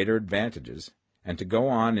 secure greater advantages, and to go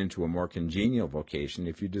on into a more congenial vocation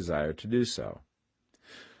if you desire to do so.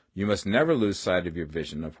 You must never lose sight of your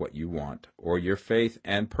vision of what you want, or your faith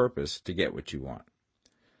and purpose to get what you want.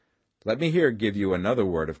 Let me here give you another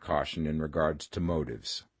word of caution in regards to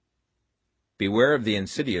motives. Beware of the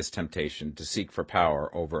insidious temptation to seek for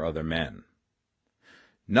power over other men.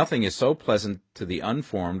 Nothing is so pleasant to the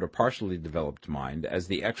unformed or partially developed mind as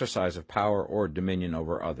the exercise of power or dominion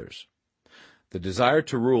over others. The desire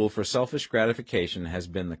to rule for selfish gratification has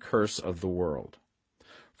been the curse of the world.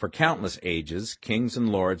 For countless ages, kings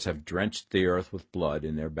and lords have drenched the earth with blood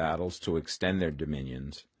in their battles to extend their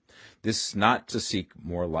dominions. This not to seek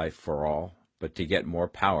more life for all, but to get more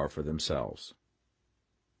power for themselves.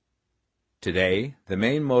 Today, the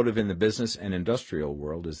main motive in the business and industrial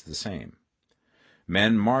world is the same.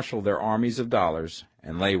 Men marshal their armies of dollars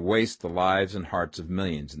and lay waste the lives and hearts of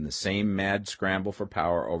millions in the same mad scramble for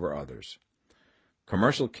power over others.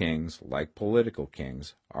 Commercial kings, like political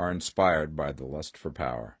kings, are inspired by the lust for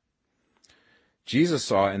power. Jesus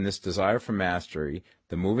saw in this desire for mastery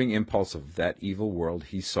the moving impulse of that evil world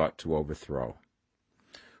he sought to overthrow.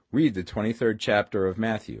 Read the 23rd chapter of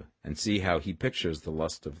Matthew and see how he pictures the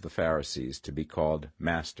lust of the Pharisees to be called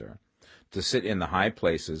master, to sit in the high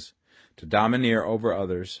places, to domineer over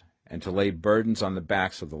others, and to lay burdens on the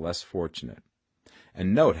backs of the less fortunate.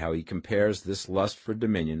 And note how he compares this lust for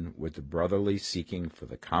dominion with the brotherly seeking for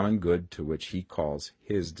the common good to which he calls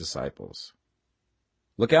his disciples.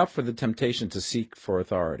 Look out for the temptation to seek for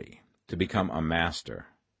authority, to become a master,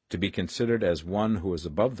 to be considered as one who is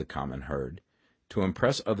above the common herd, to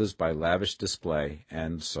impress others by lavish display,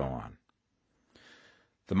 and so on.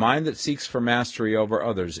 The mind that seeks for mastery over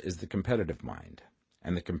others is the competitive mind,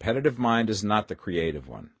 and the competitive mind is not the creative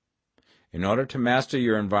one. In order to master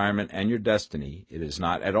your environment and your destiny, it is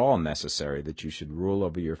not at all necessary that you should rule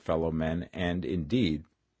over your fellow men, and, indeed,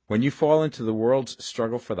 when you fall into the world's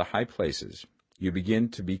struggle for the high places, you begin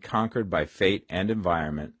to be conquered by fate and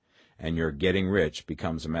environment, and your getting rich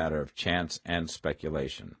becomes a matter of chance and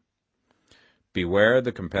speculation. Beware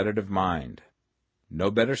the competitive mind. No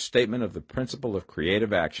better statement of the principle of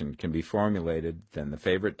creative action can be formulated than the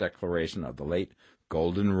favorite declaration of the late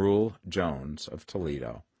Golden Rule Jones of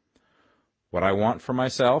Toledo. What I want for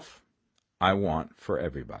myself, I want for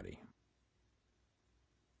everybody.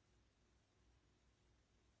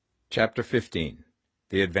 Chapter 15.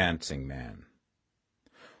 The Advancing Man.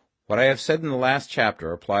 What I have said in the last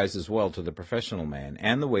chapter applies as well to the professional man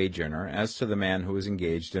and the wage earner as to the man who is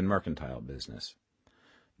engaged in mercantile business.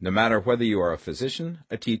 No matter whether you are a physician,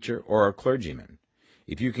 a teacher, or a clergyman,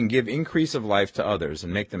 if you can give increase of life to others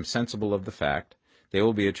and make them sensible of the fact, they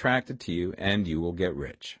will be attracted to you and you will get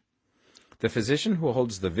rich. The physician who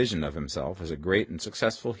holds the vision of himself as a great and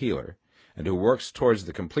successful healer, and who works towards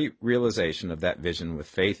the complete realization of that vision with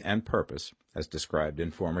faith and purpose, as described in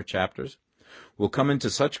former chapters, will come into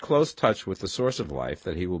such close touch with the source of life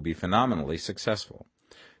that he will be phenomenally successful.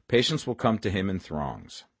 Patients will come to him in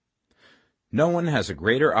throngs. No one has a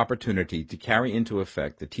greater opportunity to carry into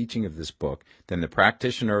effect the teaching of this book than the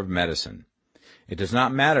practitioner of medicine. It does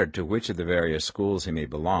not matter to which of the various schools he may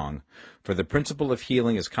belong, for the principle of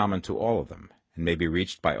healing is common to all of them, and may be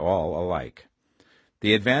reached by all alike.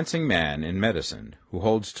 The advancing man in medicine, who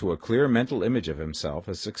holds to a clear mental image of himself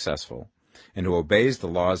as successful, and who obeys the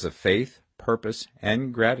laws of faith, purpose,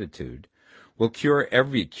 and gratitude, will cure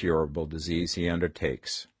every curable disease he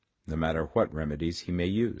undertakes, no matter what remedies he may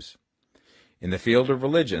use. In the field of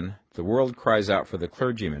religion, the world cries out for the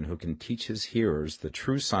clergyman who can teach his hearers the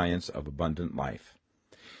true science of abundant life.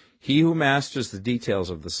 He who masters the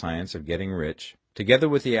details of the science of getting rich, together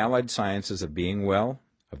with the allied sciences of being well,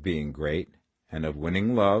 of being great, and of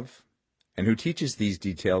winning love, and who teaches these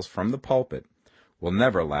details from the pulpit, will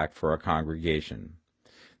never lack for a congregation.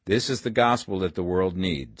 This is the gospel that the world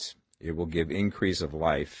needs. It will give increase of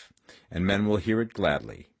life, and men will hear it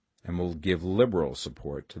gladly, and will give liberal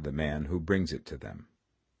support to the man who brings it to them.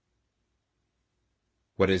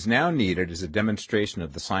 What is now needed is a demonstration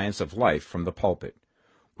of the science of life from the pulpit.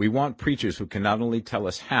 We want preachers who can not only tell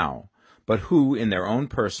us how, but who, in their own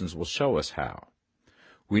persons, will show us how.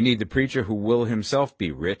 We need the preacher who will himself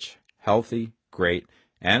be rich, healthy, great,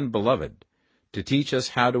 and beloved, to teach us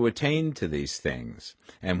how to attain to these things,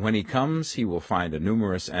 and when he comes he will find a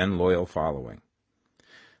numerous and loyal following.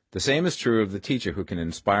 The same is true of the teacher who can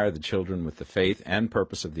inspire the children with the faith and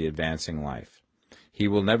purpose of the advancing life. He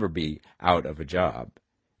will never be out of a job,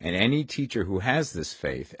 and any teacher who has this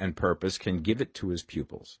faith and purpose can give it to his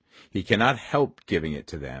pupils. He cannot help giving it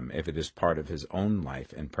to them if it is part of his own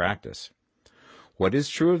life and practice. What is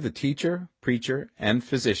true of the teacher, preacher, and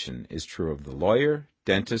physician is true of the lawyer,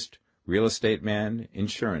 dentist, real estate man,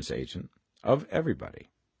 insurance agent, of everybody.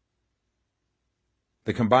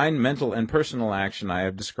 The combined mental and personal action I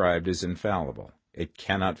have described is infallible. It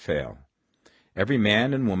cannot fail. Every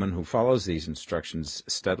man and woman who follows these instructions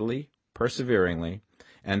steadily, perseveringly,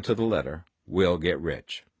 and to the letter, will get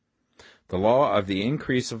rich. The law of the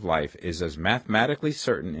increase of life is as mathematically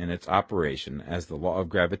certain in its operation as the law of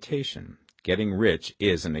gravitation. Getting rich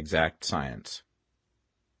is an exact science.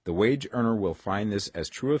 The wage earner will find this as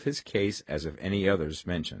true of his case as of any others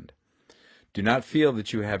mentioned. Do not feel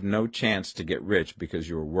that you have no chance to get rich because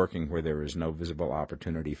you are working where there is no visible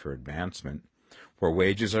opportunity for advancement, where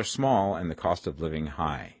wages are small and the cost of living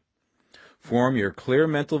high. Form your clear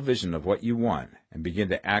mental vision of what you want and begin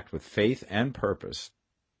to act with faith and purpose.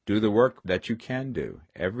 Do the work that you can do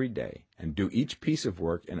every day, and do each piece of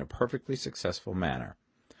work in a perfectly successful manner.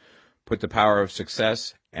 Put the power of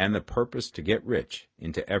success and the purpose to get rich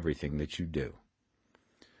into everything that you do.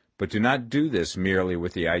 But do not do this merely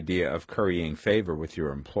with the idea of currying favor with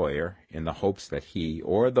your employer in the hopes that he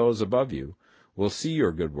or those above you will see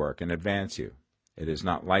your good work and advance you. It is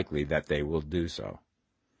not likely that they will do so.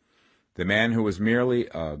 The man who is merely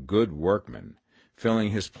a good workman,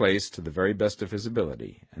 filling his place to the very best of his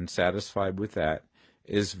ability, and satisfied with that,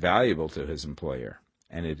 is valuable to his employer,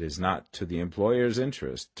 and it is not to the employer's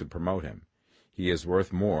interest to promote him. He is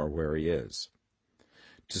worth more where he is.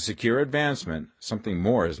 To secure advancement, something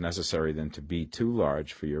more is necessary than to be too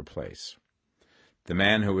large for your place. The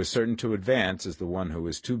man who is certain to advance is the one who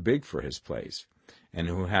is too big for his place, and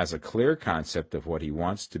who has a clear concept of what he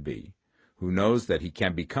wants to be, who knows that he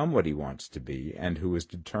can become what he wants to be, and who is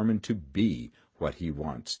determined to be what he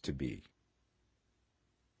wants to be.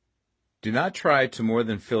 Do not try to more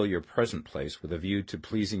than fill your present place with a view to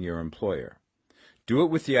pleasing your employer. Do it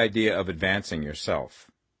with the idea of advancing yourself.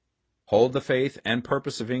 Hold the faith and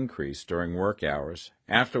purpose of increase during work hours,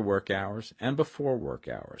 after work hours, and before work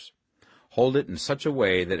hours. Hold it in such a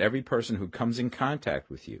way that every person who comes in contact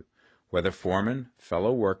with you, whether foreman,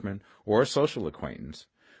 fellow workman, or social acquaintance,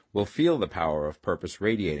 will feel the power of purpose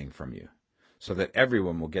radiating from you, so that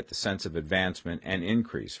everyone will get the sense of advancement and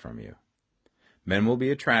increase from you. Men will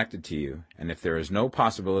be attracted to you, and if there is no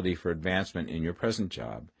possibility for advancement in your present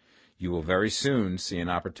job, you will very soon see an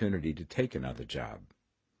opportunity to take another job.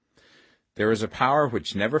 There is a power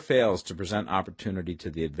which never fails to present opportunity to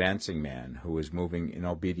the advancing man who is moving in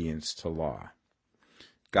obedience to law.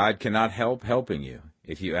 God cannot help helping you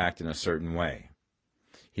if you act in a certain way.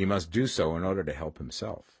 He must do so in order to help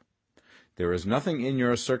himself. There is nothing in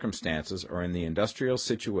your circumstances or in the industrial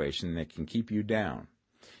situation that can keep you down.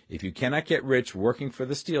 If you cannot get rich working for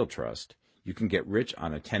the Steel Trust, you can get rich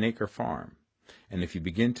on a 10-acre farm. And if you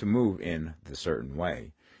begin to move in the certain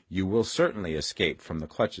way, you will certainly escape from the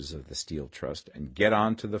clutches of the Steel Trust and get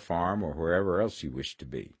on to the farm or wherever else you wish to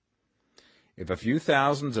be. If a few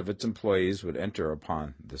thousands of its employees would enter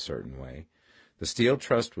upon the certain way, the Steel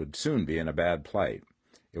Trust would soon be in a bad plight.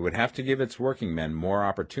 It would have to give its working men more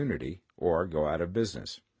opportunity or go out of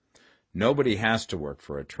business. Nobody has to work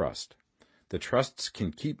for a trust. The trusts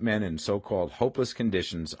can keep men in so-called hopeless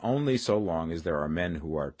conditions only so long as there are men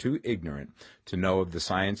who are too ignorant to know of the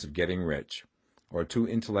science of getting rich, or too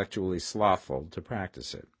intellectually slothful to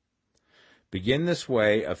practice it. Begin this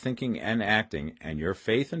way of thinking and acting, and your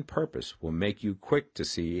faith and purpose will make you quick to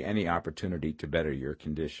see any opportunity to better your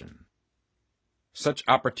condition. Such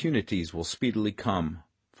opportunities will speedily come,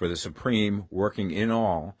 for the Supreme, working in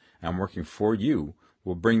all and working for you,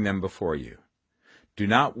 will bring them before you. Do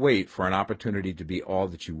not wait for an opportunity to be all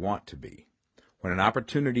that you want to be. When an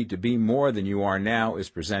opportunity to be more than you are now is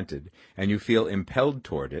presented, and you feel impelled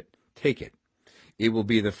toward it, take it. It will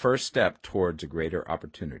be the first step towards a greater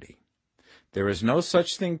opportunity. There is no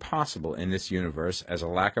such thing possible in this universe as a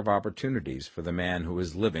lack of opportunities for the man who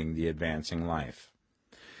is living the advancing life.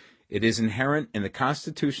 It is inherent in the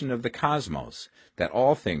constitution of the cosmos that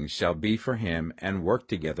all things shall be for him and work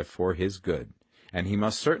together for his good, and he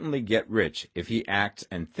must certainly get rich if he acts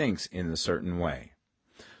and thinks in the certain way.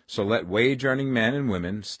 So let wage-earning men and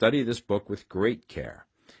women study this book with great care,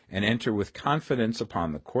 and enter with confidence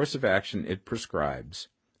upon the course of action it prescribes.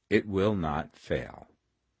 It will not fail.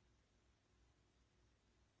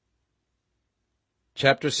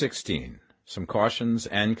 Chapter 16. Some Cautions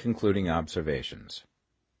and Concluding Observations.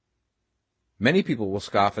 Many people will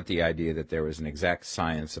scoff at the idea that there is an exact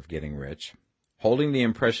science of getting rich. Holding the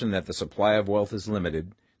impression that the supply of wealth is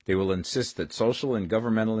limited, they will insist that social and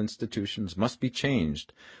governmental institutions must be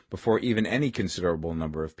changed before even any considerable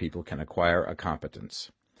number of people can acquire a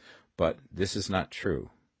competence. But this is not true.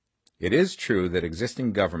 It is true that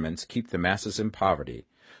existing governments keep the masses in poverty,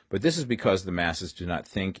 but this is because the masses do not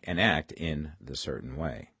think and act in the certain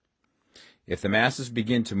way. If the masses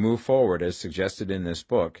begin to move forward as suggested in this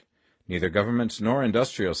book, neither governments nor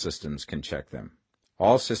industrial systems can check them.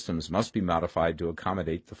 All systems must be modified to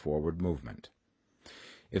accommodate the forward movement.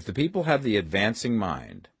 If the people have the advancing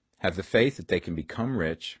mind, have the faith that they can become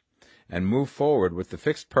rich, and move forward with the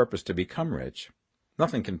fixed purpose to become rich,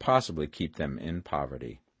 nothing can possibly keep them in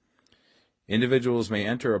poverty. Individuals may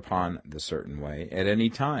enter upon the certain way at any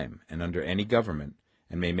time and under any government,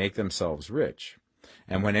 and may make themselves rich.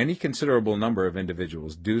 And when any considerable number of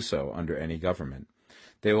individuals do so under any government,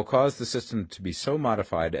 they will cause the system to be so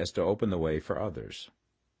modified as to open the way for others.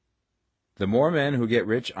 The more men who get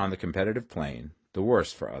rich on the competitive plane, the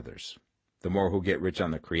worse for others. The more who get rich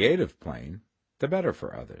on the creative plane, the better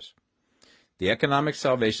for others. The economic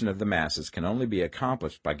salvation of the masses can only be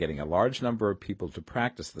accomplished by getting a large number of people to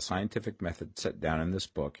practice the scientific method set down in this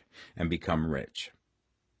book and become rich.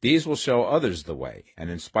 These will show others the way and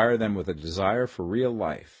inspire them with a desire for real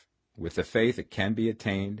life, with the faith it can be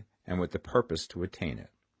attained, and with the purpose to attain it.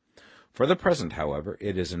 For the present, however,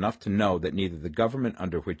 it is enough to know that neither the government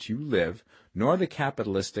under which you live nor the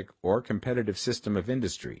capitalistic or competitive system of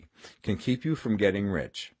industry can keep you from getting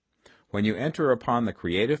rich. When you enter upon the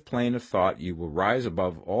creative plane of thought, you will rise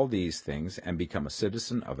above all these things and become a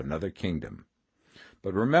citizen of another kingdom.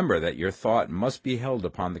 But remember that your thought must be held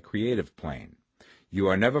upon the creative plane. You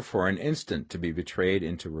are never for an instant to be betrayed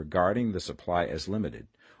into regarding the supply as limited,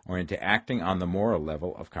 or into acting on the moral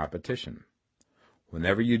level of competition.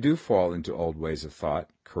 Whenever you do fall into old ways of thought,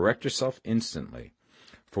 correct yourself instantly,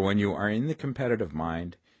 for when you are in the competitive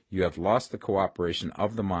mind, you have lost the cooperation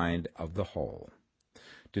of the mind of the whole.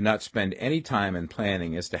 Do not spend any time in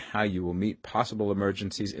planning as to how you will meet possible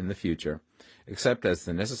emergencies in the future, except as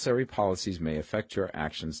the necessary policies may affect your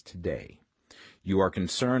actions today. You are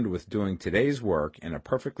concerned with doing today's work in a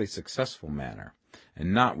perfectly successful manner,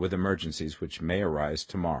 and not with emergencies which may arise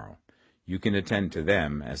tomorrow. You can attend to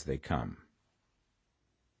them as they come.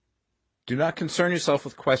 Do not concern yourself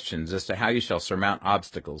with questions as to how you shall surmount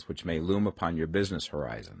obstacles which may loom upon your business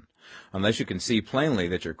horizon, unless you can see plainly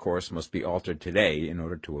that your course must be altered today in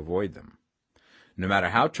order to avoid them. No matter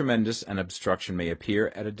how tremendous an obstruction may appear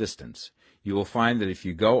at a distance, you will find that if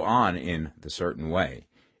you go on in the certain way,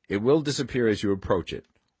 it will disappear as you approach it,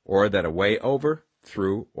 or that a way over,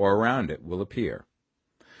 through, or around it will appear.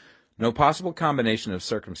 No possible combination of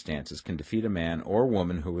circumstances can defeat a man or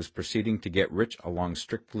woman who is proceeding to get rich along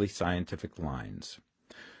strictly scientific lines.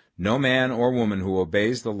 No man or woman who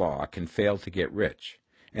obeys the law can fail to get rich,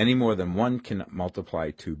 any more than one can multiply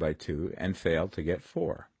 2 by 2 and fail to get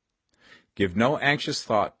 4. Give no anxious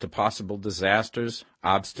thought to possible disasters,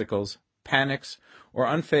 obstacles, panics, or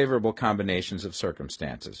unfavorable combinations of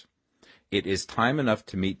circumstances. It is time enough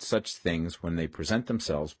to meet such things when they present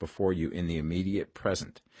themselves before you in the immediate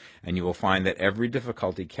present, and you will find that every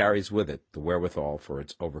difficulty carries with it the wherewithal for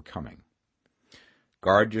its overcoming.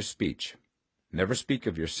 Guard your speech. Never speak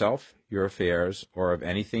of yourself, your affairs, or of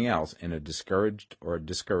anything else in a discouraged or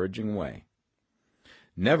discouraging way.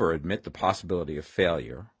 Never admit the possibility of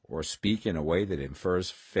failure, or speak in a way that infers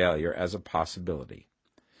failure as a possibility.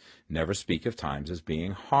 Never speak of times as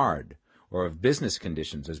being hard, or of business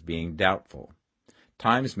conditions as being doubtful.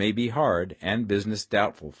 Times may be hard and business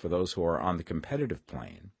doubtful for those who are on the competitive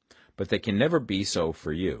plane, but they can never be so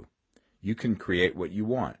for you. You can create what you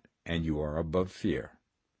want, and you are above fear.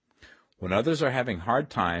 When others are having hard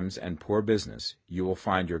times and poor business, you will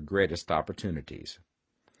find your greatest opportunities.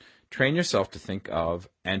 Train yourself to think of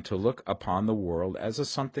and to look upon the world as a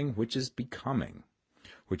something which is becoming,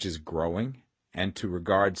 which is growing, and to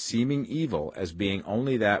regard seeming evil as being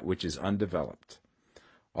only that which is undeveloped.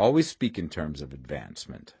 Always speak in terms of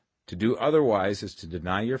advancement. To do otherwise is to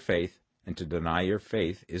deny your faith, and to deny your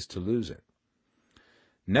faith is to lose it.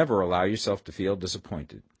 Never allow yourself to feel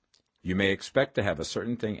disappointed. You may expect to have a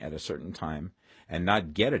certain thing at a certain time, and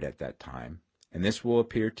not get it at that time, and this will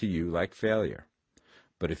appear to you like failure.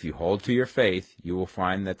 But if you hold to your faith, you will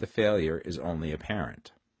find that the failure is only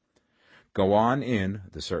apparent. Go on in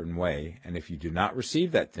the certain way, and if you do not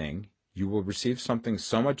receive that thing, you will receive something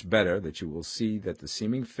so much better that you will see that the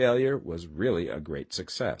seeming failure was really a great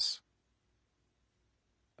success.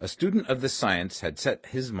 A student of this science had set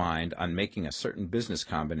his mind on making a certain business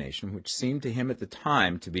combination which seemed to him at the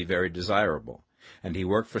time to be very desirable, and he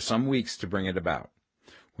worked for some weeks to bring it about.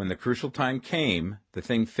 When the crucial time came, the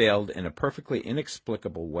thing failed in a perfectly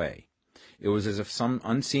inexplicable way. It was as if some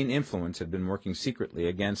unseen influence had been working secretly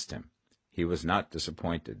against him. He was not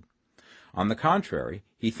disappointed. On the contrary,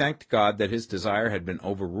 he thanked God that his desire had been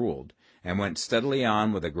overruled, and went steadily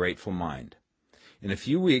on with a grateful mind. In a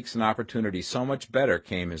few weeks an opportunity so much better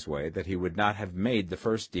came his way that he would not have made the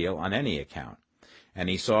first deal on any account, and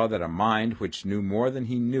he saw that a mind which knew more than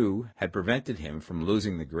he knew had prevented him from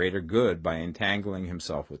losing the greater good by entangling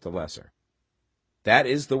himself with the lesser. That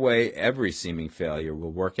is the way every seeming failure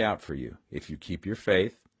will work out for you, if you keep your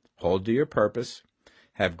faith, hold to your purpose,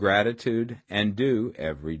 have gratitude, and do,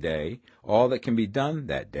 every day, all that can be done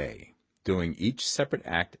that day, doing each separate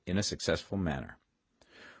act in a successful manner.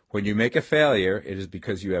 When you make a failure, it is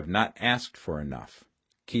because you have not asked for enough.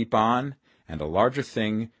 Keep on, and a larger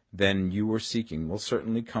thing than you were seeking will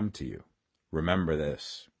certainly come to you. Remember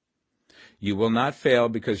this. You will not fail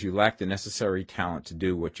because you lack the necessary talent to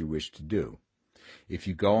do what you wish to do. If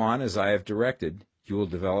you go on as I have directed, you will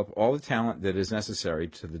develop all the talent that is necessary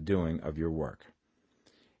to the doing of your work.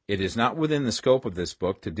 It is not within the scope of this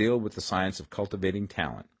book to deal with the science of cultivating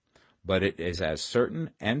talent, but it is as certain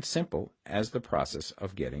and simple as the process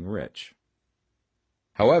of getting rich.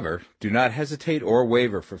 However, do not hesitate or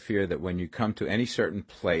waver for fear that when you come to any certain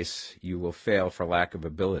place you will fail for lack of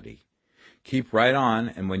ability. Keep right on,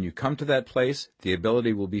 and when you come to that place, the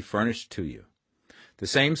ability will be furnished to you. The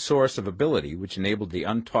same source of ability which enabled the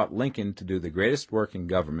untaught Lincoln to do the greatest work in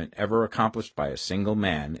government ever accomplished by a single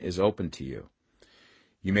man is open to you.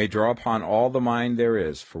 You may draw upon all the mind there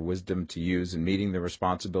is for wisdom to use in meeting the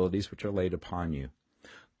responsibilities which are laid upon you.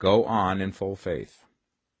 Go on in full faith.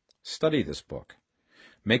 Study this book.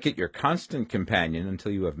 Make it your constant companion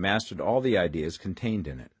until you have mastered all the ideas contained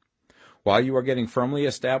in it. While you are getting firmly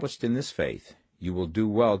established in this faith, you will do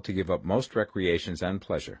well to give up most recreations and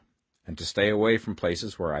pleasure, and to stay away from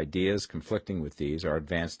places where ideas conflicting with these are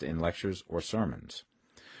advanced in lectures or sermons.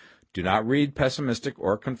 Do not read pessimistic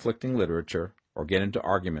or conflicting literature, or get into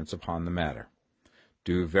arguments upon the matter.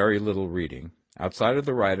 Do very little reading, outside of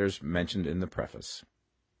the writers mentioned in the preface.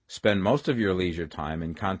 Spend most of your leisure time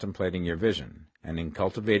in contemplating your vision, and in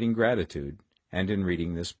cultivating gratitude, and in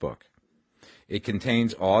reading this book. It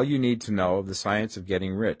contains all you need to know of the science of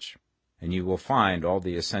getting rich, and you will find all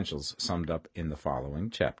the essentials summed up in the following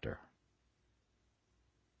chapter.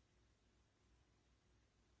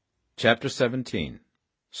 Chapter 17.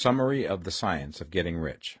 Summary of the Science of Getting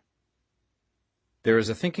Rich. There is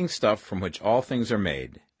a thinking stuff from which all things are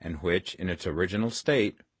made, and which, in its original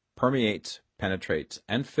state, permeates, penetrates,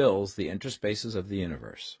 and fills the interspaces of the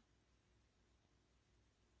universe.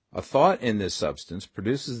 A thought in this substance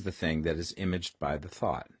produces the thing that is imaged by the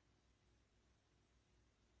thought.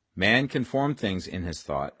 Man can form things in his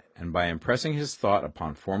thought, and by impressing his thought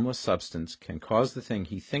upon formless substance can cause the thing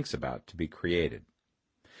he thinks about to be created.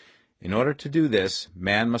 In order to do this,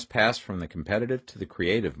 man must pass from the competitive to the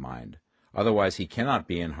creative mind, otherwise he cannot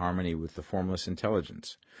be in harmony with the formless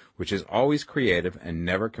intelligence, which is always creative and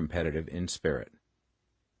never competitive in spirit.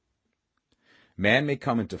 Man may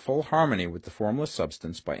come into full harmony with the formless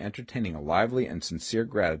substance by entertaining a lively and sincere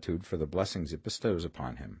gratitude for the blessings it bestows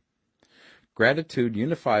upon him. Gratitude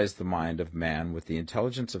unifies the mind of man with the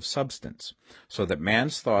intelligence of substance, so that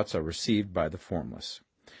man's thoughts are received by the formless.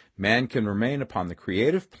 Man can remain upon the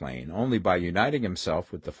creative plane only by uniting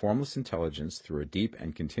himself with the formless intelligence through a deep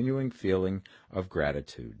and continuing feeling of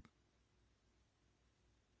gratitude.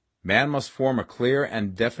 Man must form a clear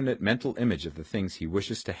and definite mental image of the things he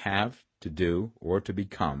wishes to have, to do, or to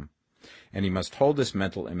become, and he must hold this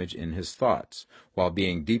mental image in his thoughts, while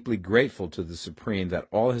being deeply grateful to the Supreme that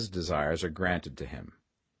all his desires are granted to him.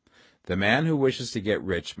 The man who wishes to get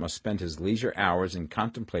rich must spend his leisure hours in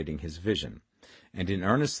contemplating his vision, and in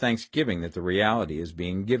earnest thanksgiving that the reality is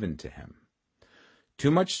being given to him.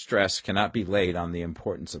 Too much stress cannot be laid on the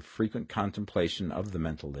importance of frequent contemplation of the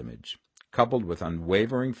mental image, coupled with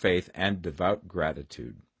unwavering faith and devout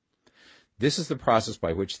gratitude. This is the process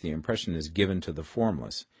by which the impression is given to the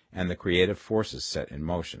formless, and the creative forces set in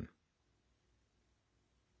motion.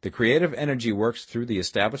 The creative energy works through the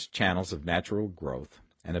established channels of natural growth,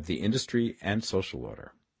 and of the industry and social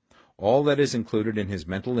order. All that is included in his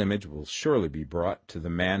mental image will surely be brought to the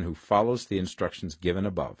man who follows the instructions given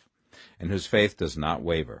above, and whose faith does not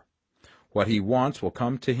waver. What he wants will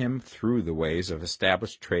come to him through the ways of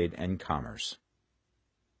established trade and commerce.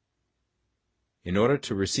 In order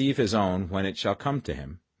to receive his own when it shall come to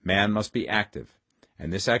him, man must be active,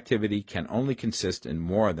 and this activity can only consist in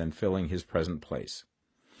more than filling his present place.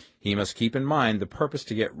 He must keep in mind the purpose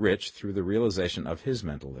to get rich through the realization of his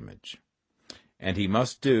mental image. And he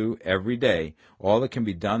must do, every day, all that can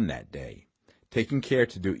be done that day, taking care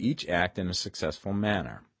to do each act in a successful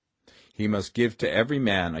manner. He must give to every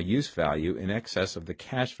man a use value in excess of the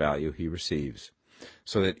cash value he receives,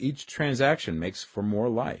 so that each transaction makes for more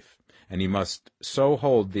life, and he must so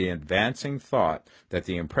hold the advancing thought that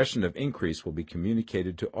the impression of increase will be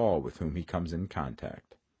communicated to all with whom he comes in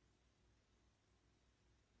contact.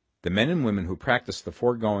 The men and women who practice the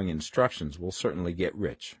foregoing instructions will certainly get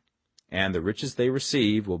rich, and the riches they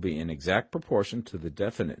receive will be in exact proportion to the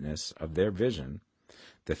definiteness of their vision,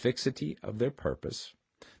 the fixity of their purpose,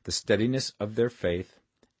 the steadiness of their faith,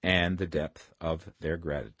 and the depth of their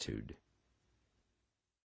gratitude.